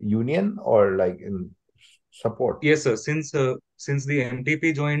union or like in support? Yes, sir. Since the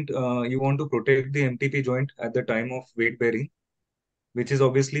MTP joint, you want to protect the MTP joint at the time of weight bearing, which is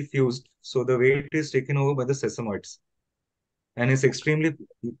obviously fused. So the weight is taken over by the sesamoids. And it's extremely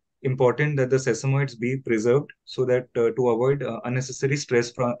important that the sesamoids be preserved so that to avoid unnecessary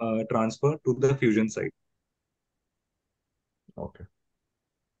stress transfer to the fusion site. Okay.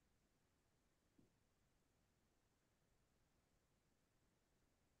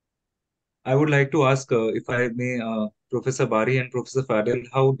 I would like to ask, if I may, Professor Bari and Professor Fadel,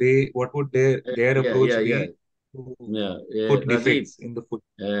 what would their approach be to foot defects in the foot?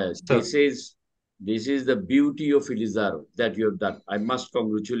 This is the beauty of Ilizarov that you have done. I must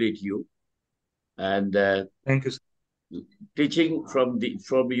congratulate you. And thank you, sir. Teaching from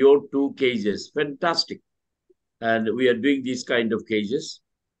your 2 cases, fantastic. And we are doing these kind of cases.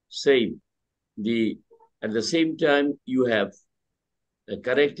 At the same time, you have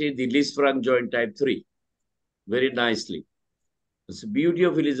corrected the Lisfranc joint type 3 very nicely. The beauty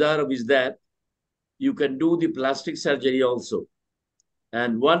of Ilizarov is that you can do the plastic surgery also.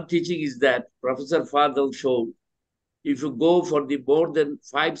 And one teaching is that Professor Fadel showed, if you go for the more than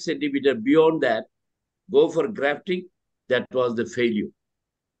 5 centimeter beyond that, go for grafting, that was the failure.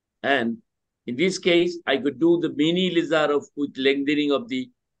 And in this case, I could do the mini Ilizarov with lengthening of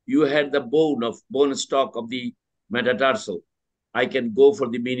you had the bone stock of the metatarsal. I can go for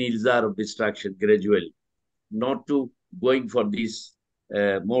the mini Ilizarov distraction gradually, not to going for this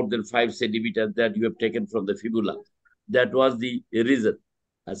more than 5 centimeters that you have taken from the fibula. That was the reason.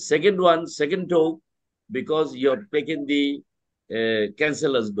 A second toe, because you have taken the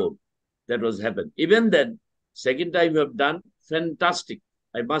cancellous bone. That was happened. Even then, second time you have done, fantastic.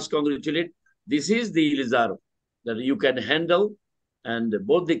 I must congratulate. This is the Ilizarov that you can handle, and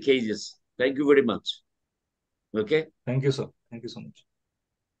both the cases. Thank you very much. Okay? Thank you, sir. Thank you so much.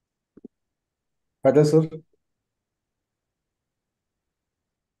 Fadel, sir.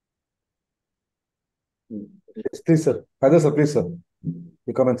 Yes, please, sir. Fadel, sir, please, sir.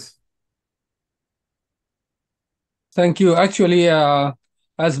 Your comments. Thank you. Actually,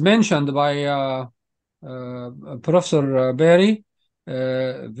 as mentioned by Professor Berry,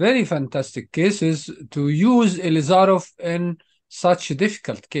 very fantastic cases to use Ilizarov in such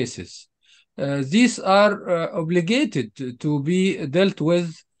difficult cases. These are obligated to be dealt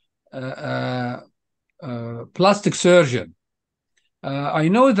with plastic surgeon. I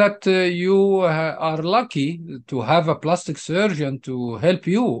know that you are lucky to have a plastic surgeon to help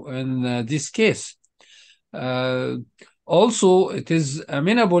you in this case. Also, it is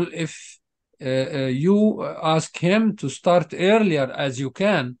amenable if you ask him to start earlier as you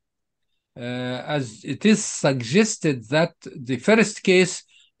can, as it is suggested that the first case,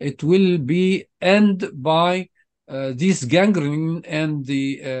 it will be end by this gangrene and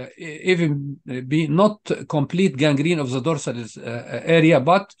the even be not complete gangrene of the dorsal area,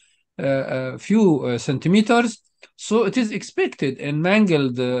 but a few centimeters. So it is expected in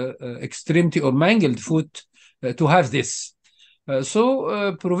mangled extremity or mangled foot to have this.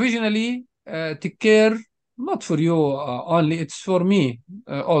 So provisionally take care, not for you only, it's for me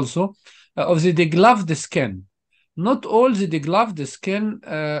also, of the degloved skin. Not all the degloved skin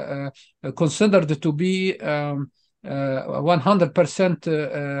considered to be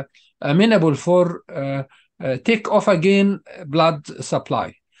 100% amenable for take off again blood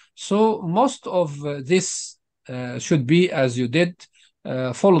supply. So most of this should be, as you did,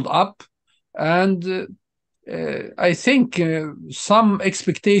 followed up. And I think some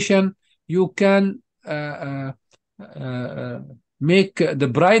expectation you can make the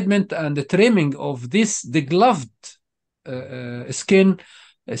debridement and the trimming of this degloved skin,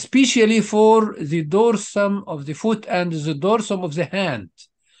 especially for the dorsum of the foot and the dorsum of the hand.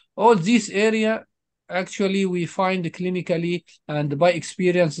 All this area, actually, we find clinically and by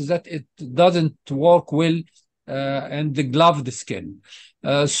experience that it doesn't work well in the gloved skin.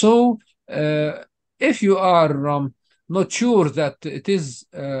 So if you are not sure that it is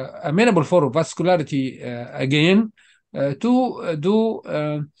amenable for vascularity again, to do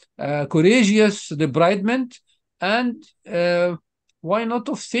courageous debridement, and why not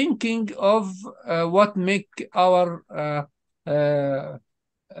of thinking of what make our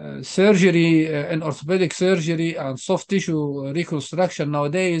surgery and orthopedic surgery and soft tissue reconstruction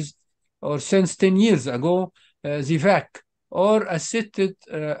nowadays, or since 10 years ago, the VAC or assisted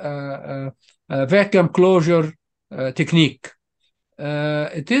vacuum closure technique.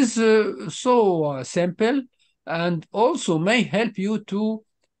 It is so simple, and also may help you to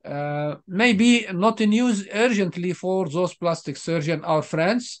maybe not in use urgently for those plastic surgeons, our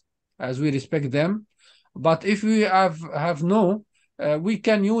friends, as we respect them. But if we have no, we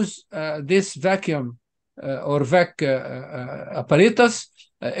can use this vacuum or vac apparatus,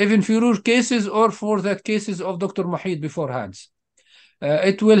 even for your cases or for the cases of Dr. Mohit beforehand.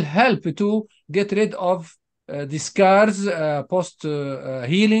 It will help to get rid of the scars post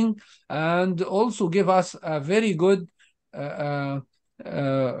healing, and also give us a very good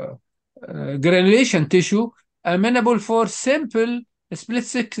granulation tissue amenable for simple split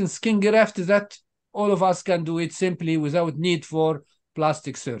section skin graft that all of us can do it simply without need for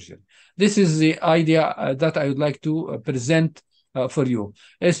plastic surgery. This is the idea that I would like to present for you,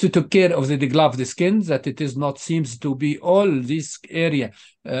 is to take care of the degloved skin, that it is not seems to be all this area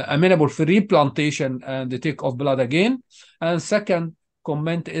amenable for replantation and the take of blood again. And second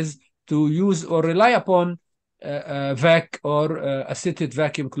comment is to use or rely upon vac or assisted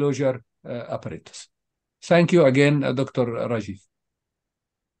vacuum closure apparatus. Thank you again, Dr. Rajeev.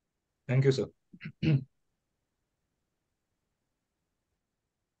 Thank you, sir.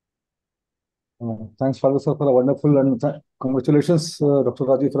 Thanks, Father, sir, for a wonderful, and congratulations, Dr.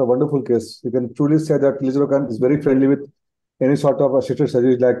 Rajeev, for a wonderful case. You can truly say that Ilizarov is very friendly with any sort of assisted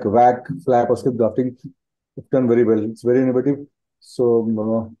surgery like VAC, flap, or skip grafting. It's done very well. It's very innovative.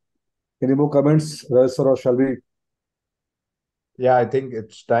 So, any more comments, Raj sir, or shall we? Yeah, I think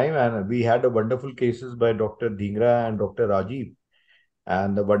it's time. And we had a wonderful cases by Dr. DHINGRA and Dr. Rajeev,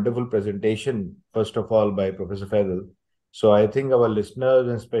 and a wonderful presentation, first of all, by Professor Fadel. So I think our listeners,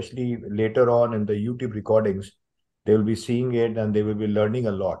 and especially later on in the YouTube recordings, they will be seeing it and they will be learning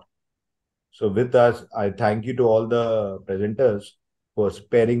a lot. So with us, I thank you to all the presenters for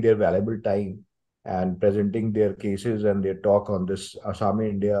sparing their valuable time and presenting their cases and their talk on this Asami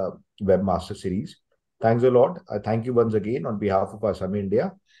India Webmaster Series. Thanks a lot. I thank you once again on behalf of Asami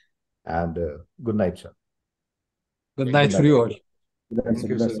India, and good night, sir. Good night for you all. Thank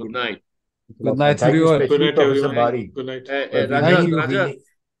you, sir. Good night. Good night for you all. Good night, Professor Bari. Good night.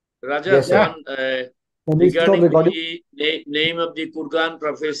 Rajat, Yes, sir. Regarding the name of the Kurgan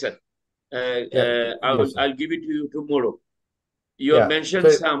professor, I'll give it to you tomorrow. You have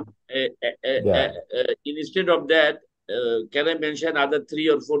mentioned some. Instead of that, can I mention other 3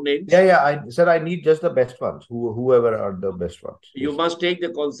 or 4 names? Sir, I need just the best ones, whoever are the best ones. You must take the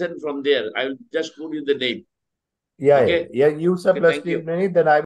consent from there. I will just put you the name. You sir, plus name, then I